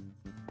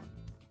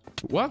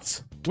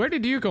 what? Where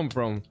did you come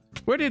from?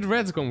 Where did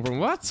red come from?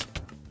 What?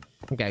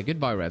 Okay,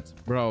 goodbye, red,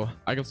 bro.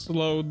 I got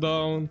slowed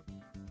down.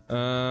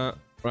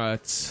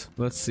 Right.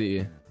 Let's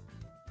see.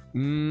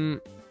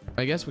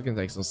 I guess we can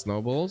take some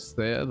snowballs.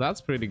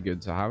 That's pretty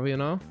good to have, you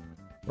know?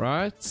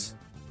 Right?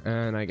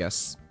 And I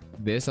guess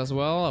this as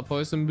well, a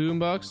poison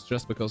boombox,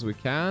 just because we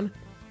can.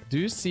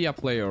 Do see a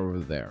player over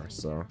there,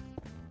 so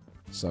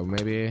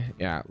maybe,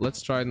 yeah,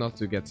 let's try not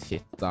to get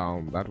hit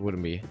down. That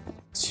wouldn't be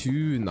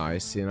too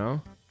nice, you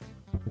know?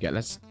 Okay,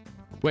 let's...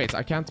 Wait,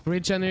 I can't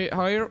bridge any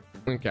higher?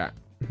 Okay.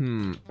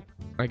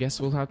 I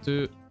guess we'll have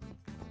to...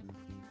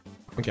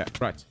 Okay,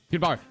 right.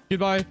 Goodbye.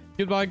 Goodbye.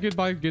 Goodbye.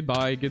 Goodbye.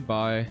 Goodbye.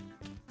 Goodbye.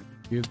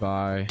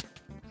 Goodbye.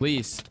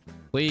 Please.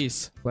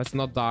 Please. Let's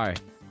not die.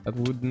 That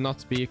would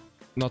not be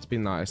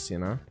nice, you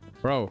know?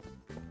 Bro.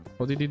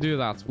 How did he do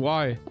that?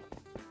 Why?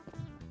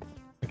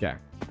 Okay.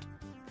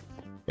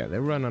 Yeah,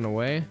 they're running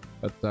away.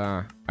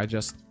 But I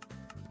just...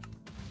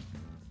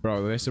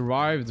 Bro, they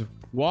survived.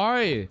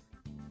 Why?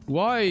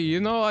 Why? You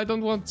know, I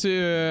don't want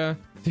to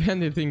do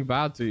anything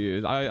bad to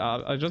you.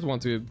 I just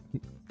want to...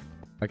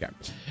 Okay.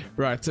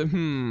 Right.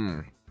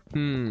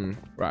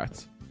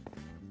 Right.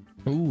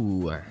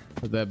 Ooh.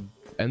 The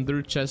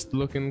ender chest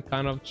looking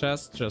kind of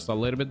chest. Just a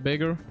little bit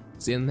bigger.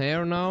 It's in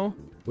here now.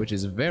 Which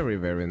is very,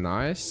 very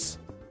nice.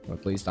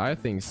 At least I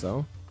think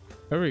so.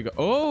 Here we go.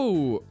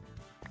 Oh!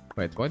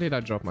 Wait, why did I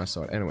drop my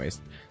sword?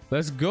 Anyways.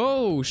 Let's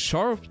go!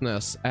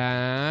 Sharpness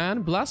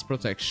and blast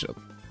protection.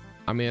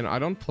 I mean, I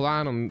don't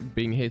plan on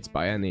being hit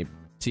by any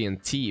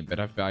TNT. But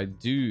if I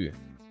do...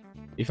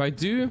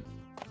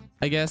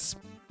 I guess...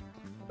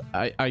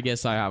 I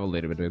guess I have a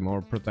little bit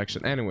more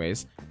protection.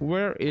 Anyways,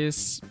 where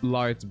is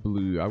light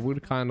blue? I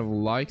would kind of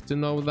like to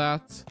know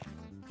that.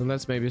 So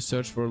let's maybe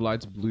search for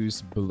light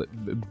blue's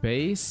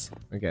base.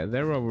 Okay,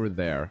 they're over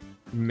there.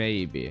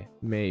 Maybe.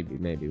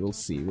 We'll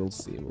see.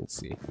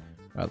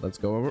 Right, let's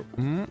go over.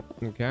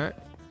 Okay,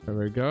 there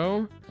we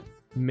go.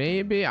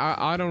 Maybe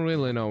I don't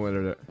really know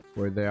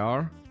where they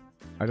are.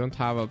 I don't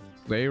have a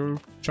player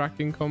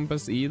tracking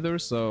compass either,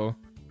 so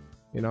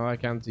you know I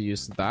can't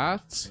use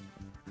that.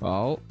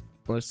 Well.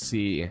 Let's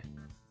see.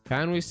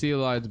 Can we see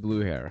light blue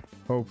here?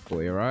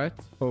 Hopefully, right?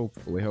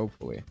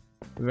 Hopefully.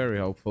 Very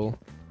hopeful.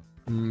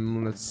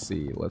 Let's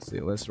see.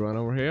 Let's run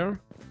over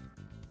here.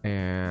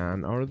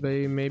 And are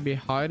they maybe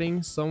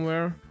hiding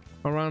somewhere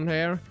around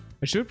here?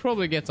 I should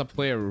probably get a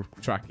player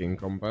tracking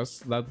compass.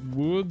 That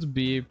would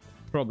be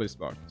probably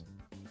smart.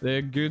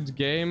 the good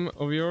game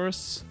of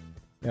yours.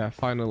 Yeah,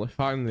 finally.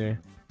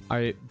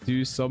 I'll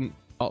do some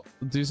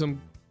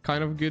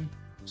kind of good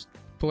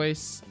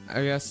place,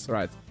 I guess.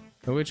 Right.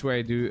 Now, which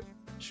way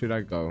should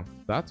I go?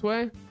 That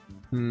way?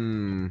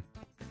 I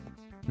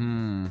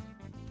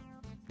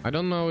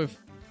don't know if...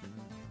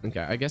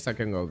 Okay, I guess I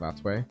can go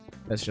that way.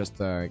 Let's just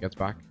get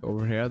back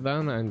over here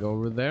then and go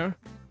over there.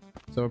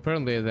 So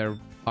apparently they're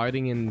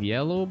hiding in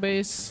yellow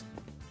base,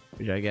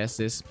 which I guess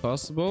is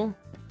possible.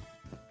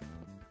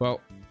 Well,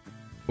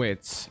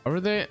 wait, are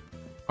they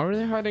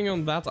hiding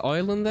on that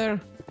island there?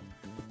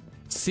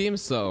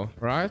 Seems so,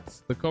 right?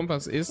 The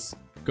compass is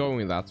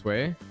going that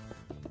way.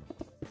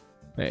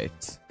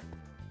 Wait.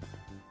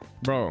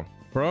 Bro,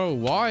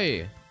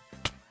 why?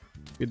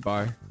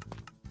 Goodbye.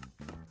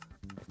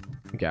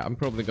 Okay, I'm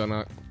probably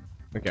gonna...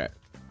 Okay.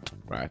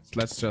 Right,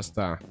 let's just...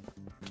 There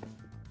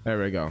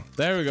we go.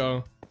 There we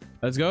go.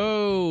 Let's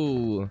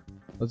go.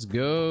 Let's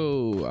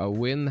go. A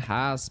win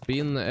has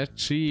been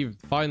achieved.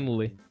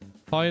 Finally.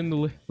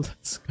 Finally.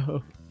 Let's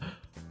go.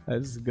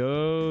 Let's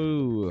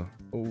go.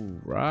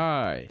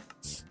 Alright.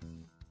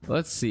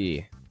 Let's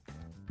see.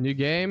 New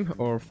game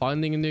or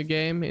finding a new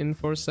game in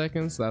 4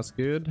 seconds. That's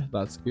good.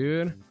 That's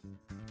good.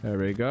 There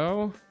we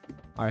go.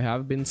 I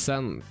have been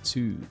sent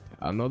to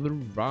another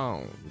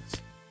round.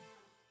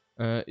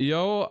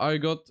 Yo, I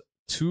got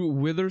 2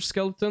 wither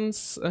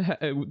skeletons,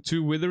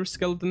 2 wither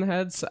skeleton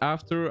heads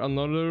after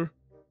another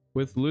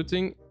with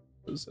looting,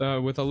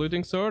 with a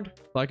looting sword,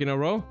 like in a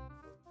row.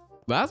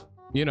 That's,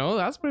 you know,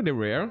 that's pretty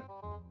rare.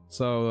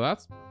 So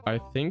that's, I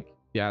think,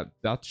 yeah,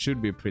 that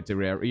should be pretty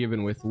rare,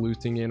 even with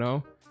looting, you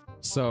know.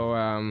 So,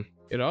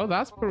 you know,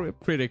 that's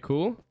pretty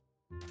cool.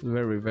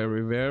 Very,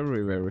 very,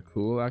 very, very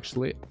cool,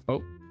 actually.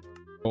 Oh,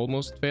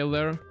 almost failed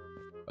there,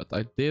 but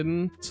I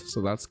didn't,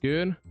 so that's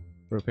good.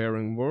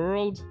 Repairing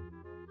world.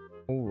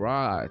 All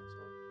right.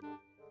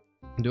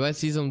 Do I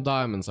see some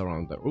diamonds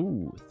around there?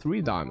 Ooh,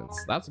 3 diamonds.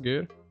 That's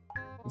good.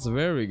 That's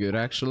very good,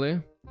 actually.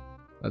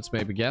 Let's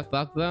maybe get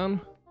that then.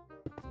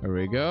 There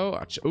we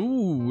go.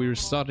 Ooh, we're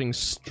starting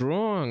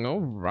strong. All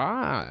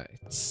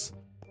right.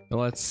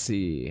 Let's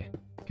see.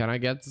 Can I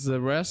get the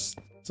rest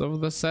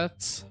of the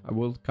set? I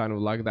would kind of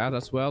like that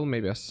as well.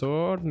 Maybe a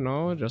sword?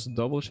 No, just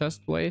double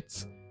chest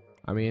plates.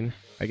 I mean,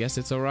 I guess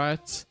it's all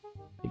right.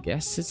 I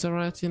guess it's all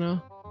right, you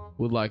know.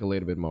 Would like a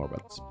little bit more,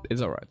 but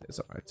it's alright, it's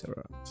alright, it's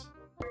alright.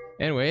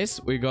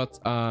 Anyways, we got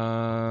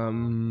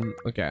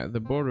okay, the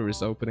border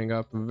is opening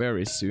up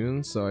very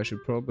soon, so I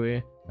should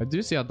probably... I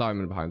do see a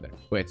diamond behind there.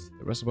 Wait,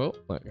 the rest of the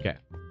boat? Okay,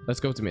 let's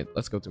go to mid.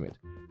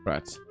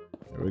 Right,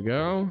 there we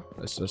go.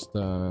 Let's just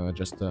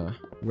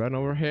run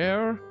over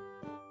here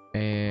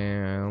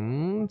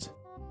and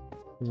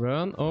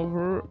run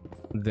over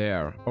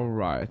there. All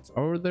right,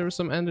 are there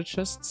some ender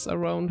chests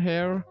around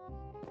here?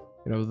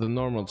 You know, the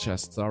normal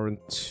chests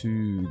aren't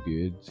too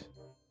good.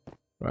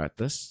 Right,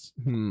 let's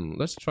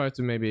try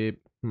to maybe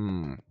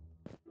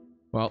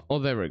well, oh,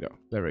 there we go.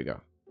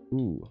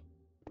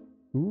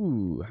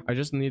 Ooh, I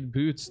just need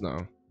boots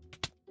now.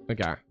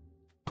 Okay,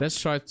 let's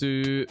try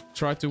to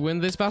win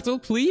this battle,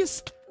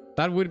 please.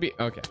 That would be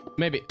okay.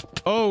 Maybe.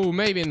 Oh,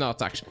 maybe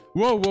not actually.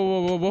 Whoa,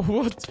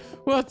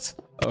 what?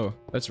 Oh,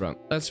 let's run.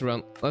 Let's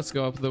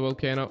go up the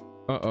volcano.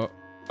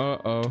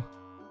 Uh-oh.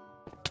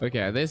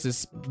 Okay, this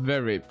is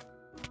very...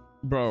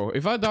 Bro,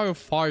 if I die of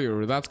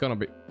fire, that's gonna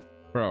be...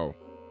 Bro,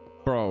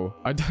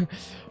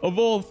 of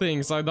all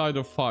things, I died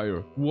of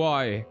fire.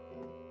 Why?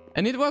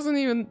 And it wasn't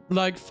even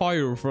like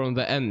fire from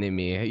the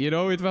enemy, you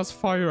know, it was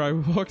fire I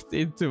walked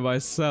into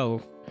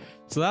myself.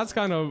 So that's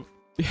kind of...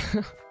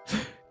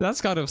 that's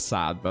kind of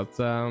sad, but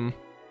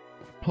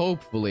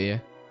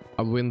hopefully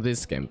I win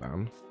this game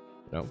then.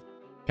 You know,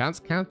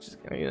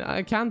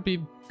 I can't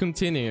be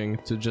continuing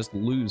to just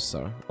lose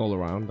all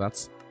around.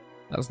 That's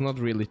not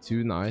really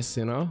too nice,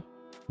 you know.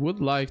 Would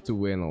like to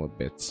win a little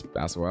bit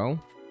as well.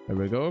 There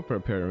we go,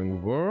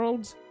 preparing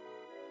world.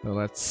 Now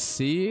let's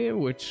see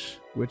which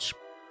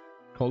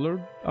color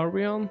are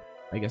we on.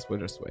 I guess we'll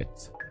just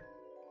wait.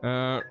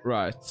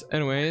 Right.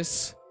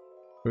 Anyways,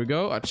 here we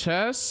go. A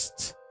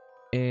chest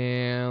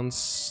and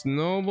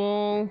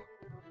snowball.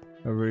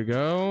 There we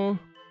go.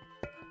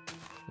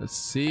 Let's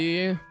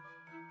see.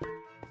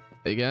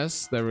 I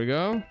guess there we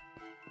go.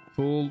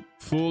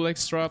 Full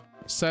extra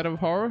set of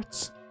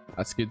hearts.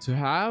 That's good to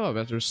have. A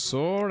better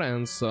sword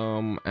and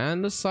some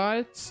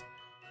andesite.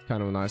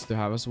 Kind of nice to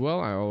have as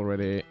well. I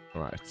already...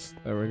 Right,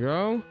 there we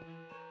go.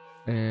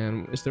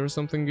 And is there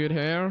something good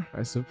here?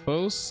 I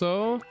suppose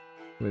so.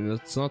 I mean,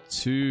 it's not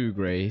too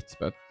great,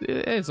 but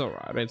it's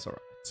alright. It's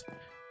alright.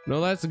 Now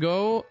let's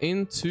go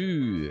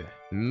into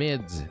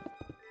mid.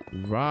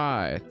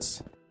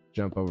 Right.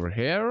 Jump over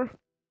here.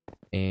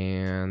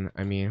 And,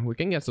 I mean, we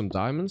can get some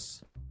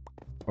diamonds.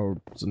 Or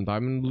some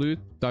diamond loot,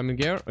 diamond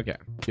gear. Okay,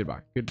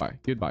 goodbye.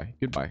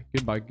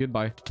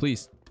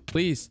 Please.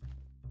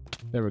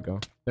 There we go.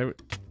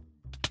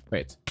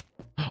 Wait.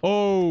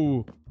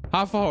 Oh,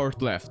 half a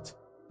heart left.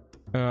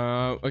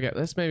 Okay,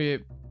 let's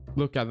maybe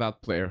look at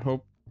that player.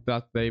 Hope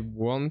that they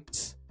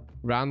won't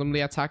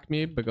randomly attack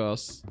me,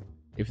 because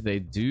if they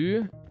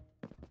do,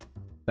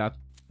 that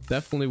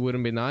definitely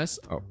wouldn't be nice.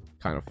 Oh,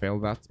 kind of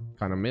failed that.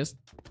 Kind of missed.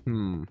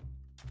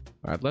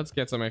 Alright, let's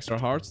get some extra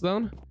hearts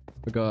then.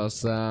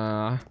 Because,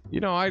 you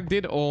know, I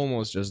did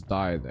almost just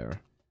die there.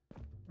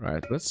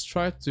 Right, let's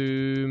try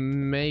to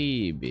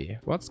maybe...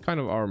 What kind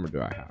of armor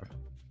do I have?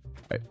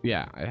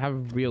 Yeah, I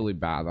have really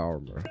bad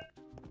armor.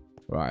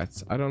 Right,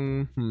 I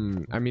don't...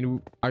 I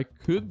mean, I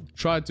could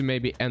try to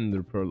maybe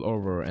ender pearl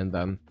over and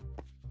then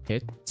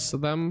hit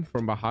them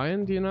from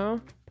behind, you know?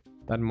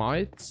 That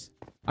might...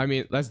 I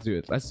mean, let's do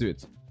it. Let's do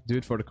it. Do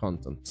it for the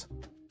content.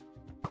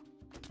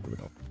 There we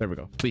go. There we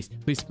go. Please,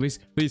 please, please,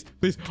 please,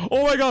 please.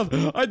 Oh my god!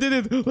 I did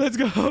it! Let's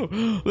go!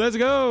 Let's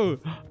go!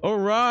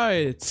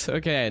 Alright.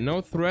 Okay, no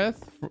threat.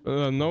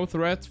 No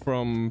threat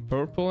from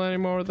purple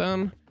anymore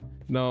then.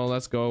 No,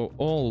 let's go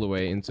all the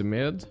way into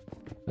mid.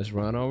 Let's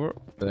run over.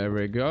 There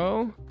we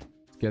go.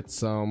 Get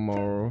some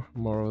more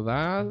of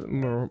that.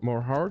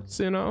 More hearts,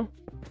 you know.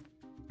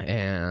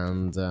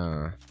 And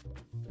there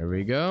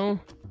we go.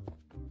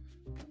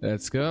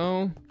 Let's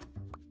go.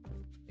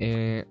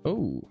 And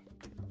oh.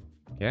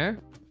 Okay.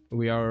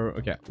 We are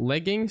okay.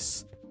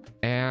 Leggings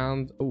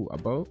and oh, a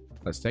bow.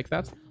 Let's take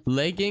that.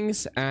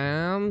 Leggings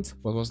and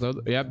what was that?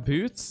 Yeah,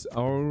 boots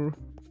are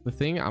the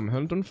thing I'm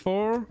hunting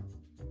for.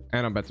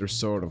 And a better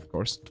sword, of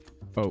course.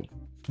 Oh.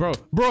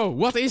 Bro,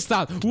 what is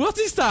that? What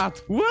is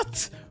that?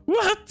 What?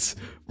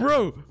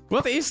 Bro,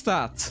 what is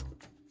that?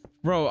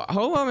 Bro,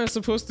 how am I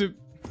supposed to...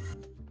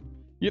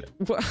 You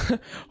know,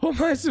 how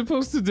am I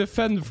supposed to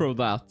defend from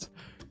that?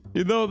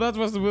 You know, that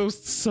was the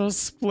most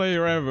sus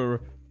player ever.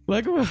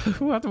 Like,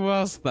 what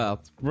was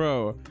that?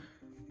 Bro,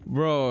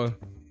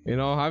 you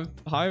know,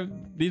 I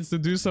needs to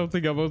do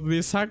something about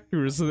these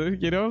hackers,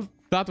 you know?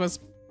 That was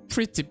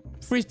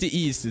pretty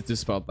easy to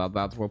spot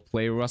that what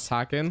player was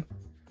hacking.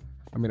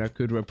 I mean, I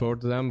could report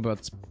them,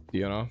 but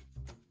you know,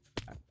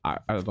 I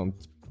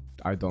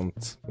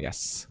don't.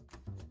 Yes.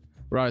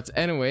 Right.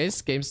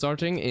 Anyways, game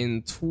starting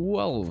in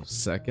 12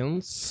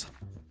 seconds.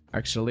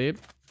 Actually,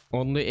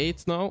 only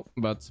 8 now,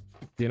 but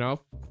you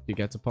know, you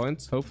get the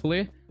point.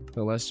 Hopefully.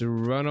 So let's just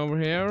run over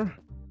here,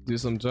 do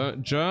some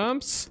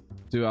jumps,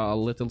 do a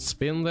little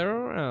spin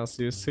there, as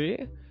you see.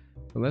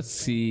 Let's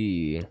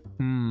see.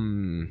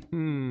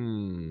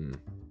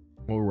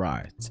 All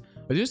right.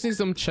 I do see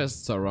some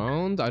chests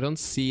around. I don't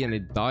see any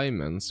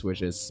diamonds,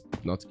 which is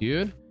not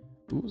good.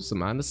 Ooh, some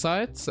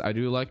andesite. I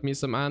do like me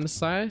some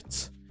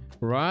andesite.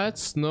 Right,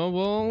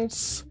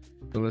 snowballs.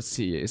 Let's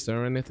see, is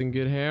there anything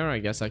good here? I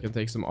guess I can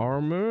take some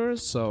armor,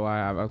 so I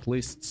have at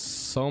least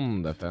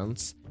some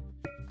defense.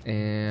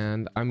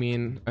 And I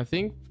mean, I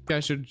think I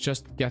should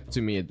just get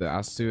to mid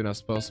as soon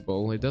as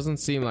possible. It doesn't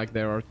seem like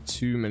there are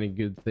too many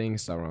good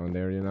things around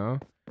there, you know?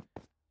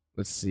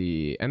 Let's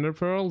see. Ender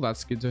pearl,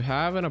 that's good to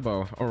have, and a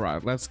bow.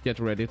 Alright, let's get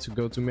ready to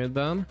go to mid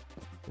then.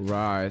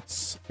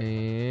 Right,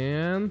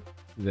 and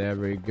there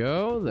we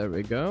go, there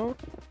we go.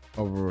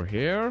 Over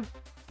here,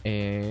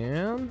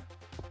 and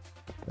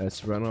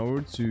let's run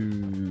over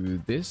to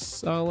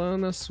this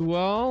island as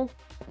well.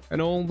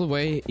 And all the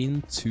way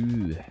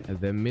into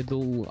the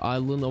middle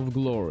island of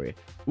glory.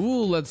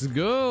 Ooh, let's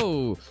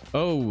go.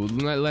 Oh,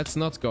 let's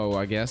not go,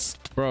 I guess.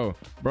 Bro,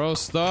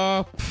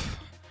 stop.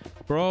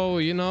 Bro,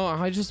 you know,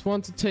 I just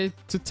want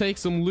to take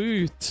some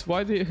loot.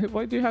 Why do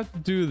you have to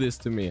do this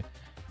to me?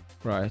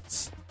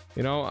 Right.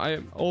 You know,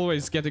 I'm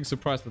always getting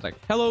surprised at like,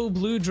 hello,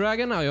 blue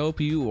dragon. I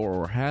hope you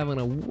are having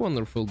a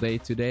wonderful day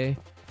today.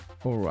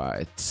 All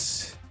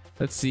right.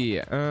 Let's see.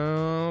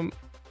 There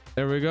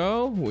we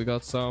go. We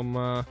got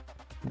some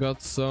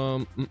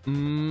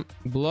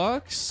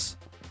blocks.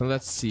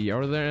 Let's see,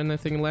 are there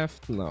anything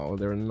left? No,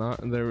 there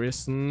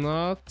is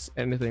not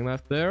anything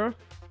left there.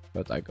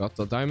 But I got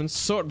the diamond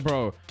sword,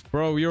 bro.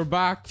 Bro, you're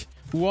back.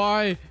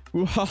 Why?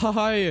 Bro,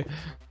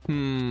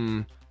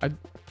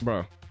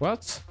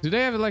 what? Do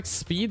they have like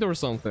speed or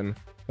something?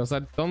 Because I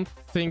don't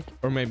think,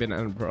 or maybe an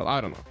ender pearl, I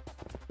don't know.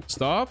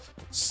 Stop,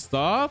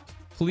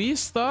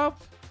 please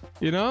stop.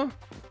 You know,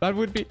 that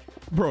would be,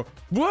 bro.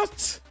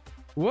 What?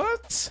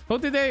 How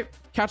did they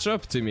catch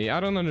up to me? I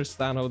don't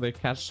understand how they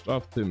catched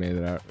up to me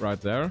there, right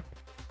there.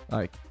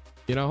 Like,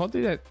 you know, how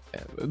did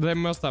they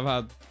must have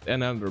had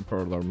an ender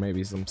pearl or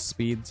maybe some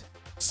speed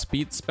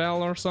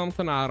spell or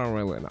something. I don't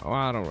really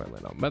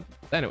know. But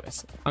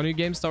anyways, a new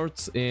game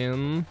starts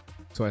in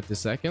 20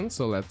 seconds,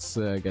 so let's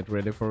get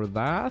ready for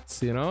that.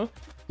 You know,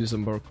 do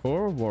some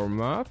parkour,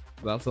 warm up.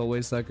 That's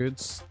always a good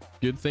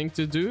thing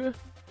to do,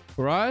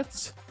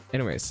 right?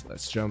 Anyways,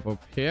 let's jump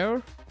up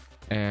here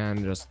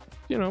and just,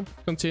 you know,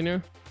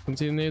 continue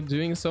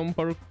doing some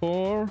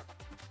parkour.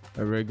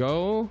 There we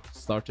go,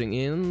 starting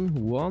in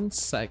 1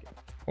 second.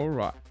 All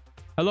right,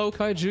 hello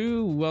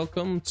Kaiju,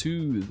 welcome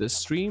to the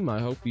stream. I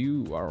hope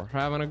you are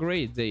having a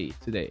great day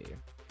today.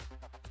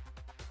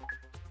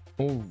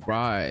 All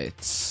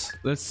right,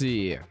 let's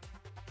see.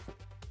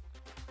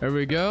 There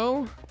we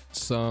go.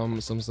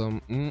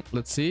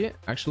 Let's see.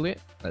 Actually,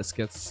 let's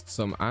get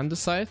some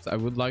andesite. I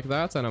would like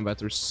that, and a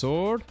better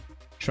sword.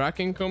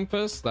 Tracking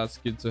compass, that's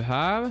good to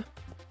have.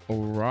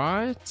 All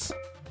right.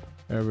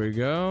 There we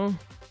go.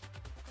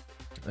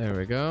 There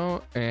we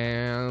go.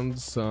 And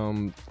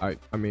some, I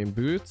mean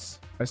boots,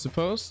 I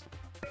suppose.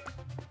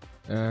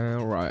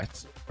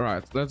 Right.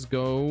 Right, let's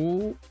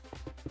go.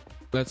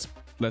 Let's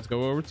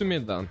go over to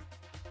mid then.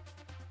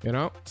 You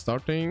know,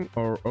 starting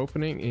or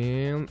opening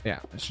in, yeah,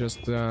 let's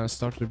just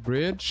start the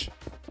bridge.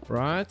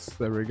 Right,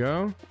 there we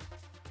go.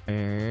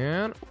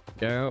 And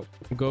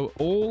go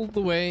all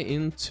the way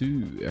into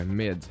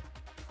mid.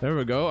 There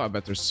we go, a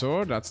better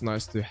sword, that's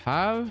nice to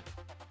have.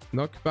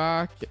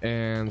 Knockback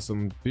and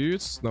some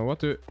boots. No, what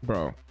do,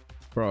 bro,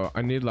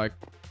 I need like,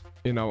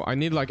 you know, I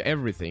need like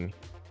everything.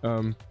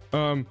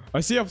 I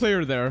see a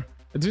player there.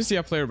 I do see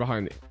a player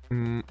behind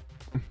me.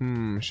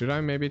 Should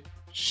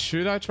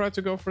I try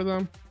to go for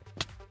them?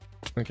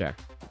 Okay,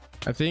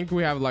 I think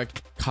we have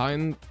like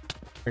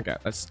okay,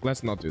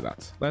 let's not do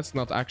that. Let's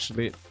not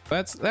actually,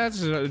 let's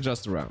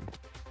just run.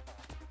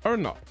 Or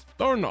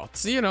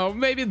not, you know,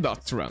 maybe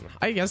not run.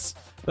 I guess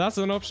that's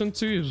an option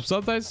too.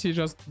 Sometimes you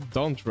just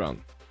don't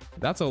run.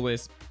 That's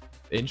always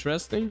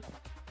interesting.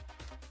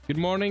 Good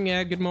morning,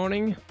 yeah, good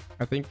morning.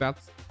 I think that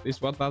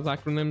is what that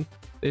acronym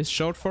is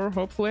short for,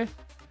 hopefully.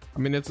 I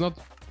mean, it's not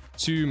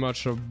too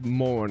much of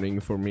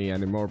morning for me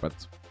anymore,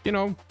 but you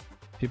know,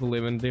 people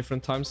live in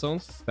different time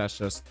zones. That's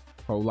just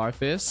how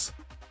life is.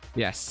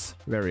 Yes,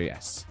 very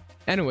yes.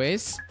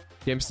 Anyways,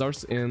 game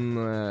starts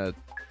in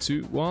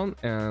 2, 1,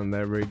 and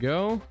there we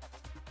go.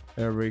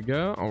 There we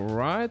go. All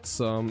right,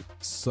 some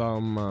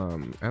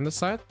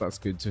andesite. That's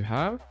good to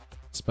have.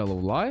 Spell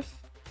of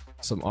life.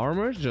 Some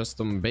armor, just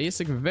some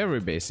basic, very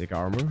basic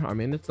armor. I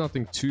mean, it's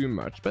nothing too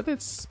much, but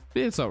it's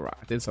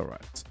alright. It's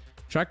alright.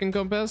 Tracking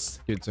compass,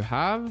 good to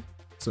have.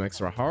 Some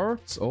extra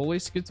hearts,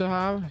 always good to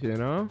have, you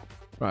know.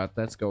 Right,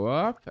 let's go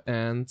up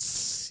and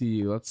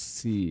see. Let's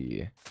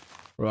see.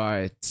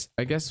 Right,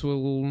 I guess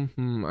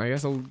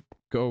I'll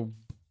go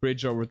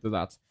bridge over to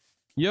that.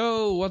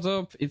 Yo, what's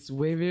up? It's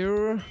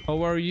Wavier.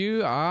 How are you?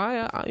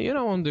 You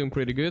know, I'm doing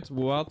pretty good.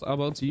 What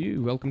about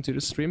you? Welcome to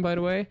the stream, by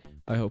the way.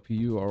 I hope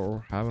you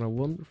are having a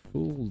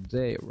wonderful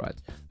day. Right,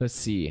 let's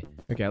see.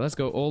 Okay, let's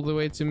go all the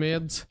way to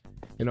mid.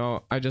 You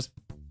know, I just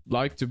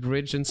like to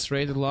bridge in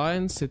straight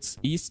lines. It's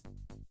easy.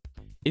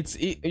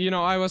 You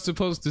know, I was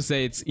supposed to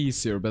say it's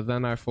easier, but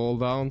then I fall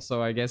down,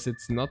 so I guess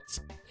it's not.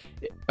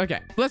 Okay,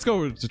 let's go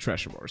over to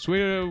Treasure Wars.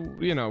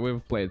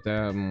 We've played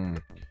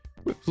the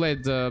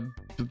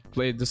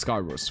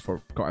Skywars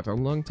for quite a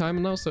long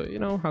time now, so you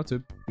know how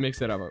to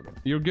mix it up a bit.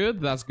 You're good.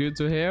 That's good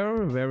to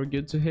hear. Very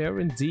good to hear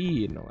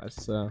indeed. Now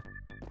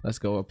let's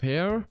go up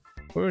here.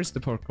 Where is the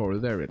parkour?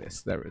 There it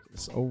is. There it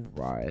is. All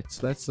right.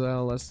 Let's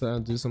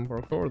do some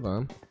parkour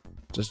then.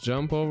 Just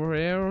jump over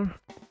here.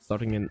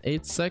 Starting in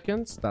 8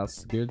 seconds.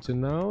 That's good to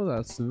know.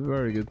 That's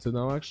very good to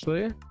know,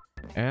 actually.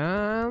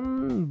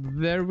 And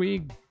there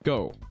we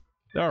go.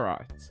 All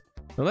right.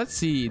 Now let's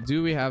see.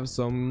 Do we have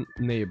some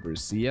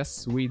neighbors?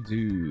 Yes, we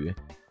do.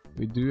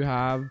 We do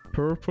have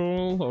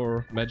purple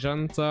or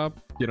magenta.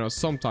 You know,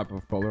 some type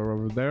of color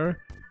over there.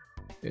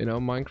 You know,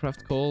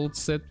 Minecraft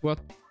calls it what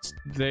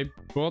they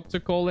want to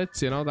call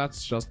it. You know,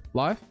 that's just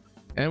life.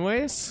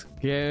 Anyways,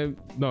 game.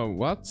 No,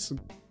 what?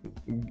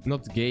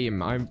 Not game.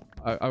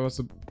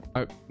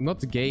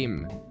 Not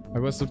game. I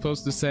was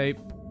supposed to say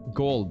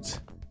gold.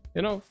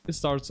 You know, it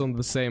starts on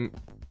the same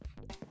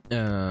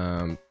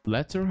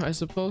letter, I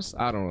suppose.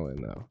 I don't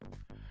really know.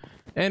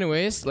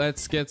 Anyways,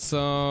 let's get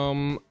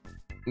some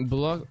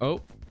block.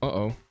 Oh,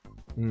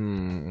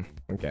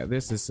 okay,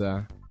 this is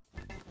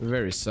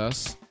very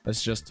sus.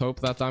 Let's just hope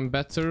that I'm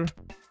better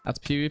at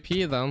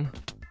PvP then,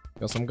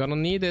 because I'm gonna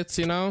need it,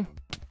 you know.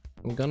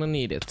 I'm gonna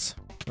need it.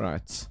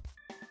 Right,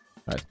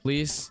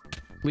 please.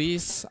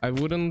 I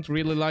wouldn't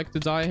really like to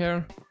die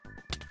here.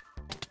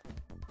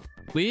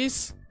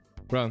 Please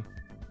run.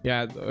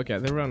 Yeah, okay,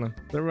 they're running.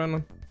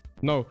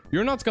 No,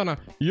 you're not gonna.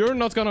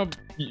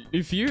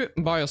 If you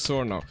buy a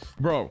sword now,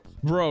 bro,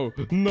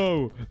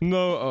 no.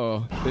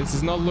 Oh, this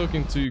is not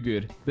looking too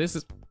good. This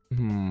is.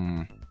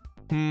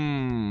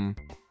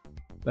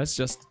 Let's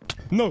just.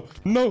 No.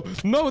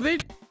 They.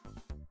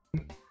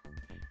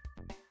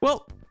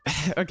 Well,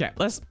 okay.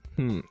 Let's.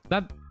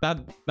 That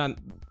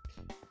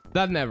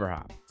never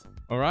happened.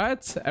 All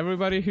right,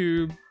 everybody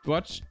who's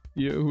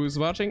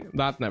watching,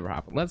 that never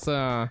happened. Let's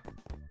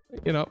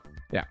you know,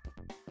 yeah,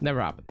 never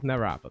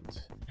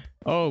happened.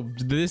 Oh,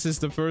 this is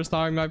the first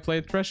time I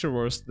played Treasure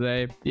Wars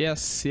today.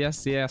 Yes,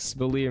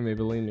 believe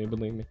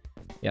me.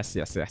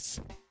 Yes.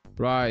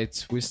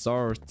 Right, we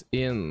start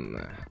in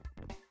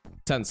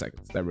 10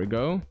 seconds. There we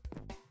go,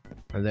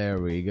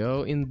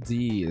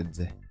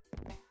 indeed.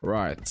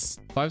 Right,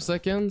 5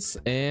 seconds,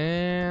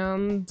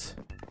 and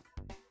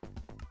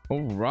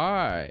all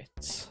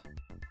right.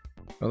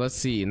 Well, let's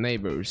see,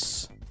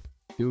 neighbors.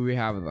 Do we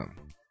have them?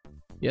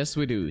 Yes,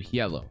 we do.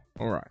 Yellow.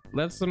 All right.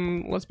 Let's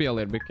be a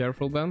little bit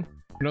careful then.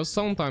 You know,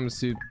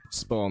 sometimes you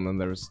spawn and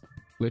there's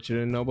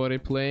literally nobody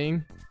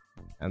playing,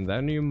 and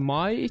then you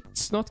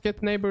might not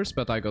get neighbors.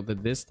 But I got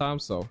it this time,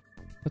 so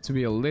have to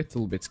be a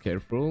little bit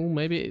careful.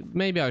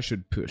 Maybe I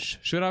should push.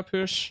 Should I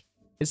push?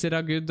 Is it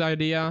a good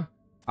idea?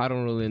 I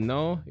don't really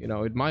know. You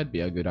know, it might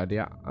be a good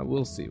idea.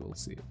 We'll see.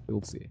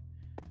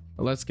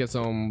 Let's get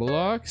some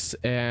blocks,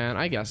 and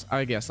I guess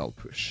I'll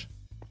push.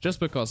 Just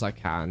because I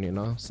can, you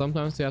know?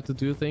 Sometimes you have to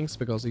do things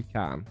because you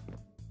can.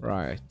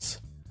 Right.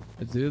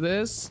 Let's do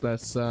this.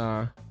 Let's,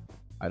 I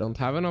don't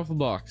have enough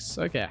blocks.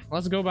 Okay,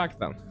 let's go back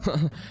then.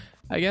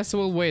 I guess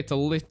we'll wait a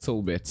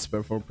little bit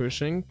before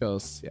pushing,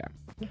 because, yeah.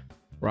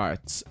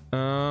 Right.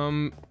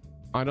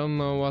 I don't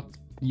know what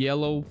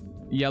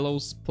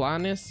Yellow's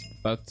plan is,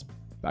 but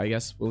I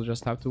guess we'll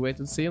just have to wait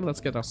and see.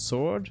 Let's get a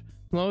sword.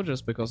 No,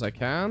 just because I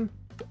can.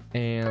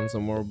 And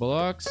some more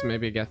blocks.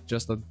 Maybe get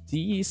just a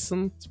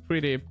decent,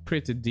 pretty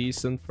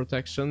decent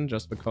protection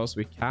just because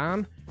we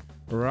can.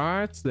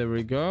 Right, there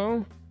we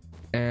go.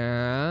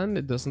 And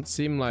it doesn't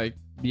seem like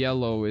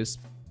Yellow is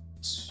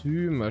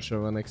too much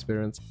of an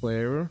experienced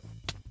player.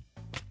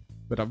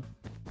 But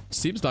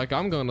seems like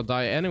I'm gonna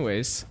die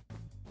anyways.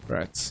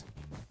 Right.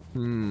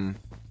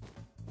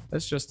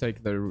 Let's just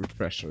take the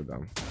refresher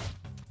then.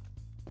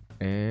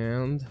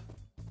 And...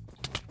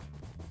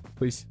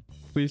 Please.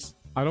 Please.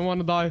 I don't want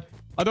to die.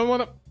 I don't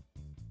want to...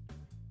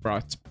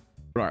 Right.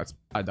 Right.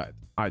 I died.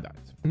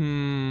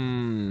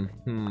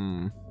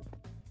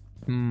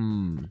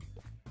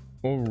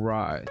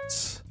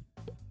 Alright.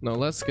 Now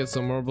let's get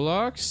some more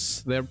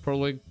blocks. They're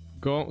probably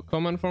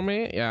coming for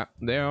me. Yeah,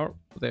 they are.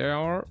 They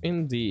are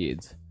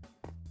indeed.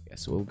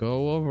 Guess we'll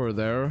go over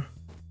there.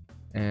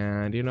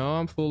 And you know,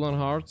 I'm full on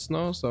hearts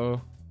now,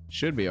 so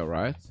should be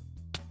alright.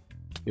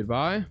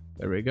 Goodbye.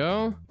 There we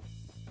go.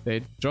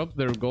 They dropped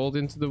their gold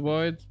into the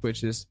void,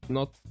 which is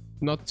not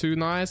too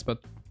nice, but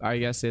I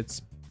guess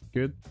it's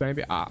good,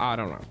 maybe. I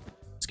don't know.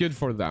 It's good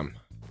for them,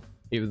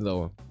 even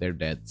though they're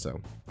dead. So,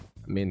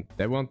 I mean,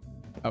 they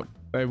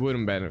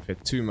wouldn't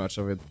benefit too much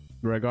of it,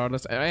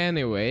 regardless.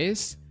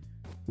 Anyways,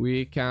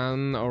 we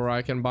can, or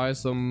I can buy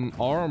some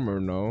armor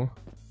now,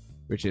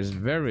 which is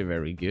very,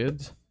 very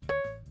good.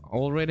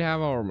 Already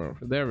have armor.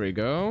 There we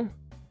go.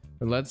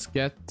 Let's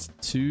get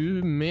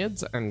to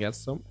mid and get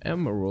some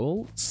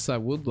emeralds. I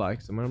would like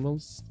some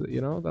emeralds,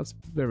 you know, that's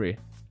very,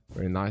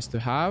 very nice to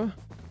have.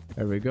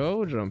 There we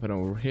go, jumping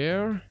over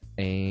here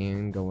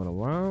and going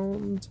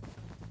around.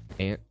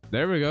 And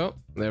there we go,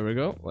 there we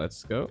go.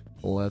 Let's go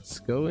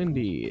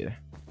indeed.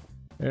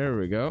 There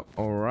we go.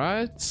 All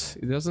right,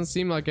 it doesn't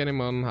seem like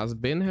anyone has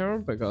been here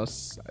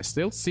because I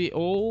still see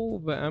all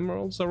the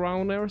emeralds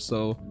around there,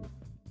 so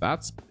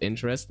that's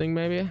interesting.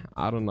 Maybe,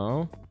 I don't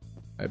know.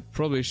 I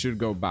probably should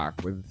go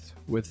back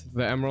with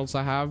the emeralds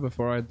I have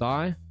before I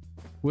die.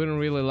 Wouldn't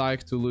really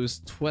like to lose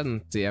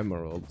 20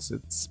 emeralds.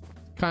 It's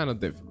kind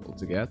of difficult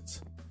to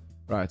get.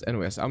 Right,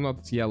 anyways, I'm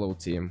not yellow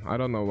team. I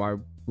don't know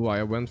why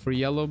I went for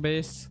yellow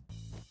base.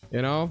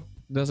 You know,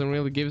 doesn't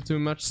really give too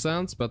much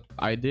sense, but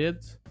I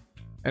did.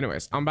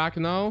 Anyways, I'm back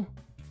now.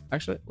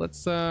 Actually,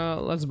 let's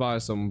buy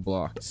some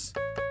blocks.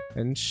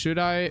 And should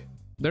I...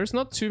 There's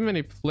not too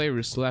many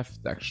players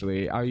left,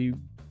 actually. I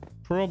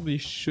probably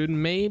should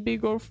maybe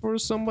go for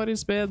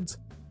somebody's bed.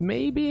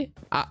 Maybe?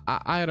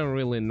 I don't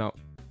really know.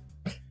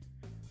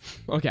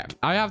 Okay,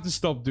 I have to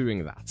stop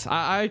doing that.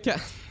 I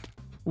can't...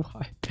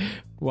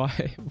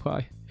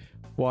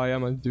 Why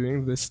am I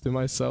doing this to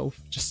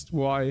myself? Just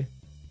why?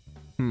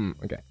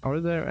 Okay. Are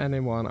there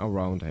anyone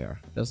around here?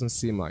 Doesn't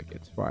seem like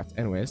it. Right,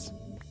 anyways.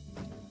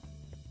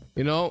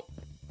 You know,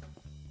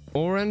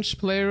 orange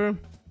player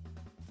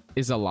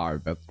is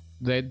alive, but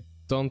they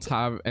don't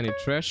have any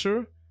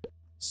treasure.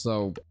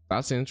 So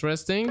that's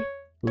interesting.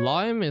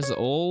 Lime is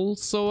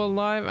also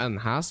alive and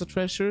has a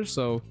treasure,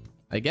 so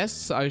I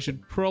guess I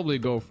should probably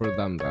go for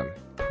them then.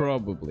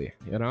 Probably,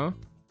 you know?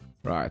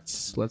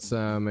 Right, let's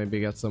maybe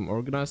get some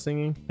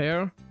organizing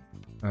here.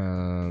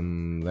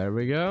 There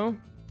we go.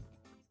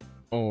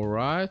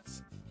 Alright.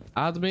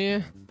 Add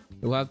me.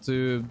 You'll have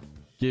to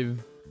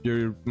give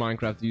your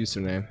Minecraft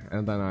username,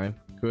 and then I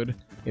could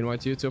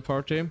invite you to a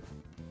party.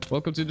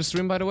 Welcome to the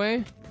stream, by the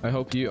way. I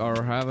hope you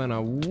are having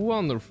a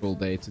wonderful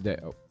day today.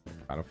 Oh,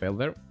 kind of failed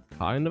there.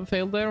 Kind of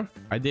failed there.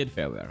 I did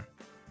fail there.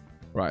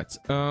 Right.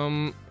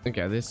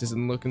 Okay, this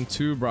isn't looking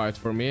too bright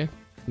for me.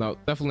 No,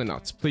 definitely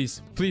not.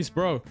 Please, please,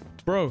 bro.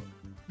 Bro.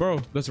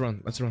 Let's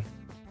run.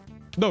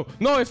 No,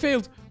 I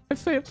failed.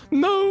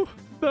 No.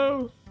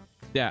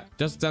 Yeah,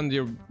 just send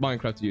your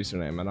Minecraft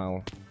username and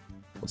I'll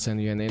send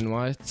you an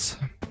invite.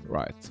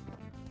 Right.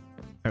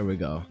 Here we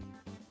go.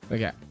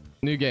 Okay.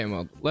 New game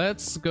mode.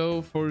 Let's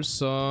go for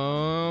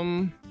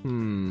some...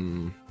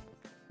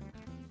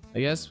 I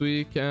guess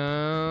we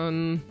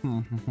can...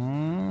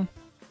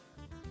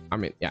 I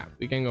mean, yeah,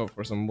 we can go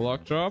for some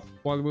block drop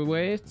while we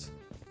wait.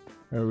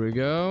 Here we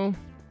go.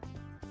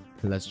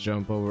 Let's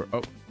jump over...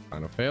 Oh,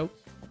 kind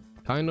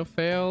of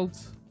failed.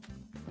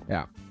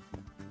 Yeah.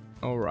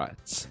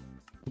 Alright.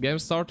 Game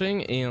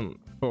starting in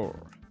 4,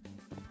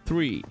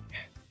 3,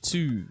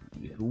 2,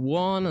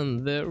 1,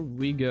 and there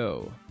we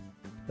go.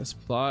 Let's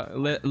play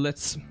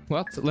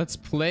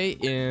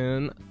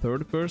in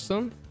third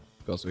person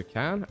because we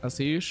can, as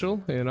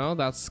usual. You know,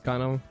 that's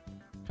kind of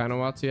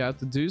what you have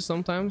to do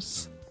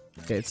sometimes.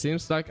 Okay, it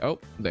seems like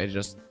they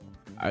just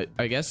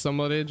I guess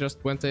somebody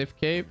just went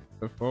AFK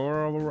before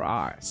our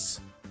eyes.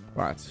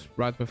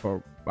 Right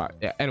before Right,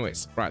 yeah,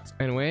 anyways, right.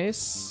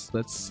 Anyways,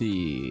 let's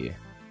see.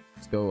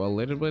 Let's go a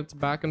little bit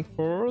back and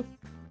forth,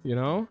 you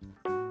know?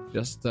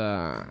 Just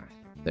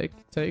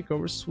take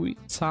over sweet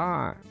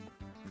time.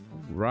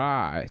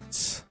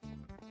 Right.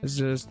 It's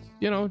just,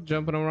 you know,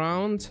 jumping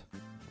around.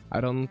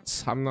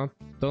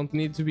 Don't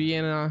need to be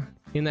in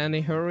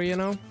any hurry, you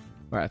know?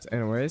 Right,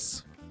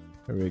 anyways.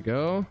 Here we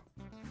go.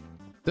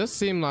 Does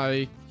seem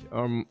like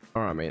or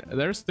I mean,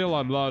 there's still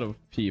a lot of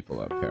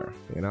people up here,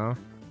 you know?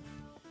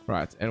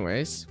 Right,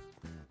 anyways.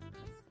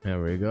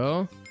 There we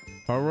go.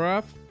 Power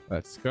up.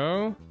 Let's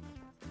go.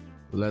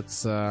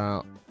 Let's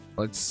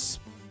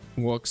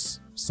walk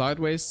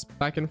sideways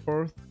back and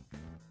forth.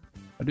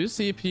 I do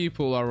see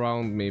people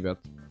around me, but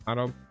I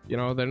don't, you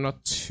know, they're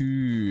not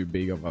too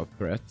big of a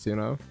threat, you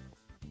know?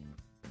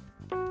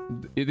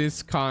 It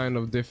is kind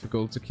of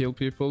difficult to kill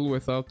people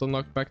without the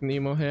knockback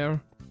Nemo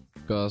here,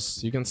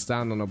 because you can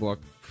stand on a block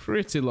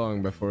pretty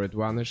long before it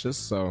vanishes,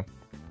 so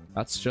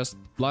that's just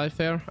life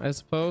here, I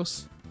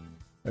suppose.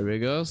 There we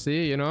go,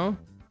 see, you know?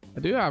 I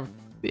do have,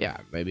 yeah,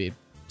 maybe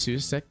 2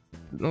 sec...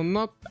 No,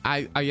 not...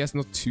 I guess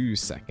not 2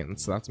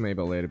 seconds. That's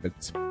maybe a little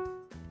bit...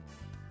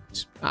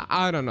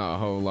 I don't know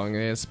how long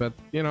it is, but,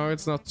 you know,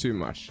 it's not too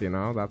much, you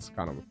know? That's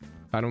kind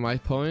of my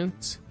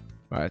point.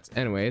 Right,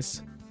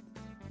 anyways.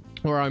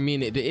 Or, I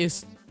mean, it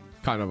is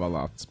kind of a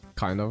lot.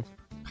 Kind of.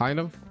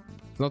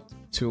 It's not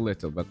too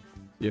little, but,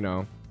 you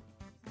know.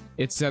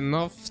 It's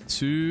enough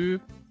to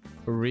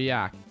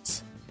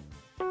react.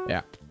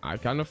 Yeah, I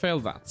kind of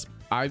failed that.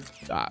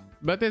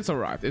 But it's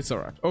alright, it's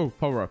alright. Oh,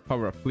 power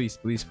up, please,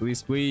 please,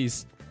 please,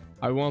 please.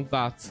 I want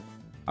that.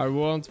 I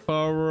want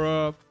power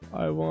up.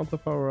 I want the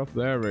power up.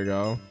 There we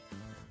go.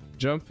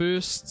 Jump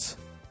boost.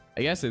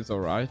 I guess it's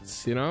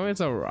alright, you know,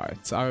 it's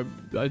alright. I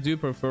do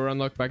prefer a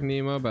knockback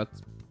Nemo, but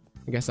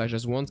I guess I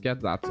just won't get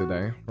that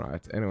today.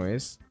 Right,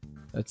 anyways.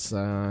 Let's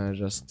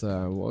just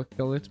walk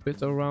a little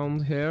bit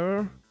around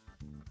here.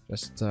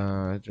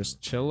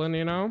 Just chilling,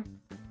 you know?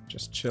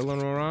 Just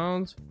chilling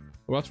around.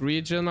 What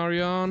region are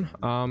you on?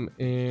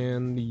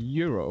 In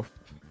Europe.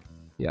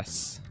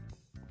 Yes.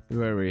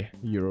 Very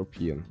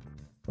European.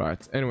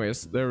 Right,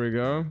 anyways, there we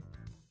go.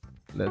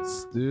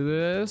 Let's do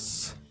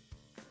this.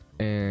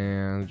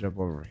 And jump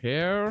over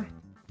here.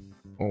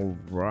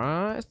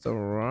 Alright,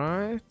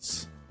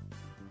 alright.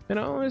 You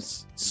know,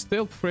 it's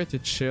still pretty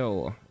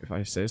chill, if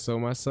I say so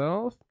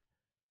myself.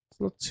 It's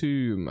not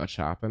too much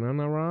happening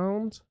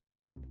around.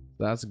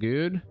 That's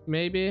good,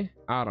 maybe?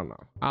 I don't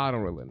know. I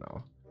don't really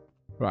know.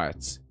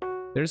 Right.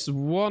 There's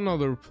one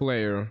other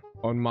player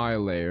on my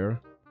layer.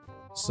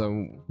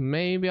 So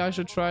maybe I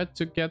should try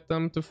to get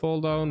them to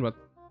fall down, but,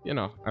 you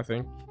know, I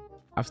think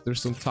after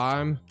some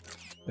time,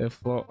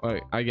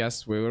 I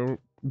guess we were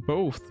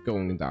both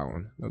going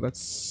down. Now,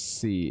 let's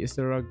see. Is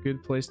there a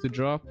good place to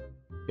drop?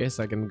 Yes,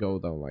 I can go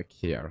down like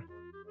here.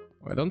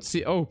 I don't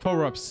see... Oh,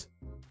 power-ups.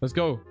 Let's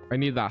go. I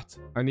need that.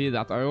 I need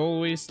that. I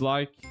always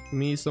like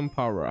me some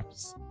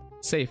power-ups.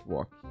 Safe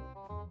walk.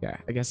 Yeah,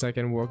 I guess I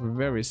can walk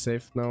very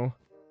safe now.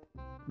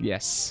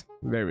 Yes,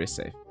 very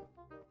safe.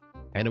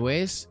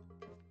 Anyways,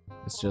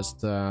 let's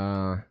just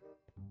walk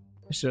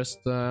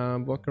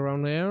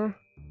around there.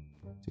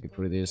 Take it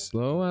pretty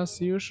slow as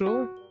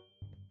usual.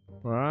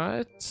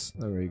 Right,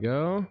 there we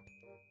go.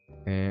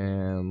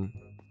 And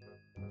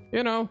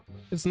you know,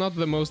 it's not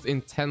the most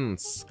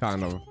intense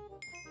kind of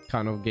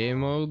game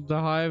mode the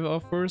Hive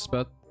offers,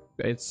 but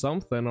it's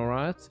something,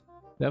 alright.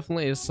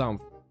 Definitely is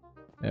something.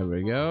 There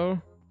we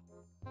go.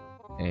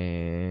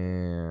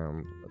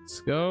 And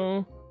let's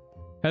go.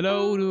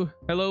 Hello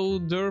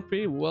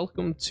Derpy,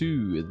 welcome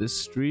to the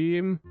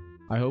stream.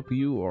 I hope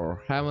you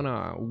are having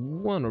a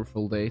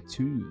wonderful day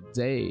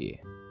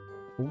today.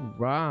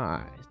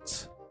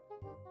 Alright.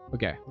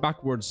 Okay,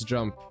 backwards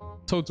jump.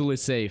 Totally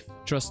safe,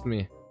 trust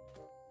me.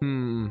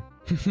 Okay,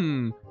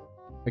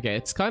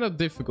 it's kind of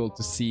difficult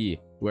to see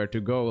where to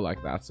go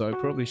like that, so I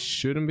probably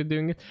shouldn't be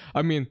doing it.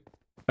 I mean,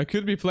 I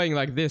could be playing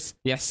like this.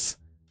 Yes.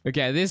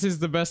 Okay, this is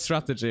the best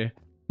strategy.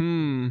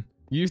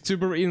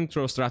 YouTuber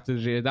intro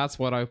strategy. That's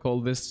what I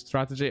call this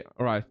strategy.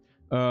 Alright.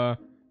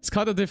 It's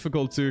kind of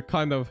difficult to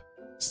kind of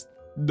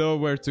know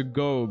where to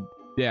go.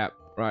 Yeah,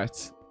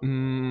 right.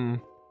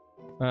 I'm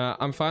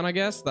fine, I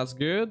guess. That's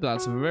good.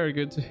 That's very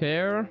good to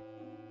hear.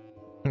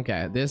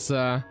 Okay, this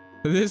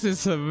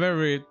is a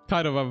very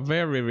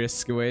very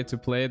risky way to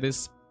play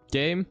this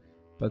game,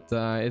 but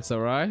it's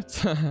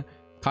alright.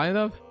 Kind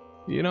of.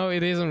 You know,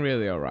 it isn't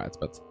really alright,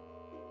 but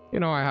you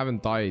know, I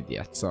haven't died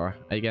yet, so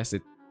I guess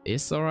it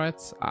is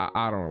alright.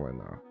 I don't really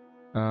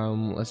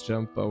know. Let's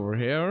jump over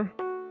here.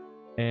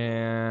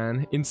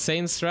 And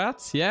insane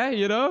strat, yeah,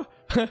 you know?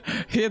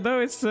 You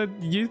know, it's a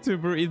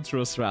YouTuber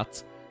intro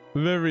strat.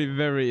 Very,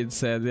 very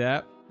insane,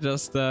 yeah.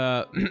 Just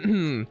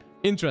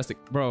interesting.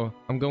 Bro,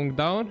 I'm going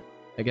down.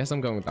 I guess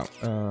I'm going down.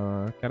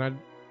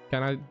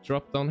 Can I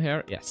drop down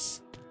here?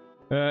 Yes.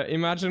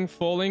 Imagine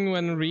falling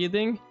when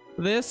reading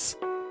this.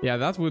 Yeah,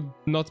 that would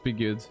not be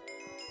good.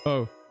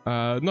 Oh,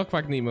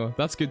 knockback Nemo.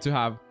 That's good to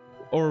have.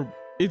 Or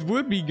it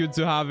would be good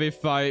to have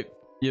if I,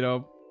 you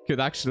know, could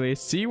actually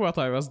see what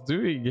I was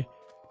doing.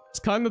 It's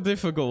kind of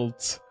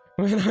difficult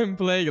when I'm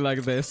playing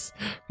like this.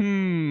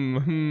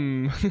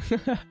 You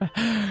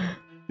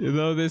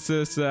know, this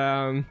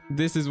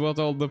is what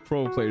all the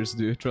pro players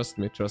do. Trust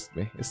me, trust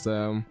me. It's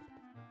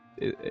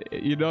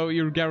you know,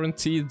 you're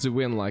guaranteed to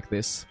win like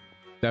this.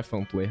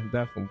 Definitely,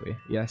 definitely.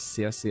 Yes,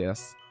 yes,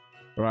 yes.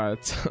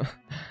 Right.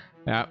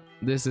 Yeah,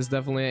 this is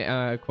definitely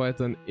quite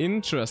an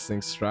interesting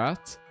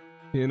strat.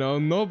 You know,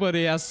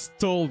 nobody has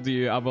told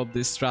you about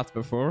this strat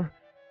before.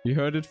 You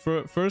heard it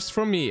first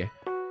from me.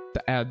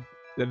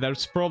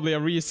 There's probably a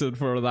reason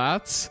for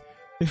that.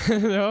 You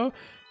know,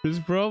 there's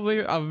probably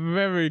a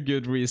very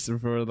good reason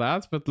for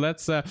that. But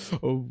let's oh,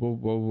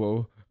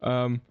 whoa,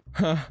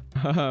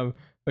 whoa.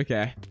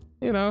 Okay.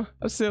 You know,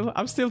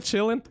 I'm still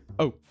chilling.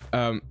 Oh,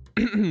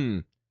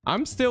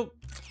 I'm still.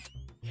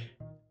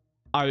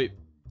 I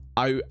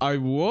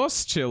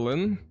was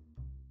chilling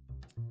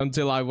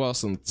until I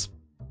wasn't,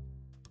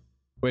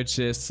 which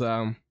is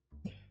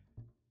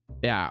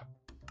yeah,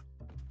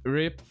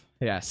 rip.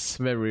 Yes,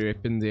 very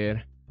rip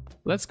indeed.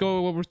 Let's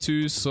go over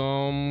to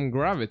some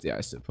gravity, I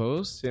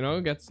suppose. You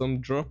know, get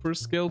some dropper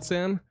skills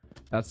in.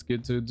 That's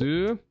good to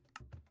do.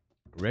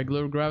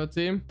 Regular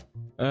gravity.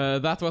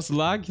 That was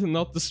lag,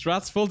 not the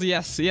strat's fault.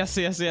 Yes, yes,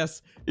 yes,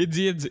 yes. It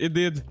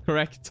did.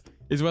 Correct.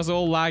 It was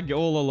all lag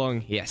all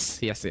along. Yes,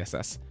 yes, yes,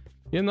 yes.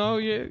 You know,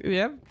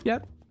 yeah.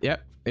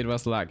 It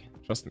was lag.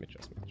 Trust me,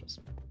 trust me, trust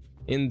me.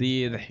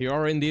 Indeed, you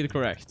are indeed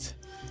correct.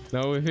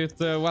 No, if it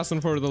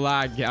wasn't for the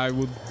lag, I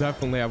would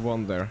definitely have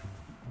won there.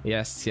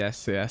 Yes,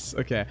 yes, yes.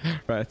 Okay,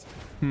 right.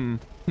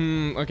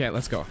 Okay,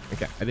 let's go.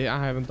 Okay,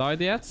 I haven't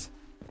died yet.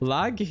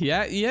 Lag?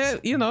 Yeah.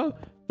 You know,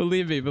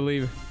 believe me,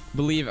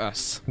 believe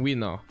us. We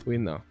know.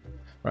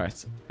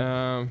 Right.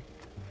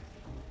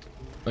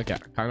 Okay,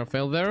 kind of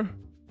failed there.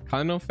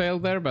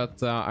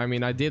 But I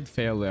mean, I did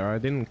fail there. I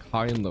didn't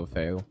kind of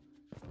fail,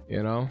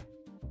 you know.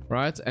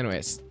 Right.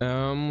 Anyways,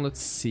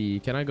 let's see.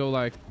 Can I go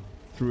like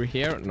through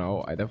here?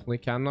 No, I definitely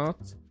cannot.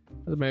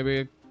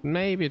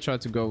 Maybe try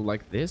to go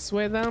like this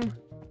way then.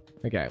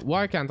 Okay,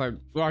 why can't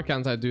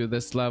I do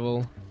this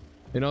level?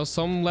 You know,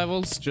 some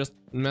levels just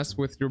mess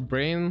with your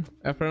brain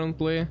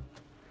apparently,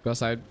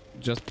 because I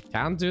just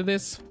can't do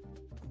this.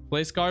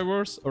 Play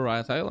Skywars. All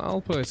right,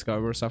 I'll play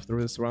Skywars after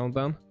this round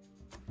then,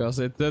 because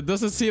it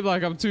doesn't seem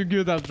like I'm too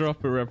good at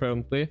dropper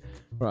apparently.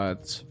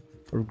 Right,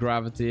 or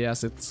gravity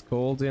as it's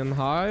called in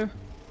Hive.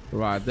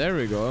 Right, there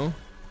we go.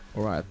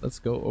 All right, let's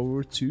go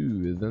over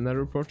to the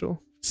Nether portal.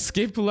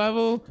 Skip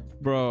level,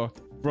 bro,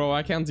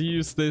 I can't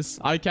use this.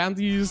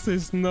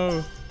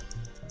 No.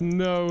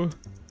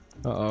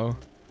 Uh-oh,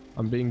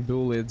 I'm being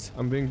bullied.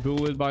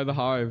 By the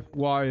Hive.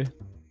 Why?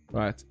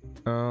 Right,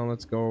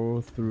 let's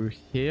go through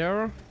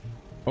here.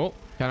 Oh,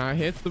 can I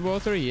hit the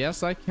water?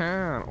 Yes, I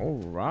can.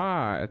 All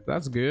right,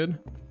 that's good.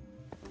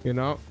 You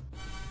know,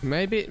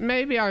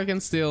 maybe I can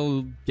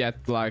still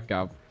get like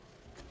a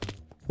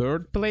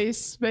third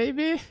place,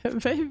 maybe.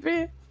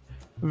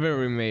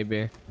 Very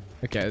maybe.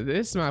 Okay,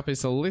 this map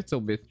is a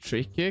little bit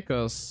tricky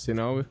because, you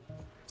know,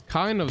 it's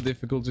kind of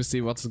difficult to see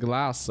what's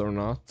glass or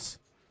not.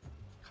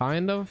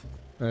 Kind of.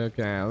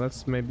 Okay,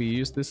 let's maybe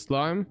use this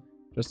slime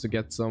just to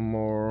get some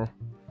more.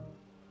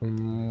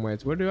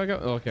 Wait, where do I go?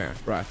 Okay,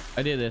 right,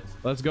 I did it.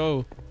 Let's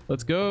go.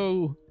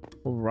 All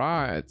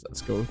right,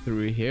 let's go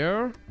through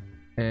here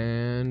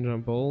and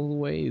jump all the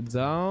way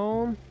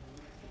down.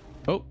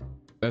 Oh,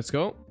 let's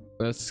go.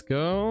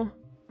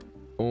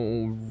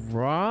 All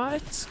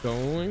right,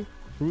 going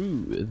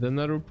through the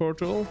Nether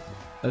portal.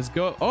 Let's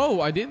go.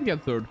 Oh, I did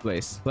get third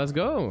place. Let's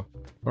go.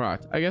 All right,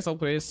 I guess I'll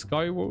play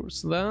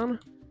Skywars then,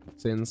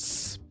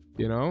 since,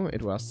 you know,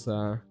 it was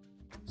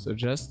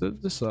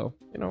suggested. So,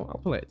 you know,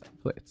 I'll play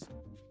it.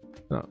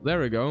 Oh,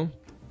 there we go.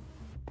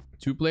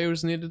 2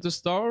 players needed to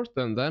start,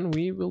 and then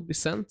we will be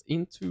sent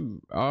into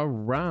our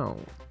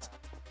round.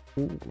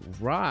 All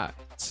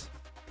right.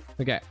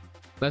 Okay,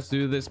 let's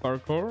do this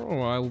parkour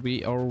while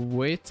we are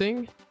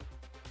waiting.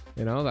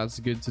 You know, that's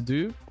good to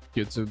do.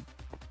 Good to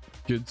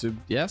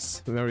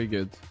yes, very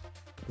good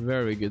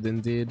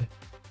indeed.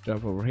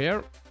 Jump over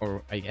here,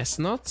 or I guess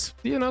not.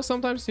 You know,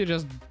 sometimes you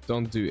just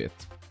don't do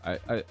it.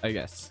 I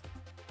guess.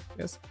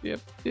 Yes, yep.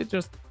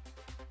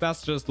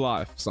 That's just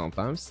life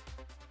sometimes.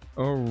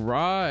 All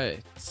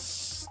right,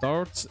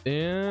 start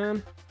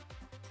in.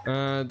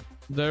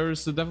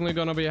 There's definitely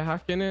gonna be a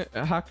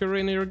hacker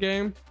in your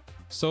game.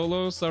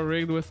 Solos are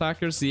rigged with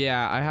hackers.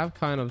 Yeah, I have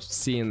kind of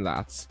seen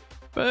that,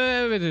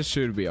 but it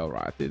should be all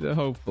right.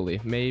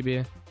 Hopefully,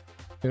 maybe.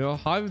 You know,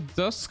 Hive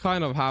does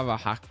kind of have a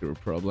hacker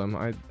problem.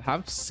 I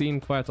have seen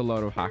quite a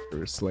lot of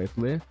hackers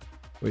lately,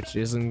 which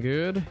isn't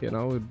good. You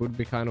know, it would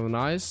be kind of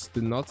nice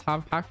to not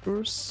have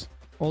hackers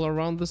all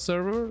around the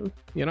server,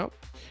 you know.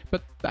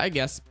 But I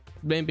guess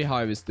maybe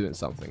Hive is doing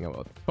something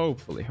about it.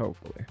 Hopefully.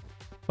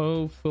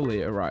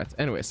 All right.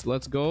 Anyways,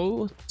 let's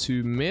go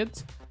to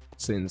mid,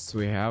 since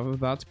we have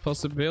that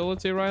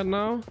possibility right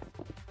now.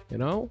 You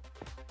know,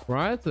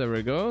 right, there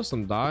we go.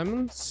 Some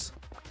diamonds.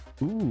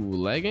 Ooh,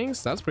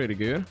 leggings. That's pretty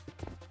good.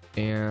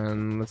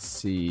 And let's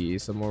see,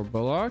 some more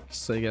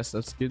blocks. I guess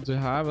that's good to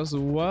have as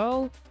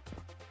well.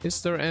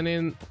 Is there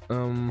any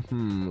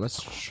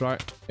let's try.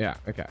 Yeah,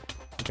 okay.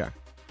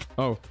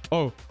 Oh,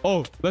 oh,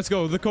 oh, let's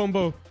go. The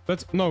combo.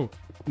 No,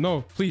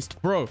 no, please,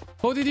 bro.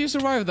 How did you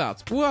survive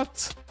that?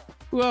 What?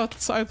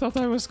 What? I thought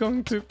I was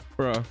going to...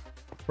 Bro.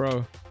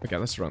 Okay,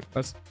 let's run.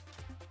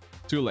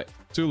 Too late.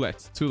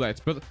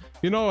 But,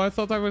 you know, I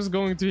thought I was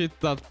going to hit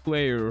that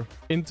player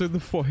into the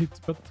void,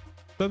 but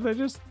then I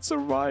just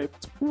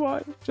survived.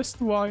 Why?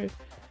 Just why?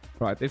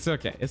 Right, it's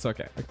okay.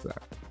 Exactly.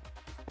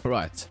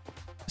 Right.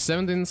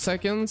 17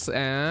 seconds,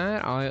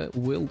 and I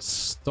will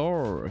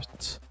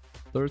start.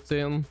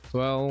 13,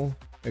 12.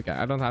 Okay,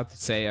 I don't have to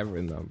say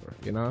every number,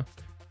 you know?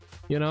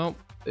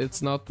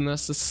 It's not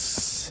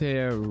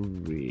necessary.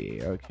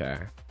 Okay.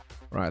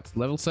 Right,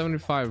 level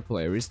 75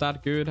 player. Is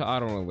that good? I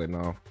don't really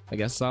know. I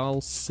guess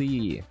I'll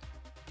see.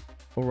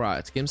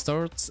 Alright, game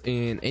starts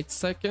in 8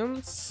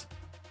 seconds.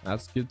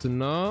 That's good to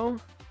know.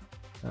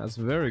 That's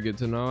very good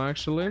to know,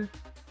 actually.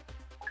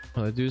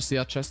 I do see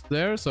a chest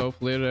there, so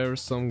hopefully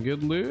there's some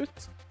good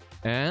loot.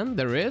 And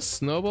there is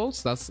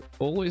snowballs. That's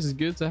always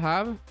good to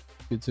have.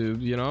 Good to,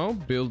 you know,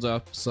 build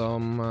up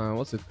some,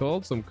 what's it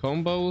called? Some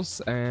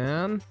combos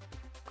and...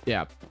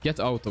 yeah,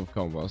 get out of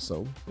combos.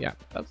 So, yeah,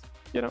 that's,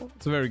 you know,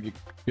 it's very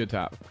good to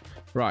have.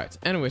 Right,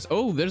 anyways.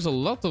 Oh, there's a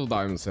lot of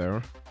diamonds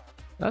here.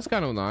 That's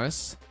kind of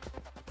nice.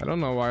 I don't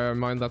know why I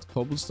mind that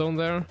cobblestone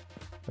there.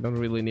 I don't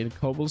really need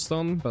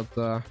cobblestone,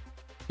 but,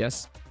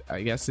 yes,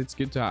 I guess it's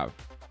good to have.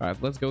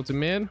 Alright, let's go to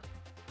mid.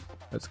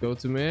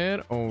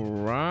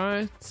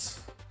 Alright.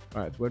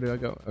 Alright, where do I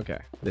go? Okay,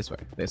 this way.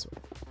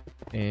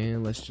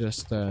 And let's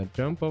just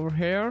jump over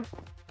here.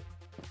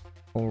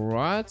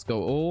 Alright,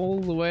 go all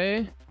the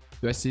way.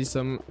 Do I see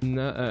some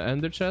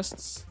ender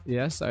chests?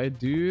 Yes, I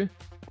do.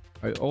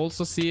 I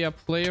also see a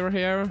player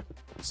here.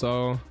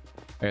 So,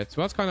 wait,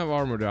 what kind of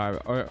armor do I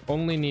have? I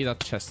only need a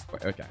chest.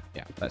 Okay,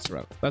 yeah, let's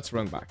run. Let's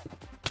run back.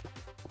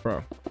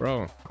 Bro,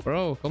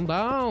 calm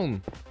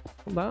down.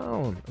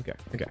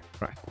 Okay,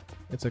 right.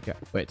 It's okay.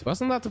 Wait,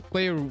 wasn't that the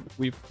player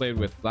we played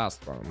with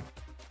last round?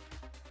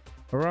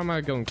 Or am I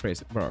going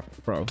crazy? Bro,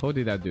 how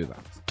did I do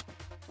that?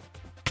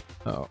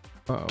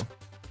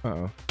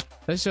 Uh-oh.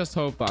 Let's just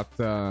hope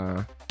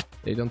that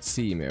they don't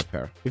see me up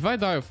here. If I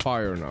die of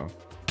fire now...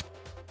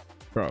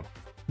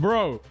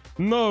 Bro,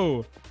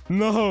 no!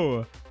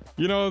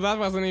 You know, that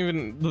wasn't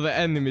even the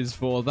enemy's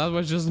fault. That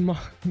was just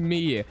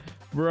me.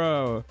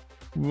 Bro.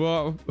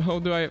 Well, how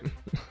do I...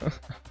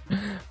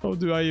 how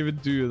do I even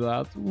do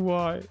that?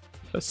 Why?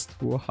 Just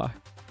why?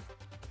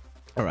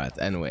 Alright,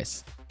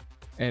 anyways,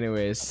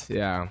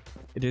 yeah.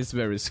 It is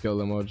very skull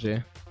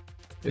emoji.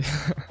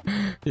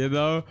 you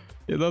know,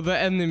 the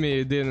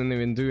enemy didn't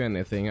even do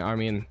anything. I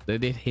mean, they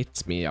did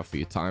hit me a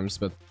few times,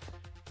 but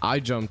I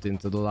jumped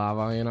into the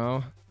lava, you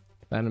know?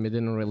 The enemy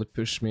didn't really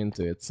push me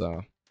into it,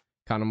 so...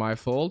 kind of my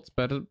fault,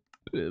 but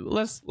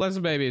let's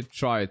maybe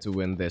try to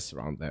win this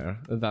round there.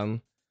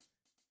 Then...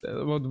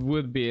 what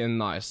would be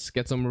nice?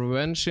 Get some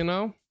revenge, you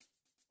know?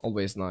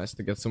 Always nice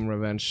to get some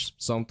revenge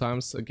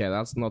sometimes. Okay,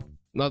 that's not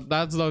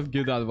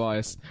good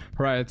advice.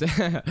 Right.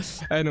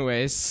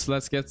 Anyways,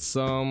 let's get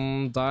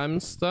some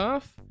diamond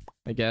stuff.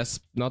 I guess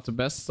not the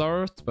best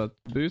start, but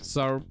boots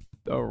are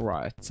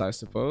alright, I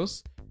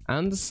suppose.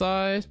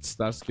 Andesite,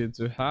 that's good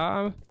to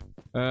have.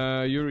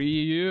 You're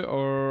EU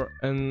or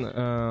in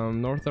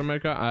North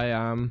America? I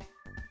am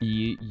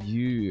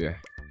EU.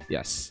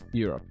 Yes,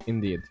 Europe,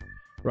 indeed.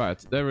 Right,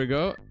 there we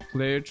go.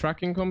 Player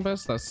tracking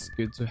compass, that's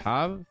good to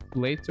have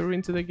later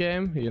into the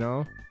game, you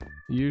know.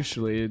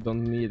 Usually you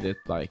don't need it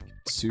like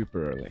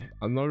super early.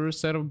 Another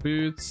set of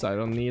boots, I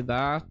don't need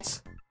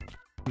that.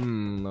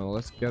 Now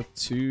let's get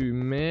to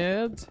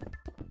mid.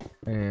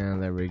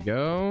 And there we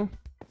go.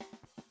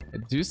 I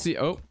do see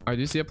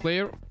a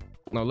player.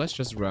 No, let's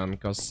just run,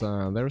 because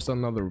there's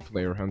another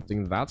player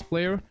hunting that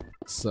player.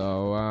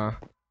 So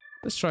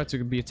let's try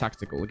to be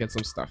tactical, get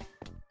some stuff.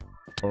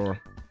 Or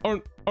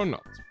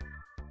not.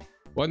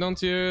 Why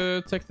don't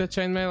you take the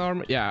chainmail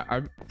armor? Yeah,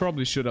 I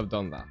probably should have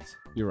done that.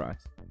 You're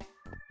right.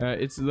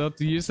 It's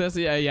not useless.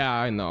 Yeah,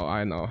 I know.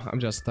 I'm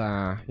just,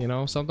 you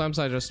know, sometimes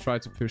I just try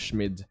to push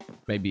mid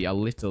maybe a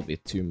little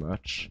bit too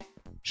much.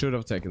 Should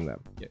have taken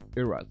them. Yeah,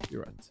 you're right.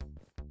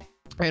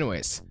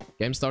 Anyways,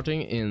 game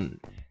starting in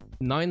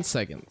 9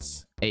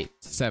 seconds. 8,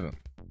 7,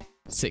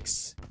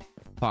 6,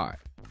 5,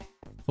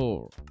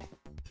 4,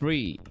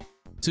 3,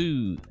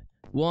 2,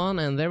 1,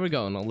 and there we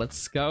go. Now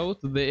let's go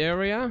to the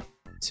area.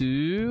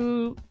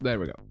 There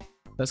we go.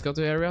 Let's go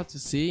to area to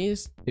see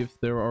if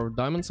there are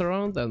diamonds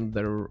around, and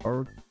there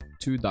are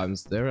 2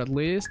 diamonds there at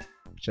least.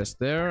 Chest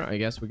there. I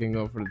guess we can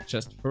go for the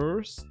chest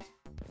first,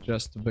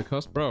 just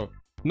because, bro.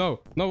 No,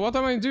 what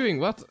am I doing?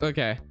 What?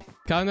 Okay,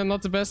 kinda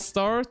not the best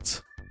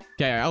start.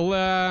 Okay, I'll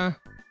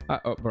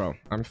oh, bro,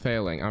 I'm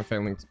failing.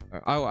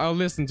 I'll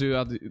listen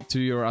to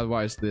your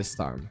advice this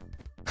time.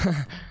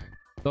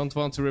 Don't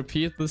want to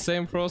repeat the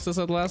same process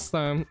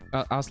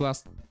as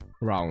last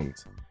round.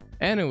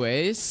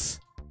 Anyways,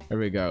 here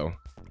we go.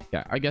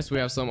 Yeah, I guess we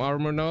have some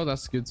armor now.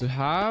 That's good to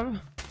have.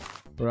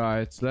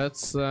 Right,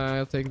 let's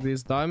take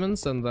these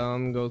diamonds and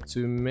then go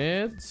to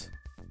mid.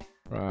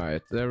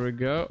 Right, there we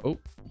go. Oh,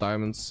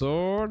 diamond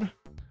sword.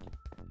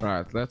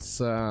 Right, let's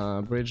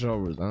bridge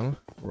over then.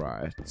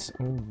 Right,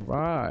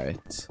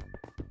 alright.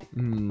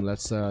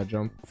 Let's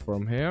jump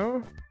from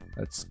here.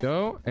 Let's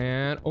go.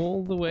 And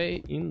all the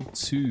way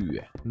into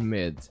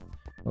mid.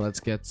 Let's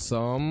get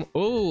some...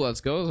 Oh, let's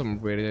go. Some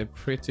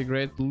pretty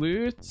great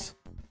loot.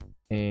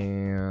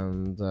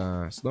 And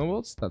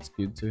snowballs. That's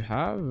good to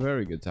have.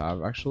 Very good to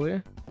have,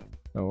 actually.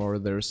 Or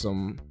there's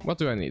some... What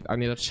do I need? I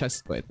need a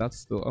chest plate.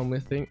 That's the only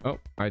thing. Oh,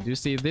 I do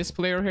see this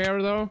player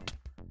here, though.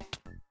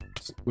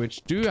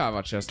 Which do have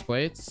a chest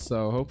plate.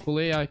 So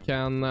hopefully I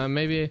can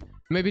maybe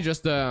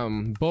just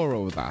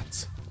borrow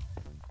that.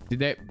 Did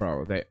they...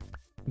 Bro,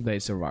 they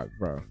survived,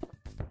 bro.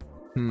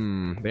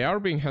 They are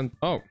being hunted.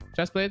 Oh,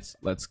 chest plates.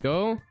 Let's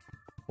go.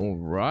 All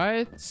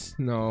right.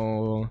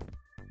 No.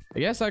 I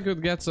guess I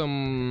could get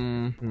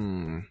some...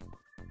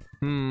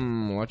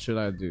 What should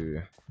I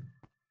do?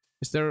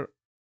 Is there...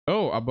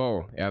 Oh, a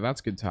bow. Yeah,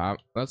 that's good to have.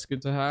 That's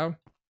good to have.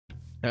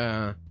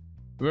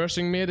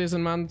 Versing mid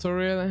isn't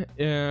mandatory.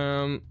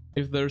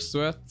 If there's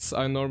sweats,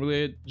 I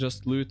normally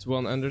just loot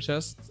one ender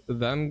chest,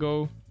 then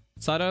go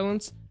side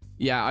islands.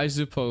 Yeah, I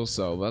suppose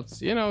so.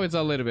 But you know, it's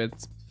a little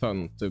bit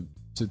fun to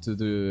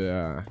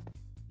do.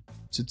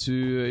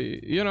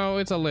 You know,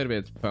 it's a little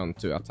bit fun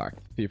to attack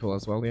people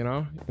as well. You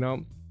know.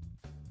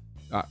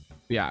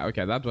 Yeah.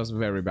 Okay, that was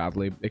very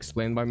badly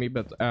explained by me,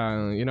 but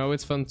you know,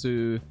 it's fun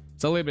to.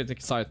 It's a little bit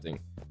exciting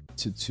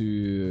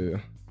to.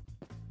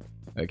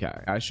 Okay,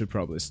 I should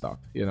probably stop.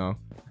 You know.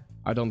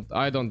 I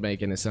don't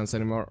make any sense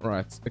anymore.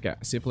 Right. Okay.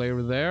 I see a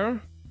player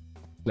there.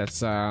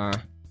 Let's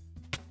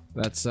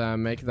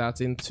make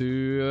that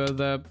into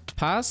the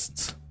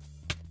past.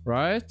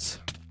 Right.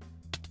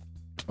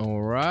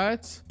 All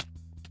right.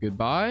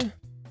 Goodbye.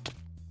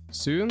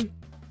 Soon.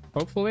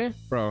 Hopefully.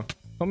 Bro,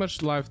 how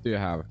much life do you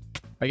have?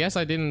 I guess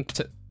I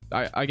didn't...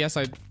 I guess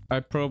I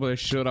probably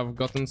should have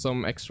gotten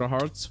some extra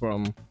hearts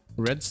from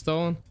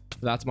redstone.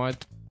 That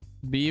might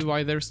be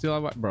why they're still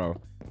alive.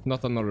 Bro,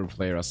 not another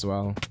player as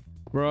well.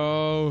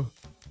 Bro,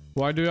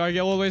 why do I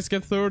always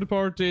get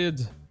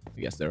third-partied?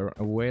 I guess they're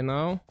away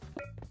now.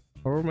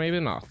 Or maybe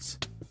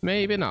not.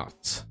 Maybe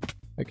not.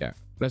 Okay,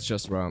 let's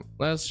just run.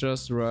 Let's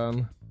just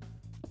run.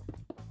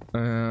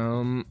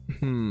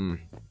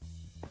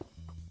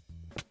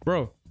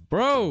 Bro,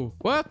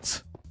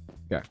 what?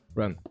 Okay,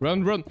 run.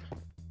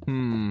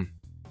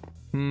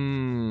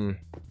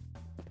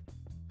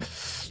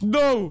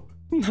 No!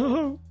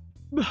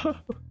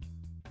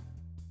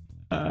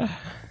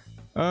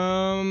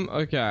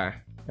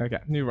 Okay,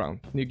 new round,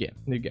 new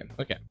game.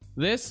 Okay,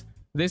 this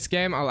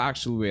game I'll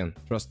actually win.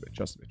 Trust me.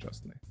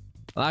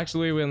 I'll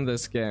actually win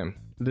this game,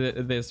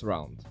 this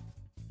round.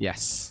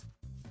 Yes,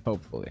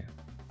 hopefully.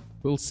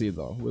 We'll see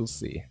though, we'll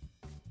see.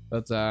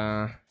 But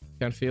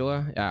can feel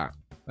it. Yeah,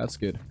 that's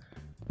good.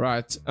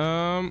 Right,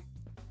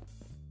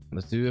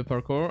 let's do a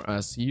parkour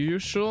as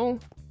usual.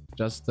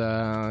 Just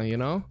you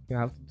know, you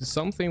have to do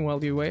something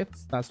while you wait.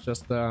 That's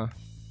just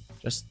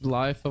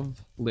life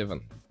of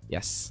living.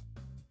 Yes.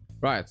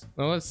 Right,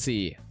 now let's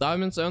see.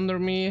 Diamonds under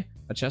me,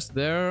 a chest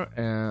there,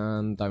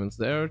 and diamonds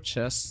there,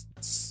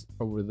 chests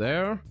over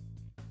there.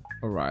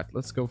 Alright,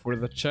 let's go for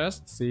the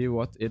chest, see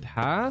what it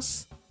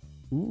has.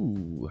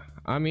 Ooh,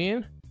 I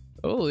mean,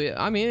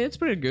 it's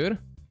pretty good.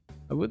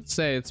 I would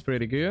say it's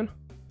pretty good.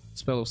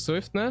 Spell of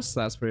Swiftness,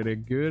 that's pretty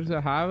good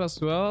to have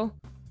as well.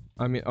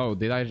 I mean, oh,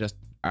 did I just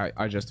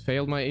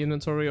failed my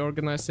inventory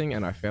organizing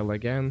and I failed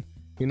again.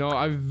 You know,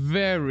 I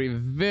very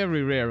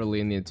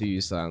rarely need to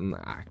use an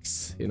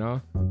axe, you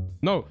know?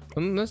 No,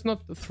 let's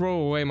not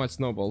throw away my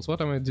snowballs. What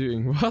am I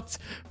doing? What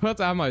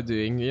am I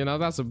doing? You know,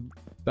 that's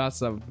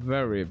a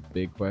very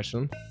big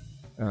question.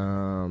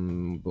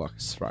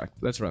 Blocks, right.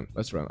 Let's run.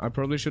 I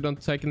probably shouldn't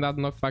have taken that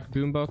knockback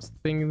boombox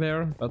thing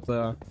there, but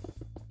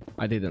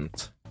I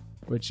didn't.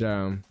 Which,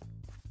 you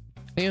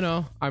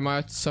know, I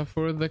might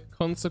suffer the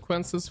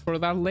consequences for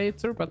that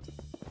later, but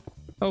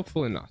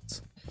hopefully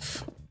not.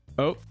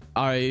 Oh,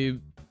 I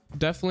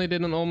definitely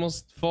didn't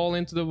almost fall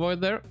into the void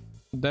there.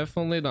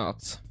 Definitely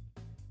not.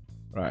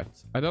 Right.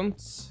 I don't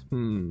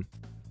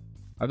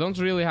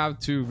really have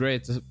too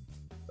great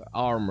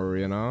armor,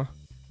 you know.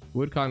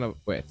 Would kind of...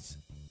 Wait.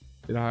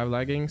 Did I have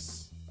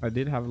leggings? I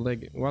did have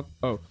leggings. What?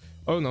 Oh.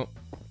 Oh, no.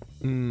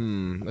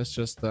 Let's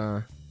just...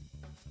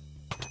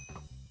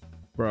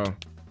 Bro.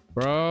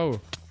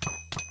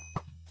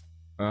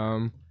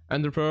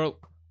 Ender Pearl.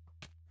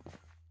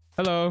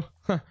 Hello.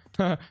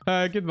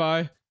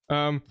 Goodbye.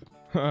 I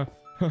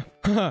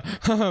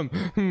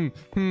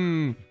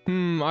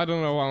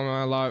don't know why I'm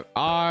alive.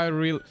 I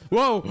really...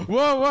 Whoa,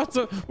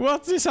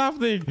 what is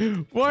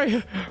happening?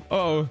 Why?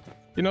 Oh,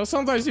 you know,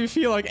 sometimes you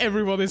feel like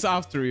everyone is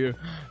after you,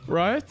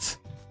 right?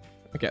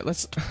 Okay,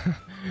 let's...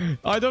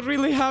 I don't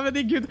really have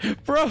any good...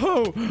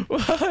 Bro,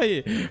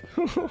 why?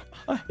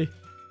 Why?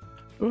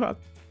 What?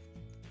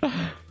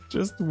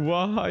 Just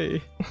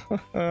why?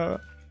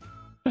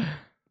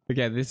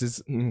 Okay, this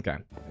is... Okay.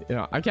 You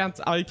know, I can't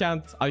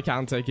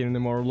take any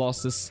more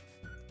losses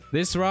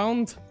this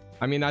round.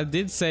 I mean, I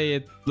did say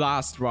it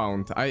last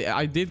round.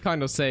 I did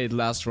kind of say it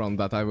last round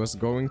that I was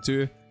going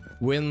to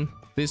win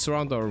this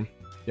round, or,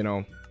 you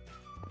know,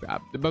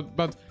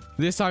 But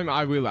this time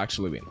I will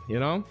actually win, you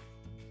know?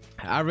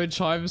 Average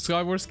Hive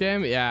Skywars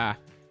game, yeah.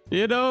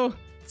 You know,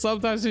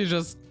 sometimes you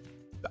just,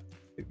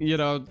 you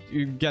know,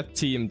 you get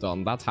teamed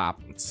on. That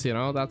happens, you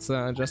know? That's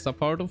just a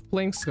part of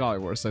playing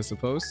Skywars, I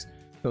suppose.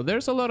 So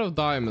there's a lot of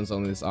diamonds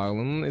on this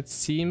island, it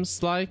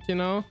seems like, you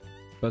know?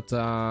 But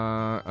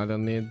I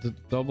don't need to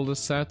double the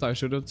set. I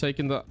should have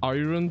taken the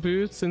iron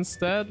boots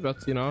instead, but,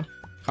 you know,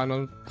 kind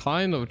of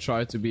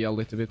try to be a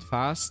little bit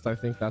fast. I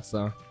think that's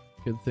a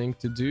good thing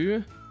to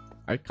do.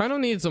 I kind of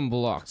need some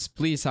blocks.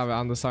 Please have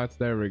andesite.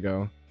 There we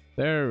go.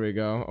 There we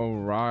go. All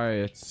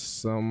right.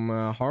 Some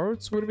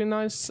hearts would be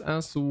nice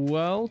as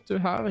well to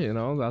have. You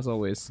know, that's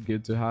always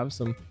good to have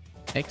some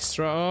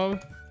extra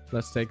of.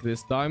 Let's take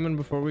this diamond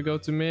before we go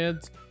to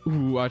mid.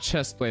 Ooh, a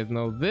chest plate.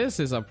 Now, this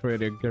is a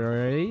pretty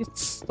great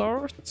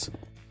start.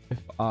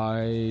 If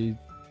I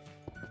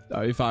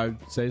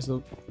say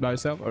so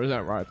myself, or is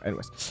that right?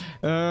 Anyways.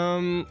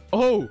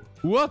 Oh,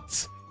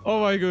 what?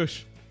 Oh my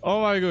gosh.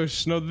 Oh my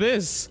gosh. No,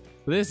 this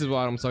is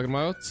what I'm talking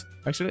about.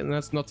 Actually,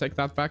 let's not take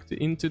that back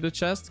into the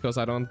chest, because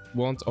I don't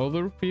want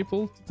other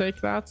people to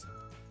take that.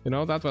 You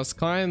know, that was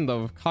kind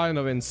of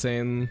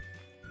insane.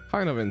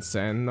 Kind of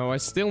insane. No, I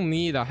still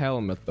need a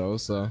helmet though,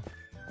 so...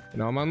 You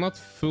know, I'm not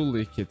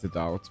fully kitted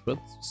out, but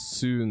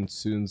soon.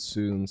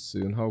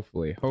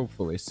 Hopefully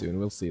soon.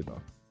 We'll see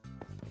though.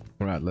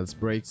 Alright, let's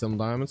break some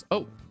diamonds.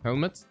 Oh,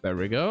 helmet. There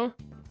we go.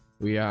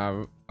 We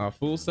have a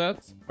full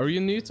set. Are you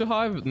new to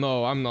Hive?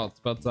 No, I'm not,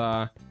 but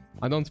I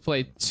don't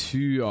play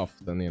too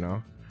often, you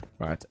know.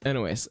 Right,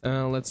 anyways,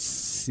 let's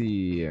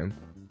see.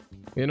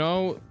 You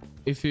know,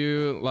 if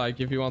you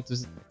want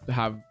to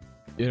have,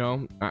 you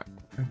know,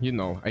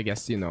 I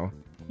guess you know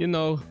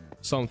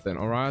something.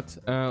 All right,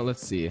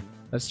 let's see.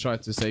 Let's try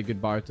to say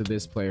goodbye to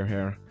this player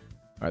here.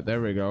 All right,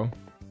 there we go.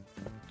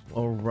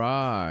 All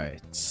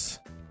right,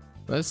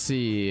 let's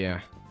see.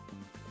 I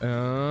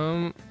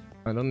don't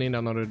need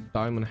another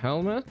diamond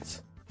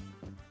helmet.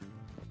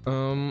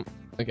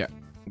 Okay,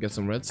 get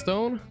some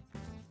redstone.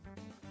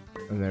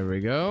 And there we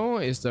go.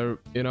 Is there,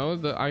 you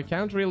know, I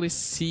can't really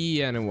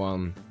see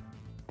anyone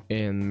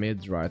in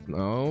mid right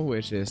now,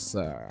 which is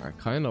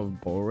kind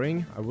of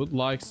boring. I would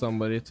like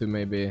somebody to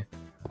maybe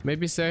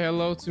say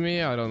hello to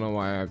me. I don't know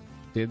why I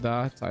did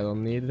that. I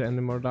don't need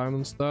any more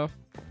diamond stuff.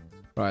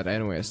 Right,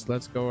 anyways,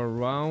 let's go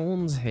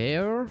around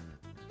here.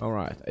 All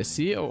right, I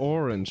see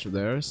orange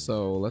there,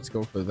 so let's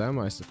go for them,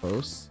 I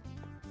suppose.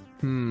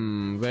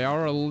 They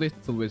are a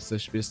little bit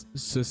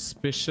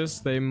suspicious.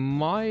 They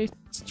might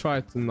try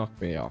to knock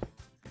me off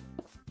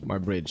my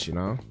bridge, you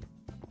know,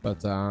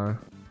 but oh,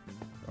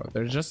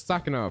 they're just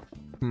stacking up.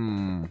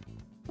 Do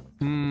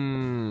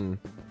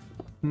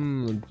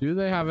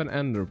they have an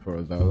ender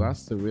pearl though?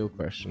 That's the real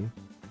question.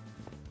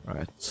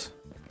 Right,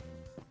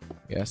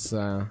 yes,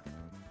 there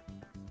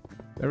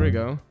we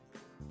go.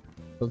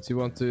 Don't you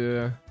want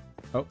to...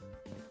 Oh,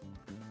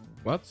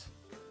 what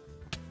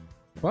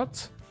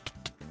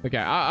okay,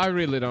 I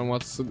really don't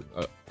want to...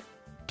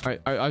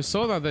 I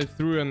saw that they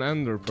threw an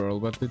ender pearl,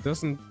 but it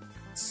doesn't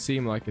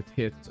seem like it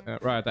hit.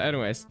 Right,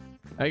 anyways,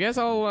 I guess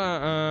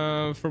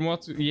I'll from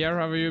what year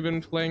have you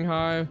been playing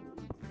Hive?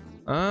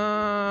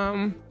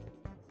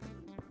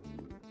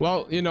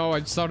 Well, you know,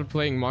 I started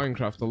playing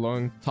Minecraft a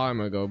long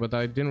time ago, but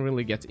I didn't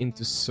really get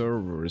into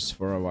servers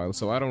for a while,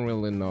 so I don't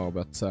really know.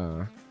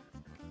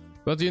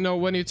 But you know,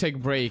 when you take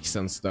breaks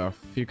and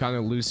stuff, you kind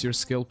of lose your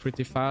skill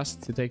pretty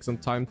fast. It takes some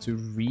time to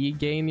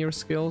regain your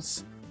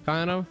skills,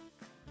 kind of,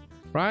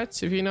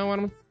 right? If you know what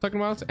I'm talking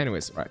about.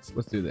 Anyways, right,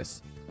 let's do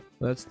this.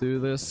 Let's do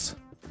this.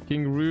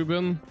 King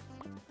Ruben,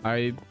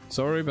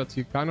 sorry, but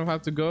you kind of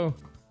have to go.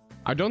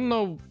 I don't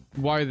know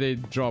why they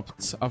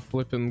dropped a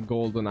flippin'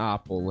 golden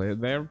apple.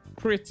 They're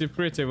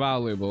pretty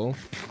valuable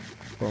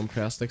from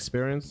past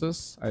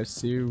experiences. I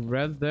see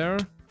red there.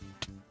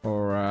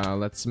 Or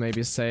let's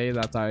maybe say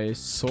that I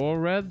saw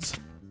red.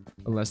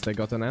 Unless they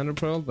got an ender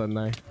pearl, then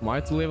I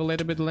might live a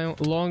little bit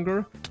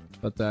longer.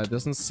 But that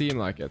doesn't seem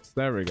like it.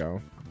 There we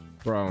go.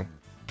 Bro.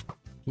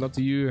 Not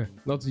you.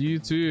 Not you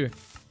too.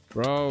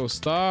 Bro,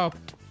 stop.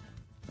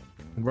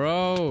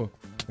 Bro.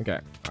 Okay,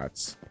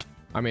 that's...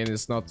 I mean,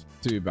 it's not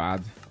too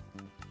bad.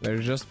 They're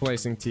just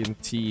placing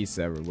TNTs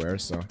everywhere,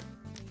 so...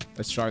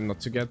 Let's try not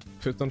to get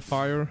put on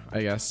fire.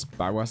 I guess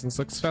I wasn't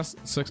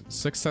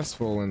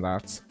successful in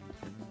that.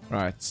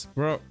 Right,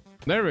 bro.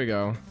 There we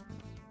go.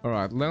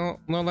 Alright, now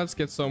let's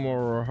get some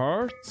more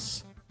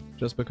hearts.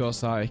 Just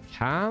because I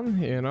can,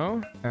 you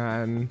know?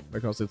 And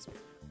because it's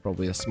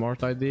probably a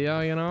smart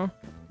idea, you know?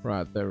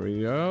 Right, there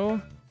we go.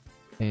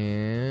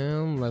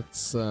 And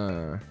let's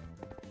okay,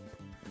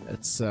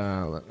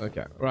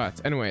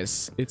 right,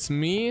 anyways, it's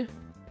me,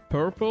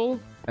 purple,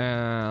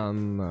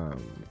 and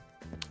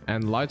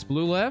light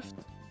blue left.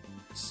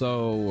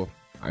 So,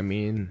 I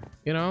mean,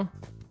 you know,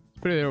 it's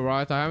pretty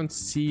right. I haven't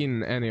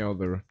seen any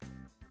other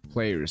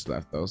players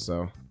left though,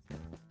 so...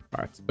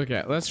 Right,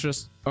 okay, let's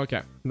just...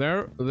 Okay,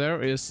 there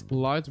is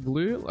light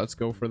blue. Let's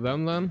go for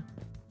them then.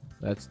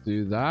 Let's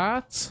do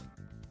that.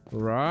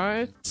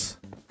 Right.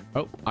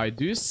 Oh, I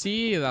do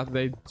see that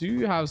they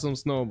do have some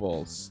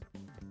snowballs.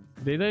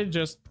 Did I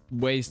just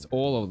waste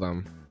all of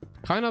them?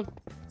 Kind of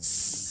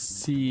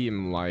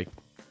seem like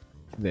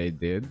they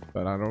did,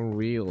 but I don't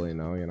really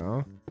know, you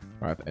know?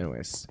 Right,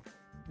 anyways.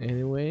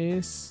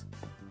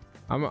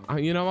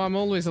 I'm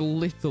always a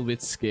little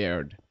bit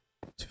scared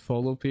to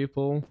follow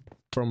people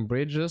from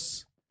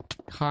bridges.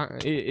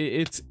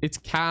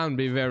 It can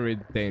be very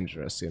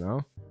dangerous, you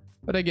know?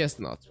 But I guess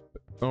not.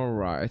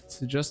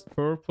 Alright, just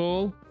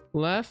purple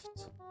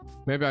left.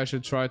 Maybe I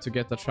should try to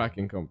get the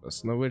tracking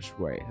compass. No, which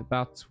way?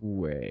 That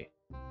way.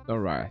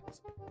 Alright.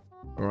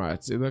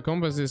 Alright, so the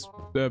compass is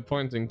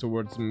pointing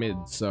towards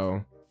mid,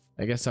 so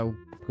I guess I'll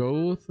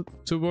go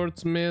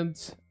towards mid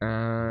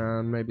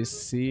and maybe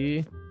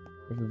see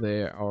if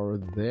they are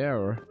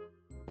there.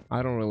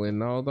 I don't really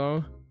know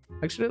though.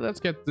 Actually, let's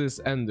get this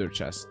ender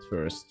chest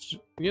first.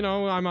 You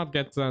know, I might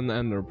get an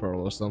ender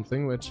pearl or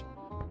something, which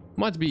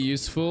might be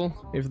useful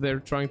if they're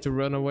trying to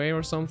run away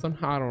or something.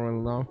 I don't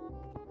really know.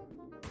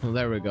 Well,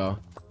 there we go.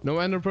 No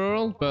ender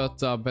pearl,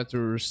 but a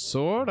better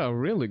sword. A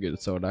really good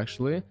sword,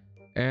 actually.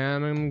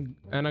 And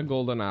a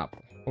golden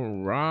apple.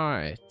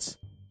 Alright.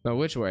 Now,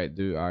 which way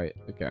do I...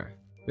 Okay.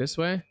 This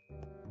way?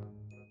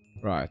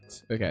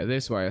 Right. Okay,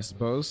 this way, I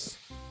suppose.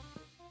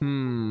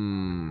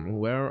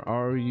 Where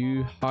are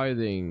you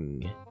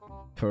hiding?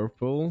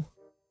 Purple?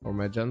 Or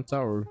magenta?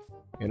 Or,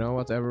 you know,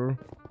 whatever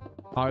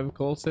Hive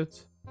calls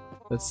it?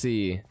 Let's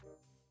see.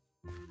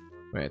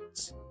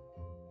 Wait.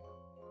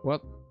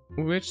 What?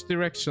 Which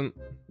direction?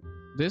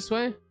 This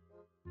way?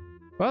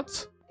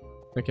 What?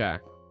 Okay.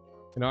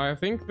 You know, I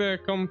think the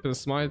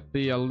compass might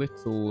be a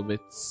little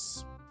bit...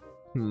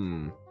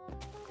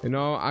 You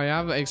know, I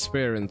have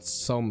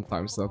experienced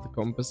sometimes that the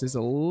compass is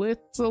a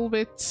little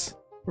bit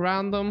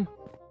random.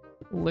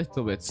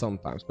 Little bit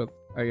sometimes, but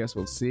I guess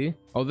we'll see.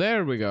 Oh,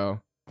 there we go.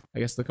 I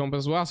guess the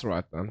compass was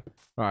right then.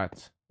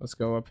 Right, let's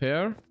go up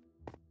here.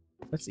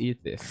 Let's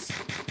eat this.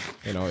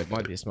 You know, it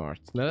might be smart.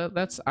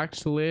 Let's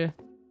actually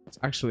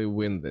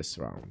win this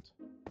round.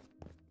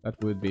 That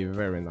would be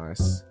very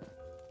nice.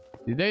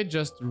 Did they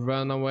just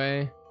run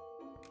away?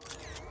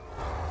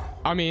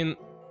 I mean,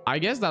 I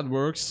guess that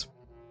works.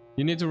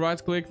 You need to right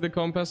click the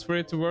compass for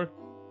it to work.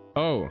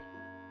 Oh,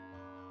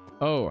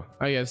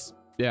 I guess,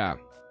 yeah.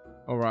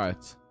 All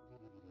right.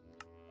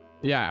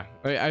 Yeah,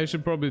 I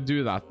should probably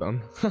do that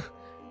then.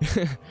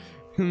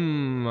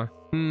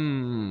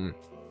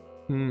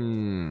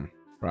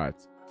 Right.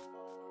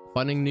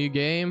 Finding new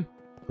game.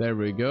 There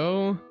we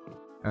go.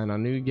 And a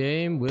new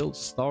game will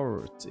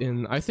start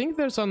in... I think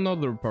there's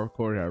another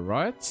parkour here,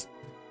 right?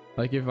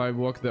 Like if I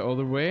walk the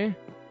other way.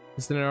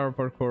 Is there a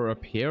parkour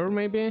up here,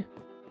 maybe?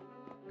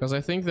 Because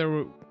I think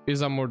there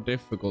is a more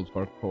difficult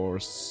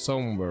parkour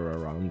somewhere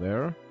around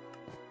there.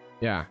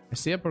 Yeah, I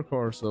see a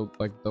parkour, so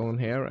like down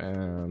here,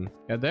 and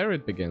yeah, there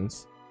it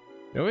begins.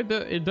 You know,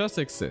 it does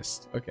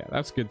exist. Okay,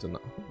 that's good to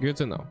know. Good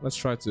to know. Let's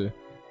try to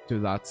do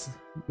that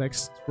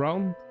next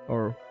round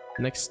or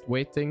next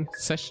waiting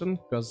session,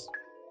 because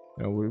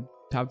you know we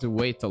have to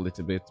wait a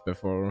little bit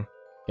before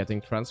getting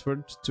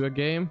transferred to a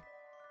game.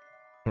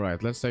 All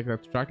right, let's take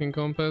that tracking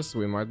compass.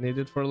 We might need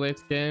it for a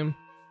late game.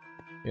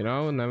 You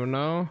know, never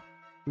know.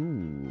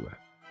 Ooh,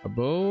 a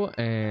bow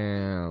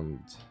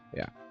and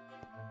yeah.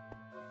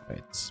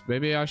 Wait,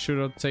 maybe I should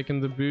have taken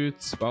the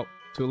boots. Well,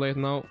 too late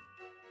now.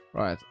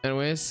 Right,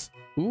 anyways.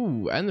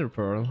 Ooh, ender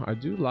pearl. I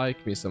do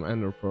like me some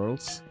ender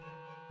pearls.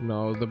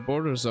 No, the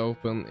border's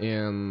open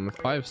in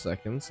 5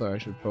 seconds, so I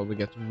should probably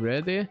get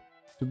ready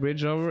to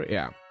bridge over.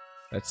 Yeah,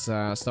 let's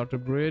start the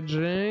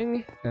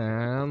bridging.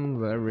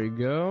 And there we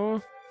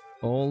go.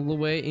 All the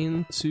way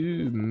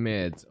into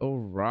mid. All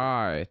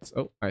right.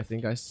 Oh, I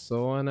think I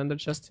saw an ender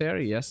chest here.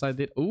 Yes, I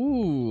did.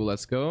 Ooh,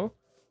 let's go.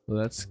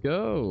 Let's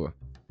go.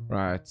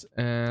 Right,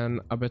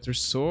 and a better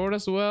sword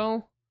as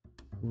well.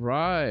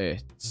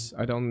 Right,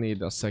 I don't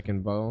need a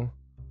second bow.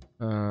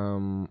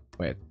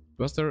 Wait,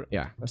 was there?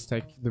 Yeah, let's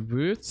take the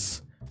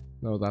boots.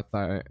 No, that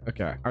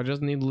okay, I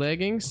just need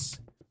leggings.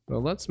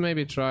 Well, let's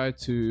maybe try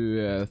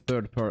to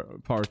third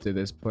party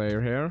this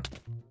player here.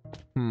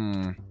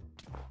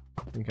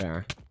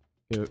 Okay,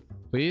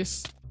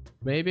 please,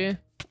 maybe.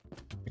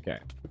 Okay,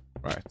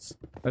 right,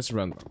 let's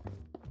run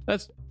them.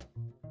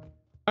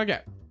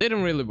 Okay,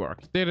 didn't really work.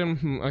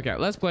 Okay,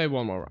 let's play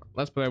one more round.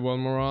 Let's play one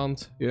more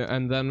round, yeah,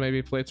 and then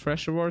maybe play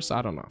Treasure Wars.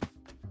 I don't know.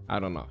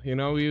 You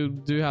know, you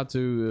do have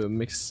to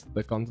mix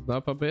the content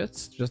up a bit,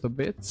 just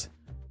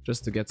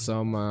just to get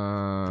some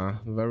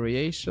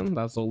variation.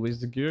 That's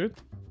always good.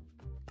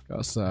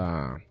 Cause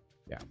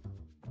yeah,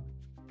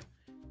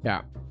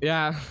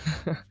 yeah,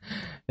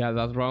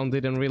 that round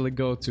didn't really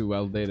go too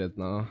well, did it?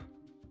 No.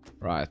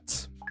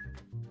 Right.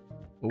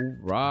 All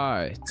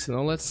right.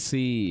 Now let's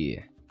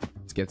see.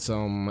 Let's get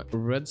some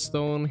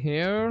redstone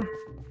here,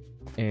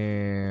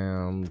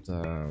 and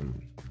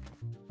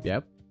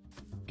yep,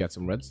 get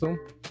some redstone,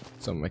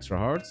 some extra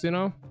hearts, you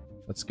know,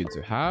 that's good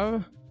to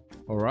have.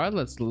 All right,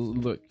 let's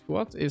look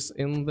what is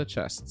in the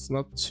chests.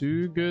 Not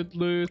too good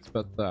loot,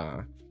 but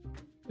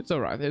it's all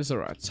right. It's all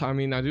right. I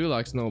mean, I do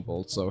like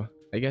snowballs, so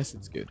I guess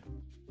it's good.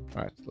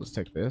 All right, let's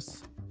take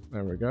this.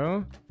 There we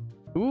go.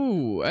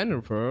 Ooh,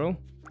 ender pearl.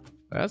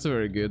 That's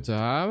very good to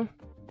have.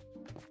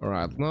 All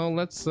right, now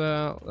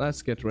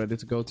let's get ready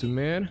to go to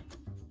mid.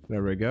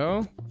 There we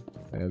go.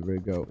 There we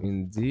go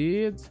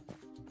indeed.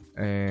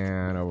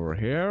 And over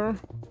here.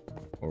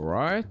 All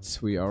right,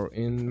 we are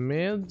in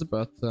mid,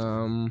 but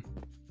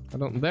I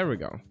don't. There we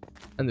go.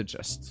 And the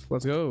chest.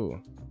 Let's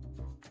go.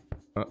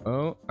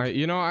 Uh-oh.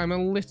 You know, I'm a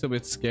little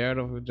bit scared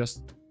of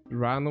just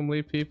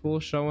randomly people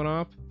showing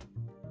up.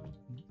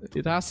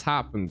 It has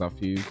happened a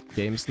few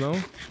games now,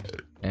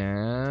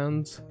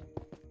 and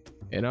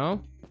you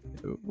know,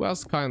 it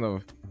was kind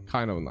of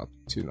not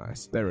too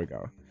nice. There we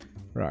go.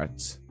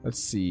 Right,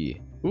 let's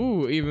see.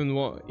 Ooh, even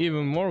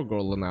more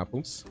golden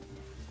apples,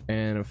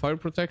 and a fire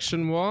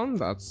protection one.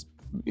 That's,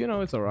 you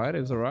know, it's alright.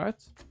 It's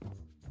alright.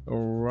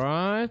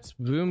 Alright,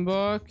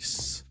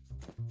 boombox.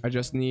 I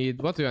just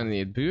need, what do I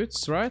need?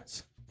 Boots,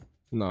 right?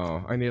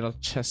 No, I need a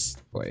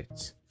chest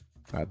plate.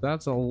 Right,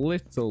 that's a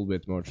little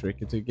bit more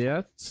tricky to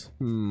get.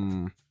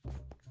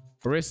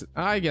 Or is it?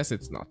 I guess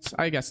it's not.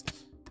 I guess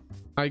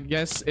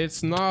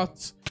it's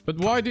not. But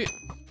why do you...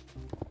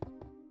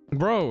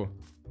 Bro,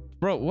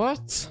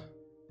 what?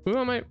 Who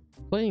am I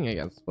playing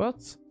against?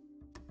 What?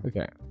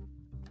 Okay,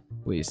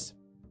 please.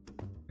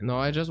 No,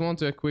 I just want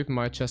to equip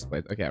my chest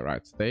plate. Okay,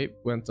 right. They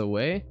went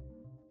away,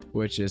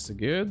 which is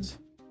good.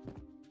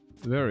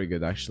 Very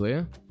good,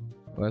 actually.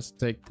 Let's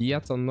take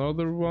yet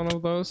another one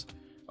of those.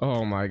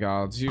 Oh my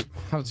god, you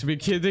have to be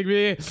kidding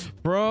me.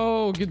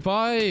 Bro,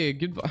 goodbye.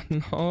 Goodbye.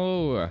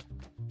 No.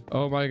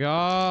 Oh my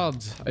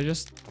god. I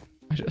just...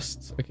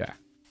 Okay.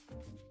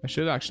 I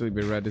should actually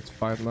be ready to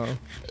fight now.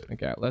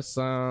 Okay, let's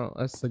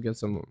get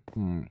some...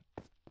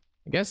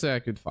 I guess I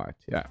could fight.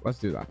 Yeah, let's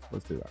do that.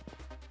 Let's do that.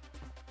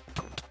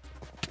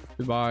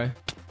 Goodbye.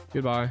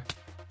 Goodbye.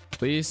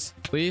 Please,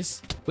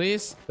 please,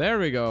 please. There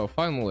we go.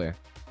 Finally.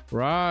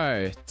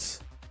 Right.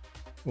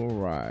 All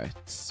right.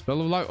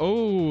 Spell of life.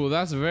 Oh,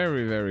 that's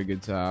very, very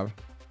good to have.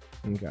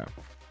 Okay.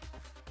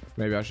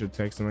 Maybe I should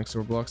take some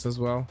extra blocks as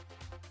well.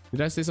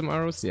 Did I see some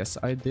arrows? Yes,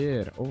 I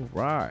did. All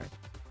right.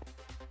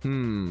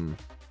 Okay.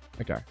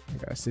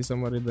 Okay. I see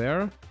somebody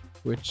there,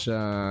 which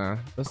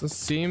doesn't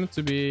seem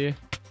to be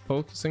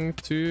focusing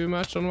too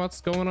much on what's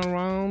going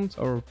around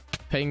or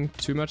paying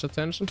too much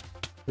attention,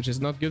 which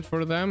is not good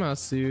for them,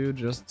 as you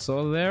just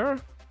saw there.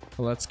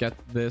 Let's get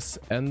this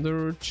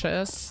ender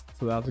chest.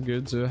 That's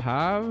good to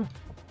have.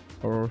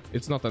 Or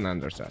it's not an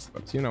ender chest,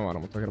 but you know what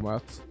I'm talking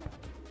about.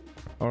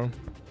 Or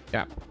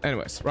yeah.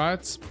 Anyways,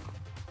 right.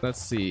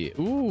 Let's see.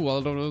 Ooh,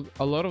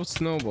 a lot of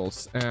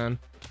snowballs. And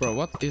bro,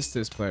 what is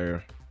this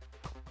player?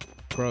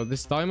 Bro,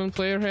 this diamond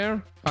player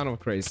here, kind of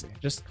crazy.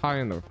 Just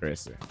kind of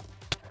crazy.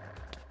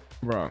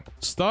 Bro,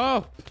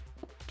 stop!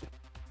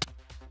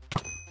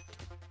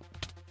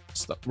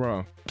 Stop,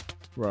 bro.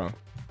 Bro.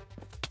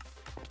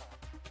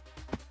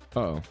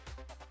 Uh-oh.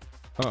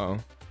 Uh-oh.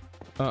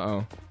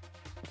 Uh-oh.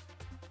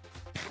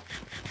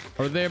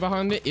 Are they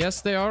behind me?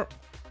 Yes, they are.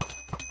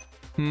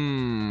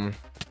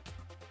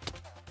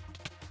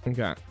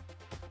 Okay.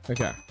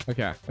 Okay.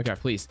 Okay. Okay.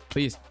 Please.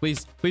 Please.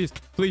 Please. Please.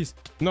 Please.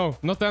 No.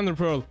 Not the ender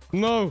pearl.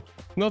 No.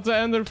 Not the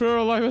ender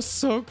pearl. I was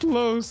so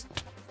close.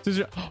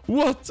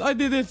 What? I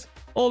did it.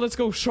 Oh, let's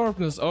go.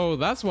 Sharpness. Oh,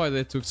 that's why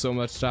they took so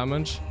much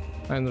damage.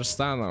 I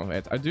understand now.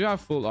 Wait, I do have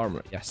full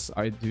armor. Yes,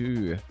 I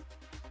do.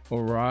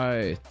 All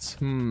right.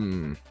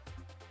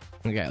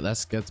 Okay,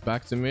 let's get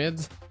back to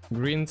mid.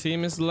 Green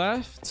team is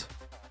left.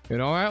 You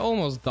know, I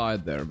almost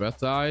died there,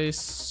 but I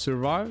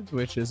survived,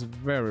 which is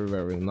very,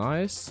 very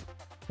nice.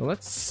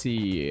 Let's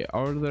see.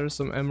 Are there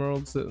some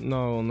emeralds?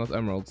 No, not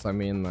emeralds. I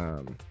mean,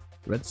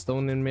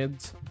 redstone in mid.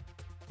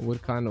 I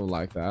would kind of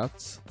like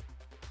that.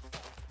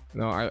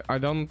 No, I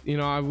don't. You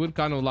know, I would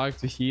kind of like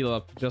to heal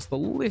up just a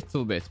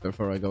little bit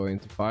before I go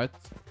into fight.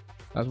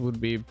 That would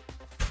be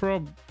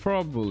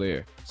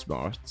probably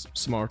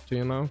smart,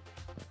 you know.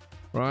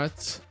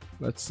 Right.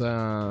 Let's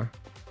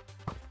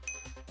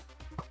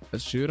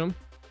shoot him.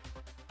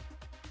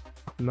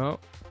 No.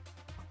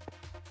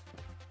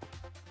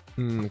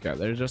 Okay,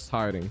 they're just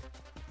hiding.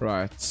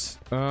 Right.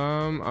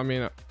 I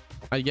mean,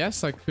 I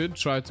guess I could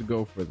try to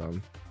go for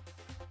them.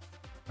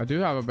 I do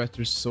have a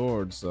better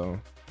sword, so...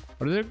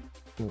 Are there...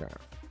 Okay.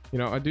 You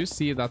know, I do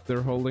see that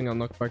they're holding a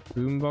knockback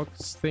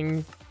boombox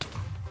thing.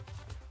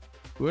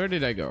 Where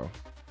did I go?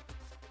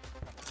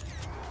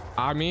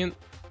 I mean...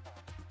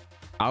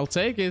 I'll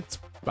take it.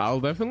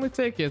 I'll definitely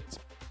take it.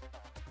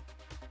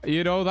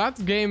 You know,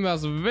 that game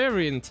was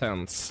very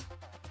intense.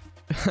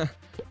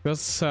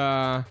 Because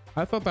I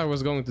thought I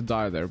was going to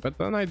die there, but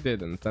then I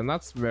didn't. And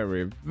that's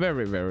very,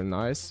 very, very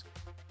nice.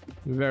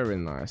 Very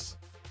nice.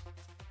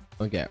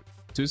 Okay,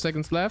 2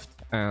 seconds left.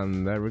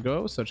 And there we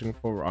go, searching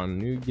for our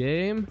new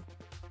game.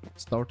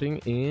 Starting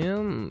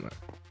in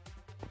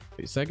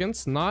 3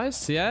 seconds.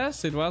 Nice,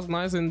 yes, it was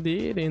nice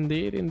indeed,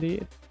 indeed,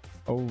 indeed.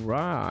 All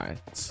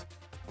right.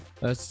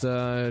 Let's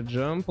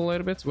jump a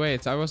little bit.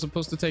 Wait, I was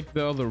supposed to take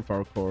the other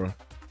parkour.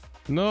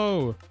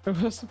 No, I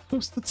was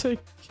supposed to take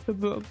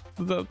the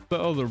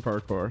other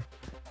parkour.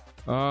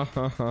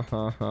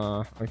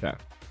 Okay.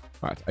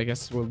 Right, I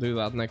guess we'll do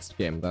that next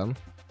game then.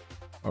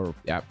 Or,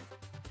 yeah,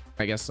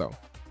 I guess so.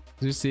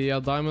 Do you see a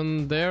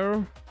diamond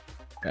there?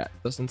 Yeah,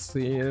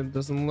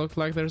 doesn't look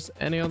like there's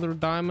any other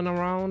diamond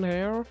around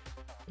here.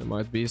 There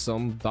might be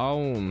some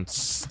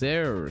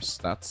downstairs.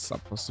 That's a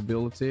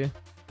possibility.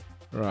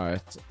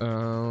 Right,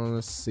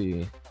 let's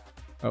see.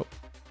 Oh,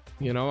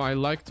 you know, I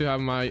like to have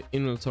my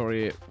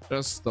inventory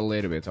just a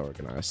little bit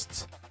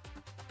organized.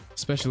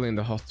 Especially in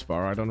the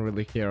hotbar. I don't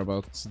really care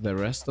about the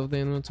rest of the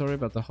inventory,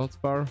 but the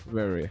hotbar,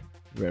 very,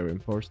 very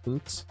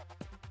important.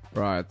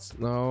 Right,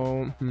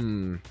 now,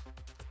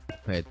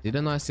 wait,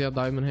 didn't I see a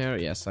diamond here?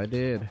 Yes, I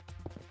did.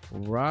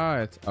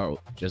 Right, oh,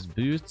 just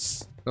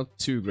boots. Not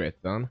too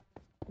great then.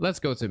 Let's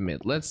go to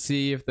mid. Let's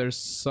see if there's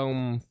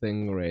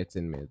something great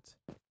in mid.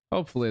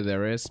 Hopefully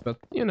there is, but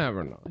you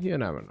never know. You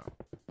never know.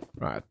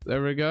 Right,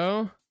 there we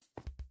go.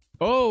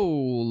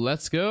 Oh,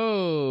 let's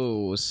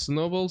go.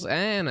 Snowballs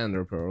and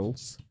ender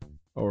pearls.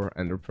 Or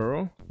ender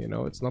pearl. You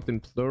know, it's not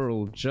in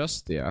plural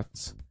just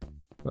yet.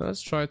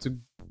 Let's try to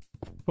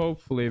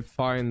hopefully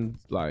find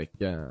like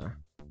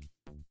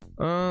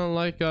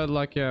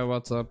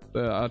what's up,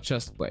 a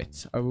chest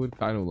plate. I would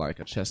kind of like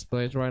a chest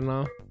plate right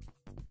now,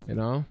 you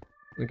know.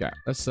 Okay,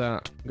 let's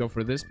go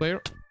for this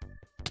player.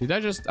 Did I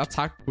just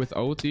attack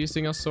without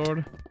using a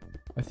sword?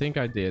 I think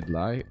I did,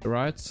 like,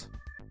 right?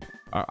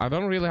 I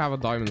don't really have a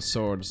diamond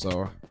sword,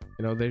 so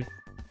you know, they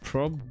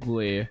could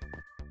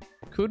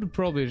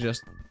probably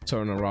just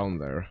turn around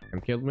there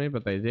and kill me,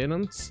 but they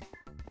didn't,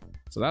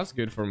 so that's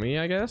good for me,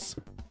 I guess.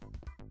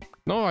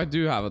 No, I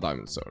do have a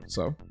diamond sword,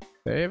 so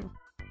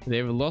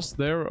they've lost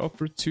their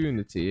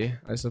opportunity,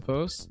 I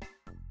suppose.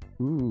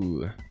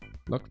 Ooh,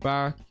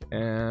 knockback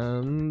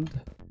and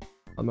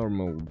a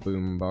normal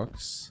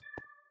boombox.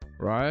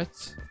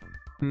 Right.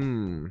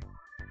 I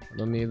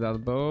don't need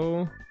that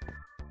bow.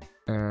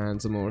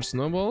 And some more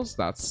snowballs.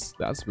 That's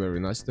very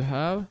nice to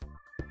have.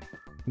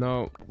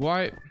 No,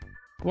 why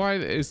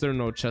is there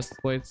no chest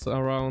plates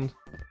around?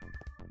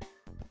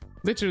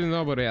 Literally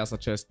nobody has a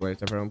chest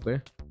plate apparently.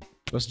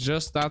 It was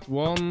just that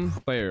one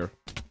player.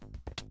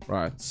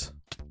 Right.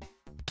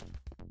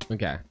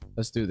 Okay,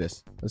 let's do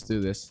this. Let's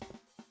do this.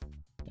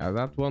 Yeah,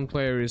 that one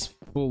player is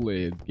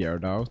fully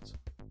geared out,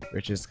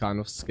 which is kind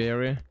of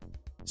scary.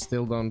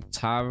 Still don't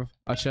have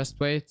a chest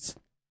plate,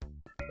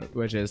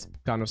 which is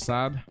kind of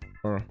sad.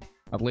 Or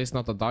at least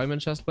not a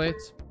diamond chest plate.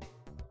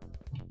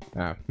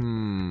 Yeah,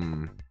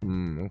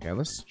 okay,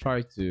 let's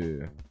try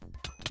to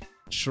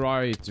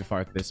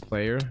fight this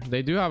player.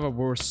 They do have a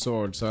worse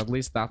sword, so at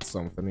least that's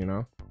something, you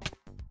know.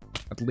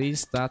 At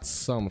least that's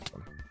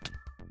something.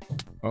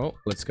 Oh,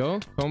 let's go.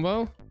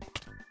 Combo.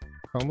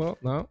 Combo.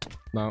 No,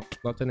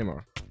 not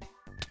anymore.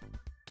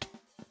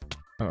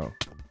 Uh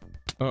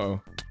oh.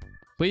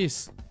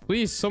 Please,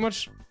 so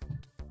much.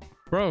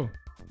 Bro.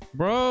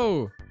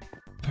 Oh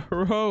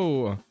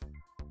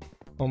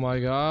my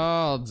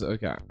god.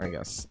 Okay,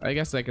 I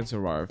guess I can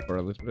survive for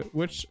a little bit.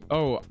 Which,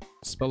 oh,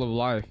 spell of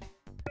life.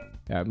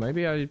 Yeah,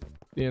 maybe I,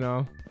 you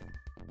know,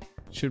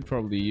 should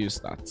probably use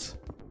that.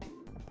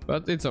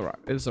 But it's alright.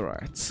 It's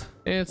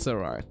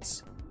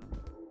alright.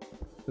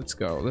 Let's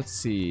go. Let's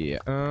see.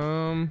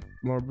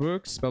 More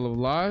books. Spell of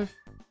life.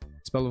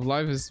 Spell of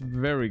life is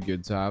very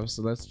good to have.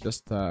 So let's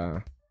just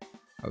have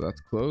that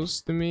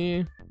close to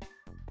me.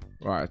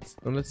 Right.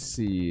 And let's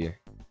see.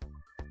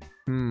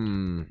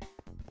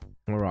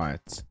 Alright.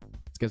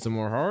 Let's get some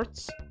more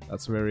hearts.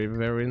 That's very,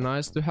 very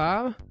nice to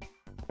have.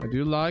 I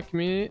do like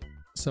me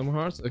some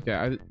hearts. Okay,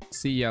 I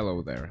see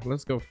yellow there.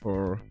 Let's go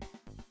for...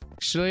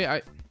 Actually,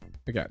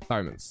 okay,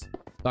 diamonds.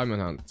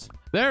 Diamond hunt.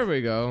 There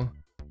we go.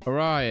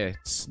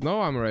 Alright.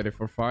 Now I'm ready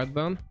for fight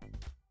then.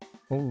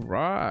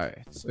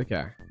 Alright.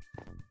 Okay.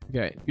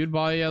 Okay.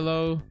 Goodbye,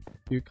 yellow.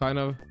 You kind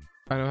of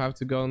have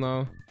to go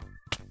now.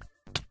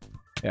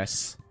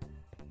 Yes.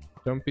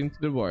 Jump into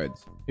the void.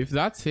 If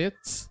that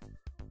hits,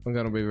 I'm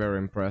gonna be very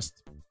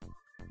impressed.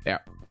 Yeah,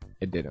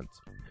 it didn't.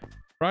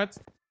 Right.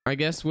 I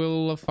guess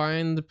we'll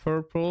find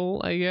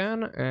purple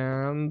again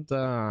and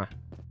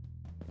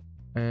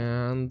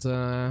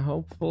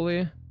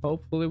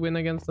hopefully win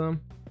against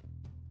them.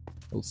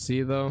 We'll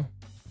see though.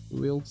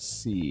 We'll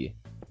see.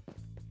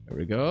 There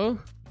we go.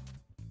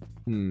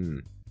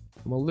 I'm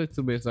a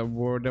little bit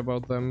worried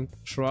about them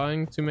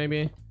trying to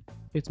maybe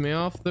hit me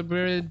off the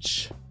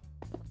bridge.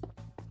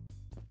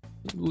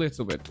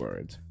 Little bit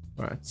worried.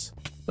 Right.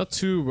 Not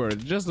too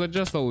worried, just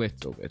a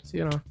little bit,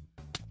 you know.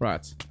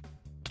 Right.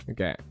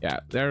 Okay, yeah,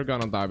 they're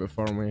gonna die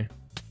before me.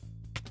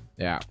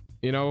 Yeah,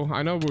 you know,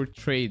 I know we're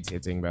trades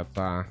hitting, but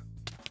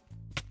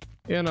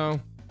you know,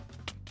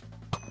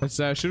 let's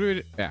should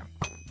we? Yeah.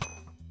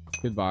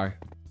 Goodbye.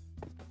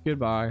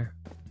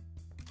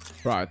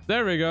 Right,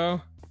 there we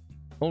go.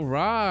 All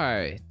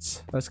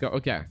right, let's go.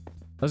 Okay,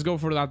 let's go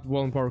for that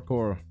one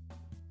parkour.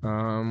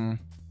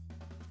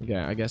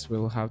 Yeah, I guess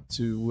we'll have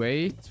to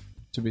wait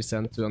to be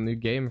sent to a new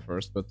game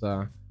first, but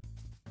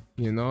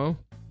you know,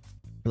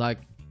 like,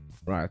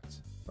 right.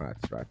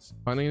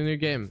 Finding a new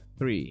game.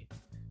 3,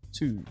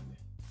 2,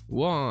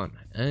 1,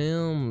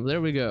 and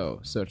there we go.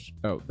 Search.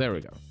 Oh, there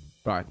we go.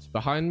 Right,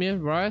 behind me,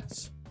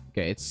 right?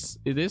 Okay,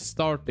 it is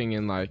starting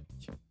in like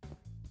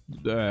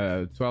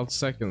 12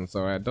 seconds,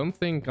 so I don't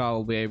think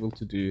I'll be able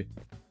to do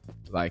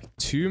like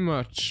too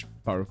much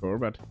parkour,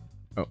 but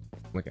oh,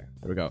 okay,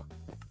 here we go.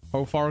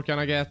 How far can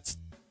I get?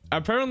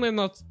 Apparently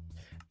not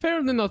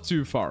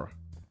too far.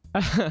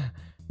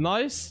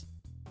 Nice.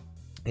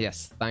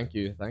 Yes, thank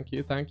you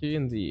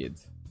indeed.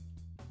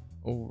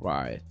 All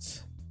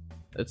right,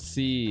 let's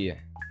see.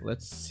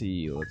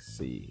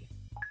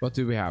 What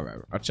do we have?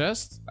 A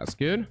chest, that's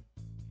good,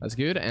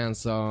 and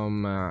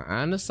some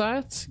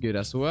andesite, good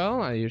as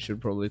well. You should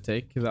probably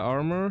take the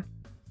armor,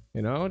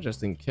 you know,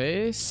 just in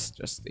case.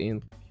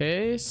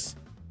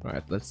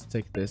 Right, let's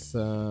take this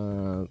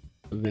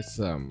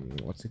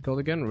what's it called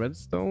again?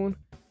 Redstone.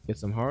 Get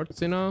some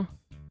hearts, you know.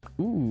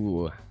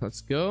 Ooh,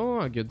 let's go.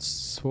 A good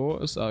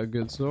sword.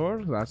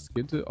 That's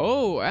good too.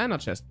 Oh, and a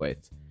chest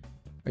plate.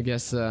 I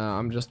guess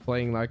I'm just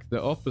playing like the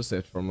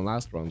opposite from the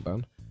last round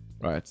then.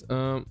 Right.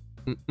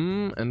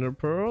 Ender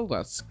pearl.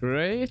 That's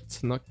great.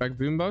 Knockback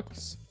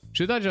boombox.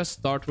 Should I just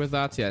start with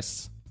that?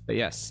 Yes.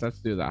 Yes. Let's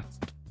do that.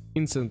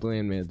 Instantly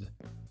in mid.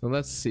 Now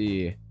let's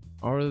see.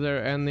 Are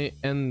there any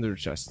ender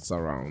chests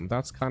around?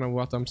 That's kind of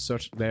what I'm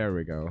searching. There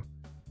we go.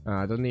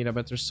 I don't need a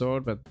better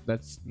sword, but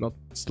let's not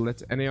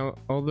let any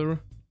other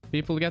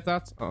people get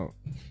that. Oh.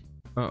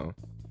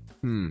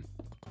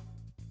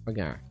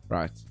 Okay.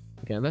 Right.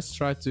 Okay, let's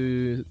try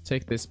to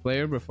take this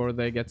player before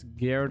they get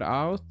geared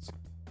out.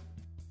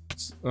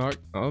 Oh,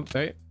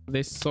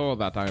 they saw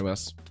that I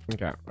was...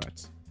 Okay,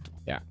 right.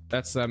 Yeah,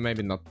 that's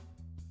maybe not.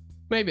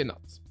 You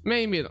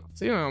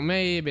know,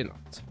 maybe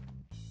not.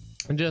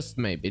 Just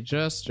maybe.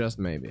 Just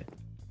maybe.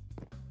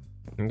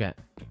 Okay,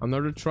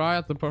 another try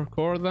at the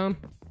parkour then.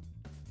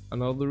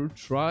 Another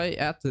try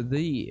at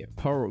the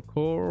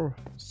parkour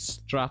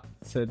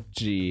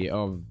strategy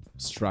of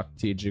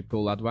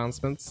strategical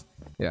advancements.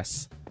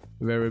 Yes.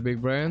 Very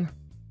big brain.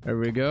 There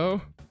we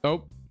go.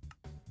 Oh.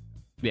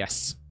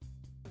 Yes.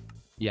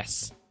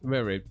 Yes.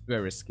 Very,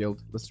 very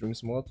skilled. Let's drink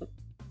some water.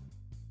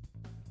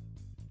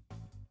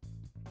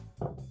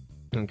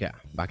 Okay.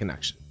 Back in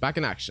action.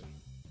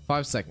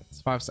 5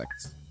 seconds.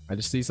 I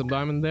just see some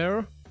diamond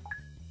there.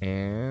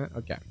 And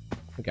okay.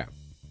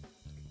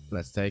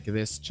 Let's take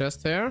this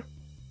chest here.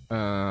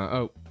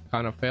 Oh,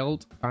 kind of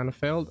failed.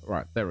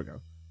 Right, there we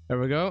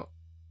go.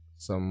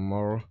 Some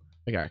more.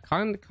 Okay,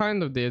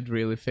 kind of did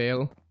really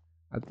fail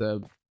at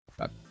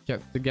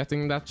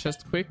getting that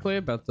chest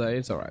quickly, but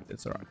it's alright.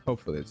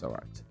 Hopefully it's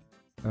alright.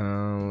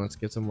 Let's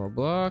get some more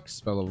blocks.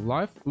 Spell of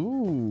life.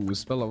 Ooh,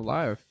 spell of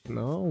life.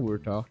 No, we're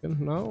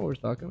talking.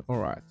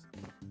 Alright.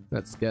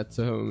 Let's get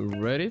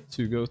ready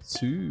to go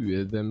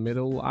to the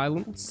middle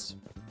islands.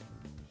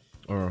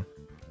 Or,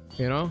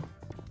 you know?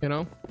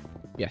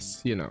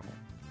 Yes, you know.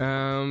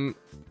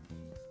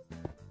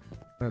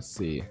 Let's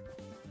see.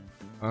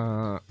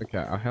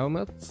 Okay, a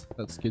helmet.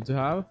 That's good to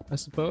have, I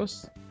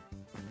suppose.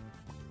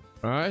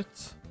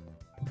 Right.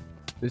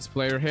 This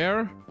player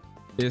here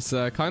is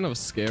kind of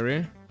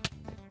scary.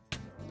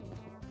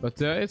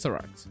 But it's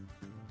alright.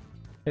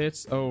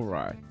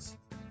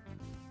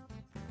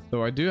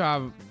 So I do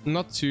have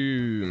not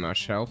too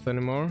much health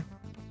anymore.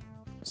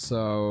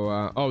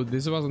 So, oh,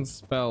 this wasn't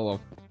spell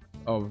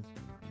of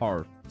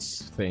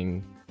hearts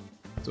thing.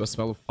 It was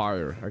spell of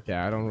fire. Okay,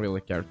 I don't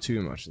really care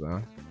too much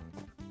though.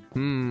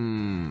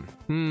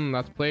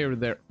 That player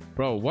there.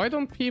 Bro, why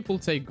don't people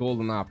take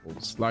golden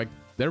apples? Like,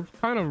 they're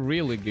kind of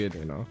really good,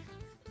 you know.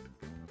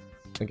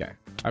 Okay,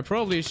 I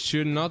probably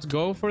should not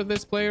go for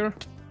this player,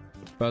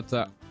 but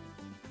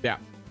yeah,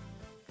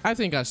 I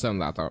think I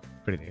summed that up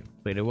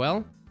pretty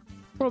well.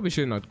 Probably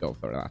should not go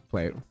for that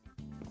player.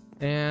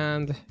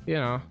 And you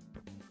know,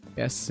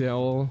 yes,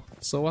 so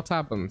what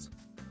happened?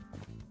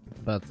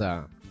 But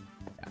yeah,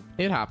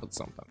 it happens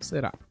sometimes.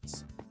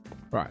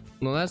 Right,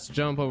 now let's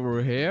jump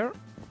over here,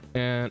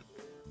 and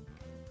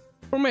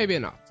or maybe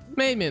not.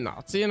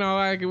 You know,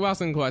 I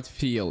wasn't quite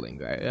feeling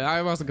that.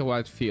 I wasn't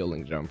quite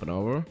feeling jumping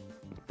over.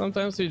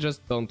 Sometimes you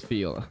just don't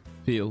feel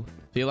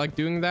like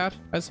doing that,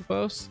 I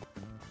suppose.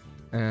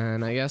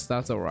 And I guess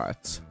that's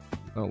alright.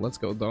 Oh, let's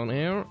go down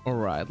here.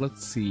 Alright,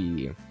 let's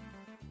see.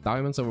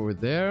 Diamonds over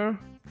there.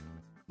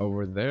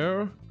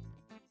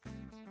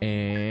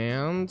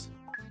 And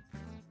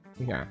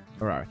yeah,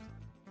 alright.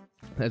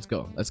 Let's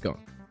go.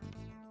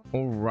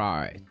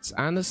 Alright,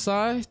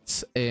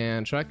 andesite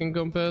and tracking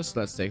compass.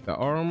 Let's take the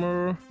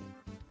armor.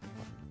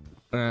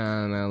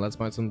 And let's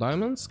mine some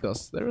diamonds,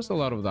 because there's a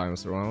lot of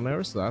diamonds around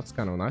there, so that's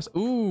kind of nice.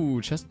 Ooh,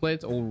 chest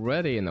plate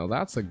already. Now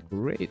that's a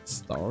great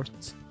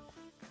start.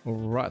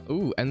 Alright,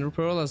 ooh, ender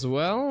pearl as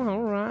well.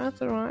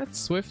 Alright.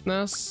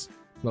 Swiftness,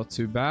 not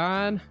too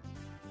bad.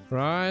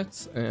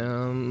 Right,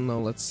 and now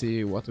let's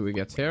see, what do we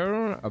get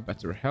here? A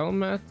better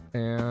helmet,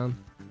 and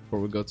before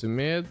we go to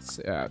mid,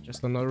 yeah,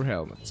 just another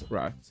helmet.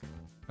 Right.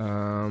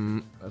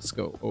 Let's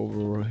go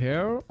over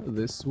here,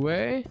 this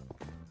way.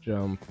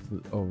 Jump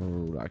over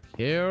like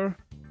here.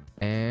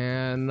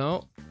 And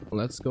now,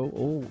 let's go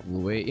all the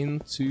way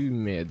into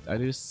mid. I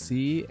just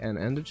see an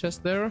ender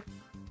chest there.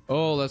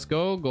 Oh, let's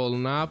go.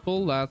 Golden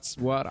apple. That's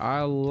what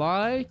I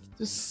like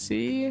to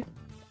see.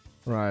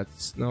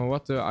 Right. Now,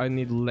 what do I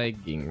need?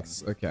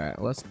 Leggings. Okay,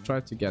 let's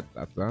try to get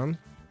that then.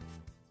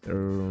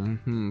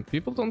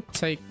 People don't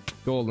take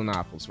golden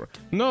apples for.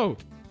 No!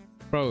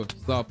 Bro,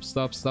 stop.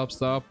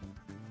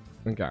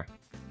 Okay.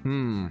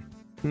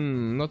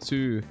 Not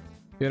too...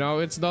 You know,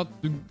 it's not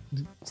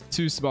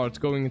too smart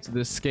going into the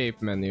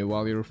escape menu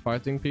while you're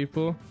fighting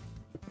people.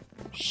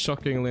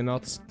 Shockingly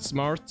not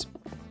smart.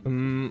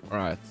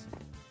 Right.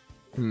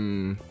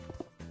 I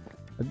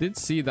did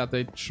see that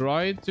they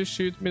tried to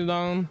shoot me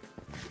down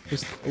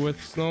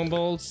with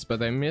snowballs,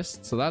 but I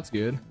missed, so that's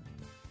good.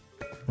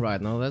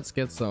 Right, now let's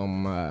get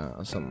some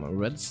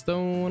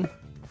redstone.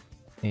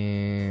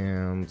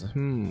 And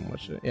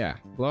yeah,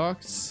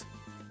 blocks.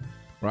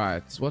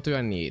 Right, what do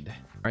I need?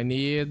 I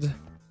need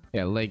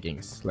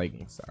leggings.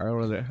 I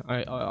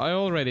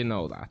already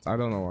know that. I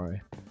don't know why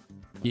I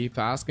keep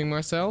asking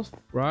myself.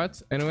 Right,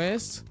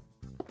 anyways.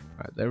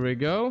 Right, there we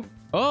go.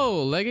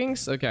 Oh,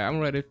 leggings. Okay, I'm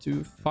ready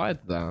to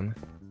fight then.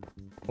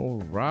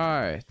 All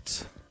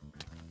right.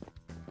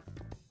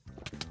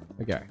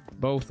 Okay,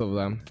 both of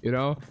them. You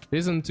know, it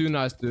isn't too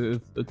nice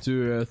to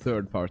a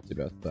third party,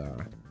 but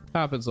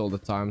happens all the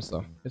time,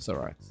 so it's all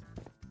right.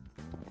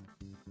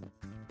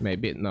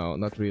 Maybe no,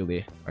 not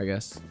really. I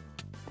guess.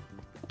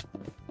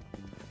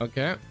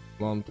 Okay,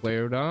 one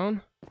player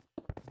down,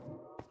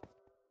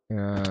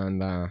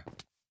 and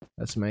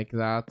let's make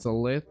that a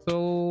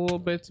little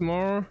bit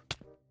more.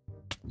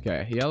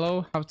 Okay,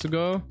 yellow have to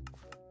go.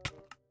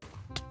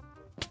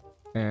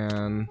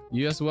 And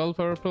you as well,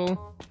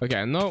 purple.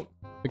 Okay, no.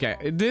 Okay,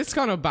 this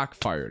kind of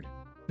backfired.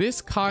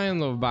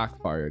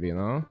 You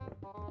know?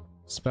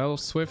 Spell of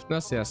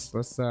swiftness, yes.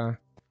 Let's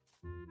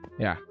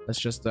yeah, let's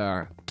just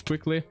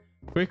quickly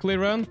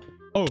run.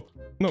 Oh,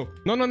 no.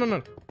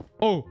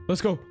 Oh,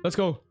 let's go.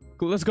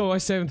 I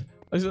saved.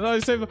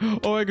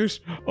 Oh my gosh.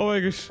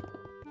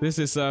 This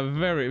is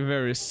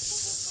very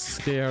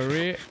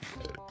scary.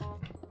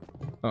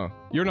 Oh,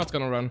 you're not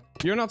gonna run.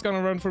 You're not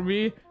gonna run for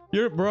me.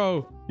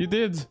 Bro, you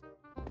did.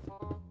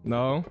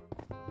 No.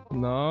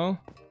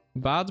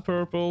 Bad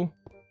purple.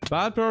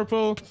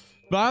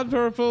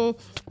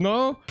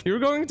 No, you're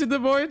going to the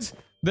void.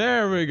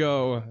 There we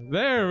go.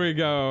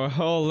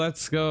 Oh,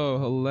 let's go.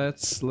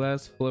 Let's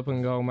flip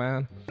and go,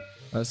 man.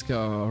 Let's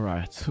go. All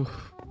right.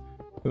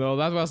 No,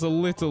 that was a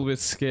little bit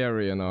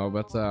scary, you know,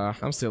 but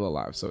I'm still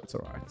alive, so it's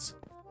all right.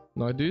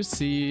 Now I do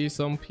see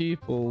some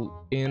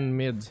people in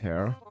mid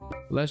here.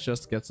 Let's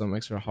just get some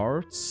extra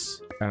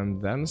hearts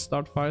and then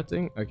start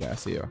fighting. Okay, I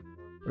see you.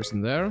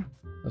 Person there.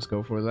 Let's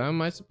go for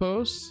them, I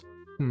suppose.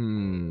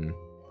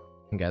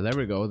 Okay, there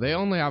we go. They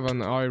only have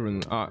an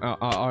iron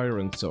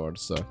sword,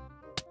 so...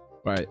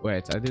 Right,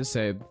 wait, I did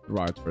say it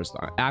right first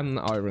time. An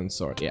iron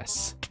sword,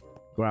 yes.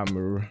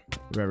 Grammar,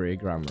 very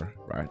grammar,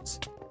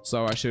 right.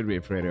 So I should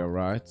be pretty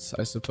alright,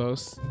 I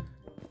suppose.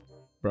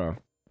 Bro.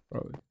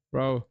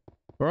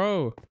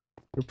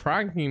 You're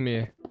pranking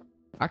me.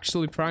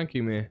 Actually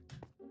pranking me.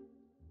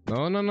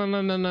 No.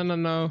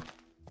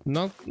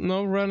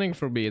 No running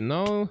for me.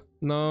 No.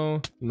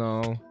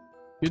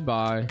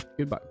 Goodbye.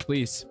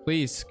 Please.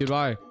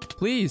 Goodbye.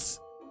 Please.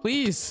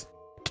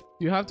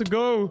 You have to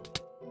go.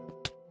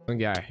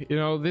 Okay, you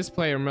know, this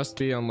player must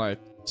be on like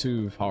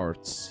 2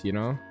 hearts, you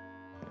know?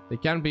 They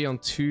can't be on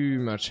too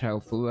much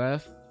health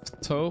left,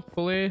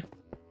 hopefully.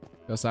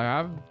 Because I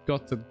have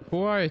gotten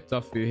quite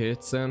a few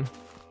hits in.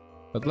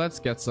 But let's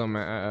get some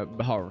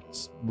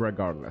hearts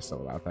regardless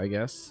of that, I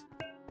guess.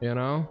 You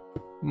know?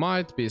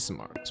 Might be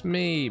smart.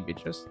 Maybe.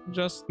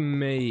 Just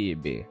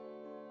maybe.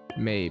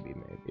 Maybe.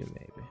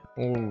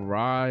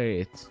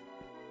 Alright.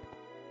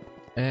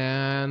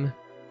 And...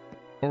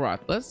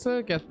 Alright, let's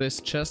get this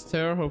chest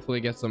here.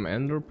 Hopefully get some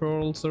ender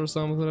pearls or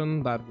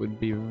something. That would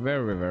be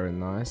very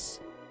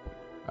nice.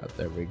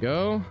 There we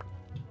go.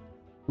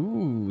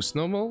 Ooh,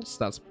 snowballs.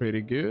 That's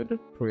pretty good.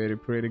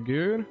 Pretty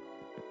good.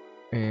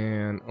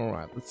 And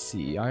alright, let's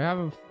see. I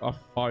have a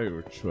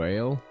fire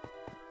trail.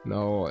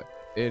 No,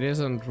 it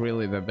isn't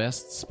really the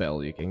best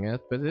spell you can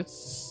get, but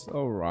it's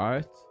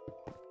alright.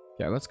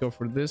 Okay, let's go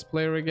for this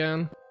player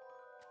again.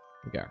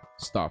 Okay,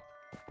 stop.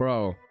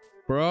 Bro,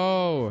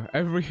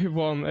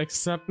 everyone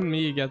except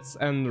me gets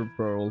ender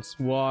pearls.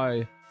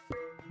 Why?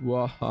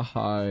 You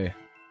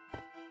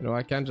know,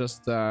 I can't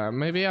just,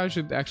 maybe I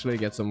should actually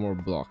get some more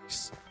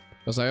blocks.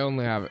 Because I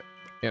only have,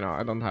 you know,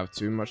 I don't have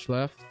too much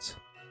left.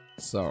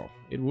 So,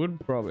 it would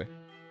probably.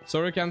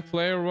 Sorry, can't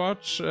play or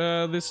watch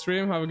this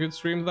stream. Have a good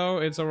stream though.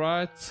 It's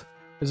alright.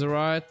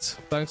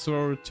 Thanks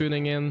for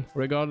tuning in.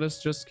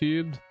 Regardless, just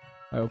cubed.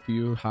 I hope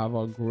you have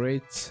a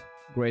great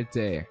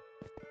day.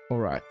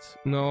 Alright.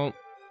 No.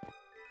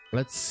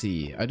 Let's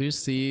see. I do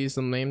see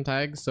some name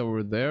tags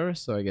over there.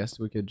 So I guess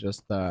we could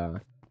just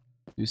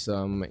do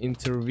some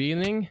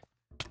intervening.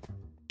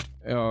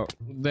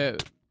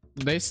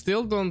 They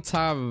still don't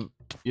have,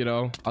 you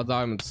know, a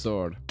diamond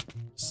sword.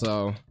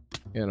 So...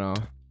 You know,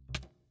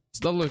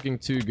 it's not looking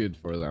too good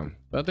for them,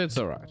 but it's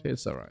alright.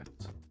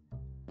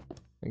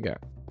 Okay,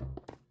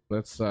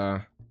 let's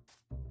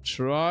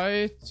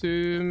try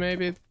to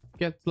maybe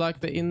get like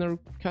the inner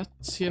cut,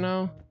 you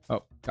know.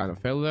 Oh, kind of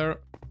fell there.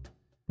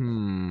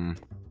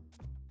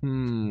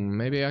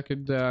 Maybe I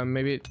could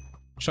maybe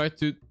try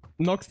to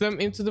knock them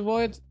into the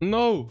void.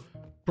 No,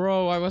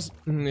 bro, I was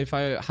if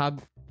I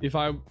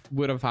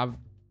would have had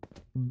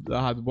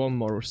one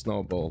more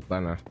snowball,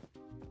 then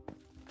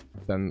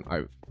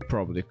I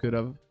probably could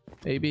have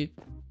maybe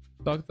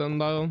knocked them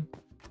down.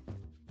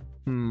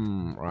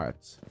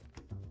 Right.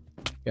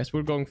 Guess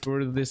we're going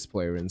for this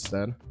player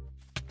instead.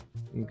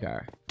 Okay.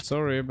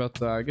 Sorry, but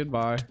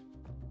goodbye.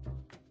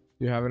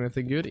 You have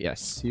anything good?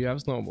 Yes, you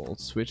have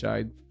snowballs, which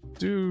I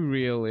do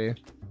really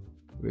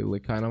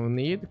kind of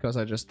need because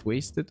I just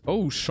wasted.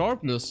 Oh,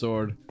 sharpness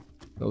sword.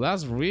 No,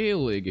 that's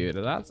really good.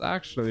 That's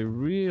actually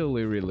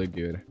really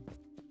good.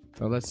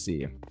 Now let's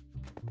see.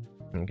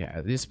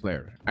 Okay, this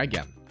player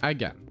again.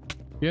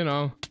 You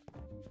know,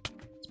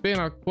 it's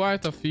been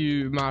quite a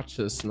few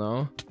matches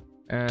now,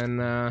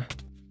 and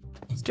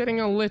it's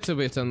getting a little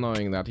bit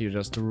annoying that you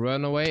just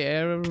run away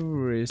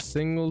every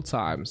single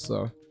time.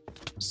 So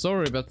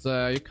sorry, but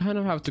you kind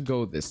of have to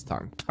go this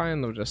time.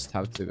 Kind of just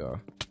have to go.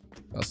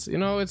 Because, you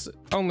know, it's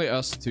only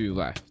us two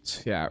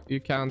left. Yeah, you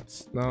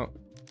can't. No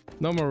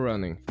more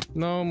running.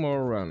 No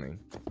more running.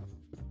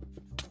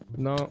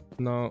 No.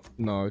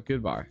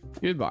 Goodbye.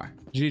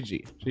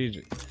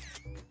 GG.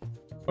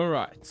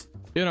 Alright.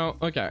 You know,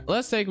 okay.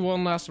 Let's take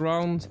one last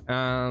round.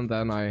 And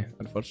then I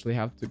unfortunately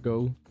have to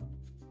go.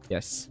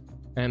 Yes.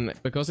 And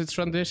because it's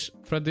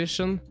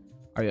tradition,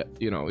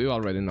 you know, you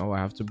already know I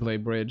have to play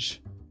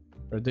bridge.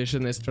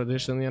 Tradition is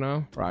tradition, you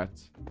know? Right.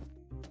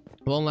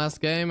 One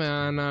last game,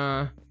 and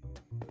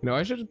you know,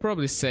 I should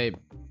probably say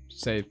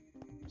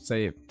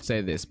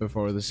this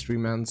before the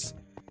stream ends.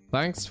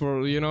 Thanks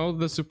for, you know,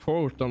 the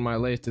support on my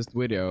latest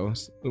video.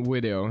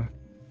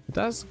 It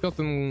has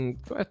gotten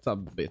quite a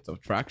bit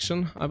of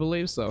traction, I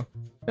believe, so,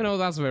 you know,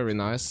 that's very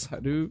nice. I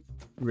do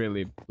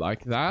really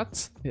like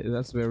that.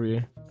 That's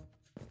very...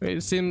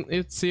 It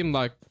seemed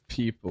like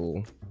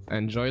people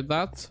enjoyed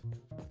that. So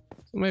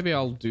maybe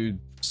I'll do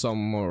some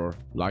more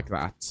like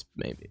that.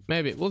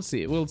 Maybe we'll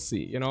see.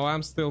 You know,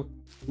 I'm still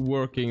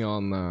working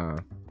on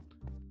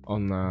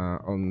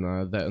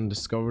the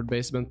undiscovered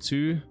basement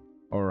 2,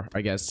 or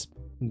I guess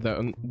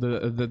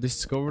the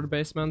discovered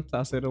basement,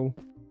 as it'll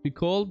be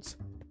called.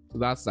 So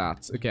that's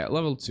that. Okay,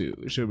 level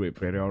 2 should be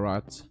pretty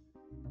alright.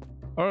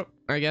 Or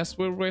I guess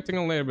we're waiting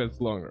a little bit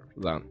longer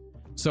then.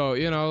 So,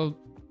 you know,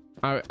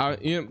 I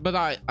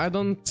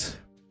don't,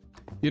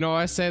 you know,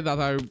 I say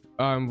that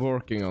I'm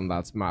working on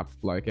that map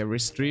like every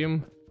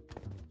stream,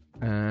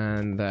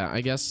 and I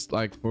guess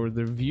like for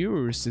the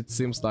viewers it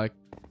seems like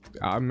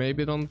I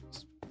maybe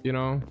don't, you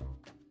know,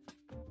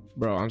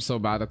 bro, I'm so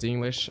bad at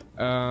English.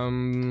 How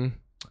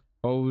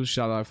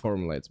shall I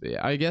formulate me?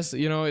 I guess,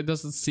 you know, it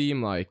doesn't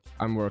seem like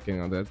I'm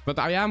working on it, but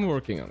I am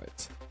working on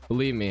it.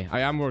 Believe me, I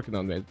am working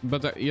on it.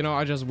 But you know,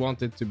 I just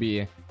want it to be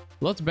a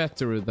lot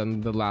better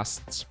than the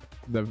last.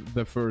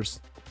 The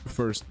first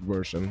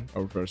version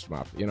or first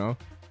map, you know,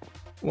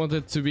 want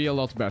it to be a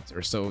lot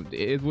better, so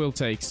it will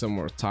take some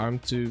more time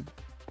to,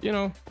 you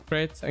know,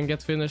 create and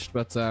get finished.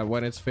 But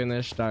when it's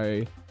finished,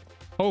 I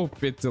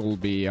hope it'll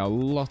be a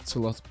lot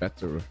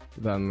better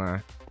than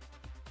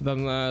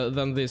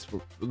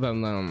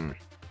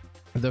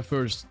the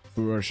first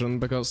version,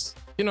 because,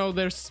 you know,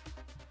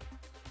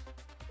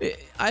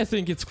 I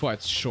think it's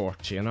quite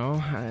short, you know.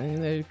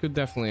 It could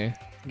definitely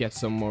get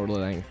some more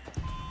length.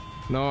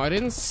 No, I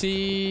didn't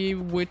see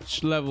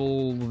which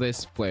level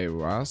this player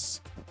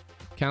was.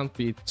 Can't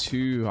be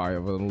too high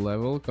of a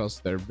level because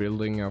they're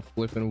building a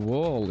flipping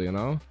wall, you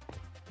know.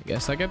 I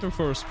guess I get the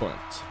first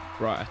point.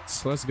 Right,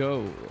 let's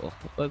go.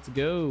 All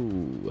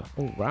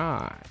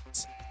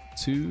right,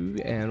 2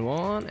 and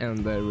 1,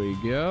 and there we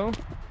go.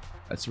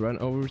 Let's run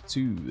over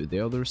to the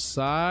other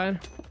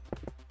side.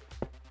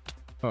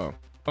 Oh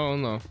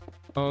no.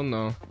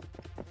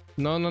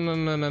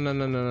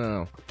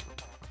 No.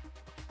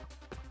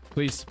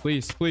 Please. There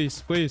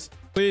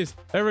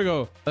we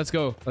go. Let's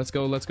go.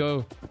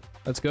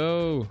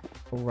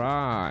 All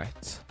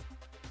right.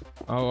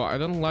 Oh, I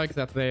don't like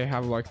that they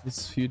have like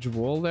this huge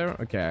wall there.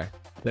 Okay.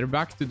 They're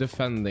back to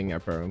defending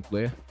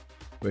apparently,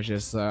 which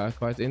is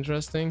quite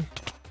interesting.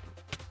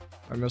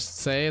 I must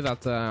say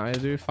that I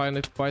do find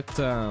it quite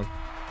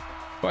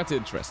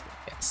interesting.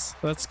 Yes.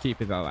 Let's keep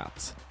it at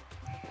that.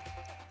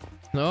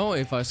 No,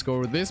 if I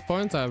score this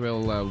point, I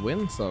will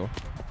win. So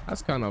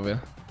that's kind of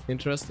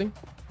interesting.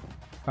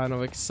 Kind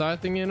of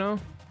exciting, you know.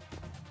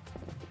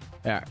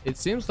 Yeah, it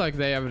seems like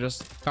they have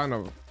just kind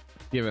of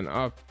given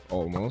up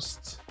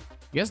almost.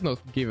 I guess not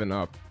given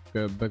up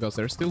because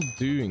they're still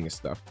doing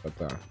stuff, but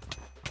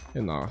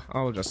you know,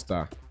 I'll just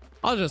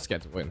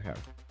get the win here.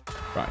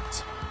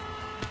 Right.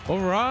 All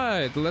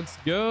right, let's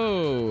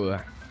go.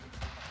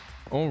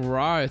 All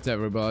right,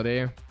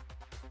 everybody.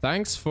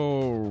 Thanks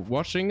for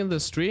watching the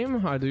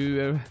stream. I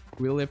do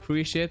really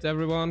appreciate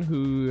everyone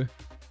who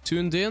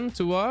tuned in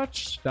to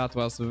watch. That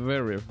was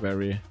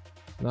very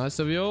nice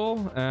of you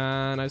all,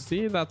 and I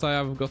see that I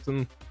have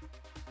gotten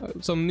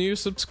some new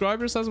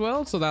subscribers as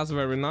well, so that's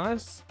very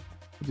nice.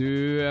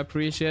 Do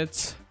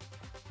appreciate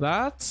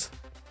that.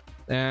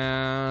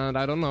 And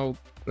I don't know,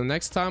 the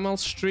next time I'll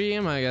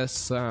stream, I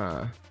guess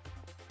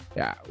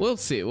yeah, we'll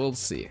see,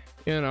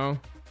 you know.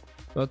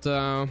 But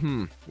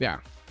yeah,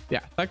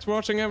 thanks for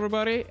watching,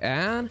 everybody,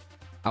 and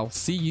I'll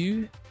see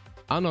you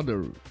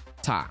another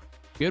time.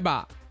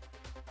 Goodbye.